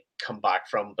where they come back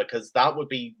from, because that would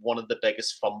be one of the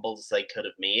biggest fumbles they could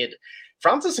have made.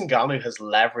 Francis Ngannou has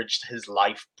leveraged his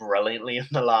life brilliantly in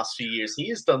the last few years. He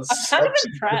has done such a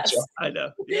good job. I know.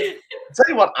 Tell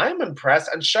you what, I'm impressed.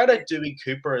 And shout out Dewey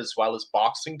Cooper as well as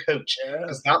boxing coach,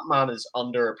 because that man is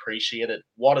underappreciated.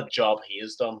 What a job he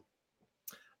has done.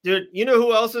 Dude, you know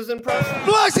who else is impressed?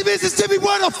 Biloxi, Mississippi,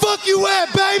 where the fuck you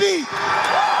at, baby?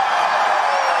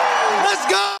 Let's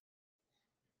go.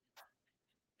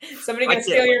 Somebody gonna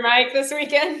steal your mic this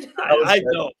weekend? I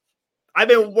don't. I've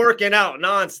been working out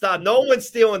nonstop. No one's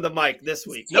stealing the mic this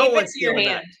week. No one's stealing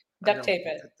that. Duct tape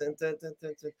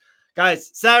it. Guys,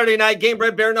 Saturday night, Game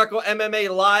Bred Bare Knuckle MMA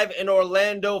live in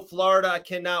Orlando, Florida. I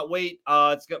cannot wait.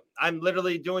 I'm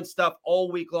literally doing stuff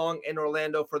all week long in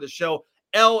Orlando for the show.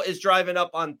 L is driving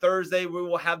up on Thursday. We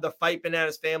will have the Fight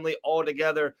Bananas family all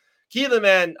together. Keelan,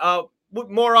 man,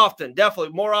 more often,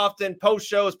 definitely more often, post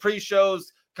shows,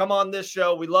 pre-shows. Come on this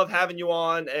show. We love having you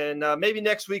on. And maybe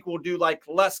next week we'll do like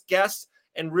less guests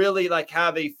and really like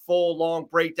have a full long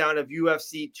breakdown of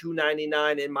UFC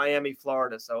 299 in Miami,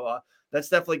 Florida. So let's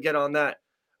definitely get on that.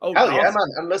 Oh yeah, man.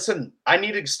 And listen, I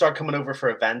need to start coming over for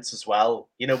events as well.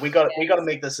 You know, we got to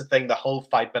make this a thing. The whole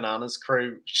Fight Bananas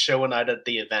crew showing out at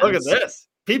the events. Look at this.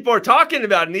 People are talking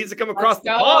about it. It needs to come across the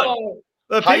pond.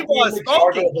 The people are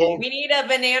smoking. We need a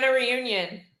banana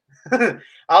reunion.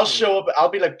 I'll show up. I'll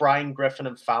be like Brian Griffin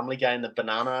and Family Guy in the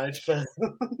banana outfit.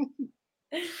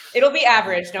 It'll be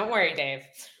average. Don't worry, Dave.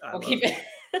 We'll keep it.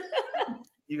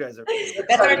 You guys are.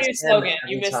 That's our new slogan.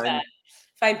 You missed that.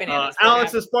 Fight Bananas.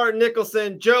 Alex the Spartan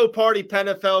Nicholson, Joe Party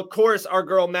Penafel, Chorus, our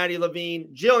girl Maddie Levine,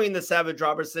 Jillian the Savage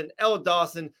Robertson, Elle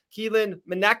Dawson, Keelan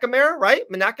McNamara, right?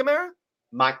 McNamara.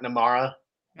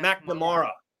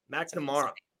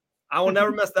 I will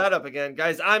never mess that up again.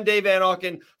 Guys, I'm Dave Van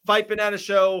Auken, Fight Banana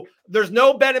Show. There's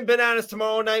no Ben and Bananas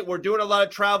tomorrow night. We're doing a lot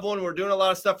of traveling. We're doing a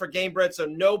lot of stuff for Game Bred, so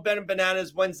no Ben and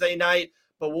Bananas Wednesday night.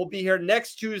 But we'll be here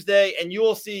next Tuesday, and you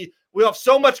will see we have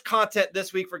so much content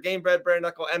this week for Game Bred Bare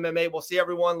Knuckle MMA. We'll see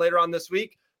everyone later on this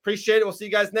week. Appreciate it. We'll see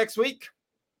you guys next week.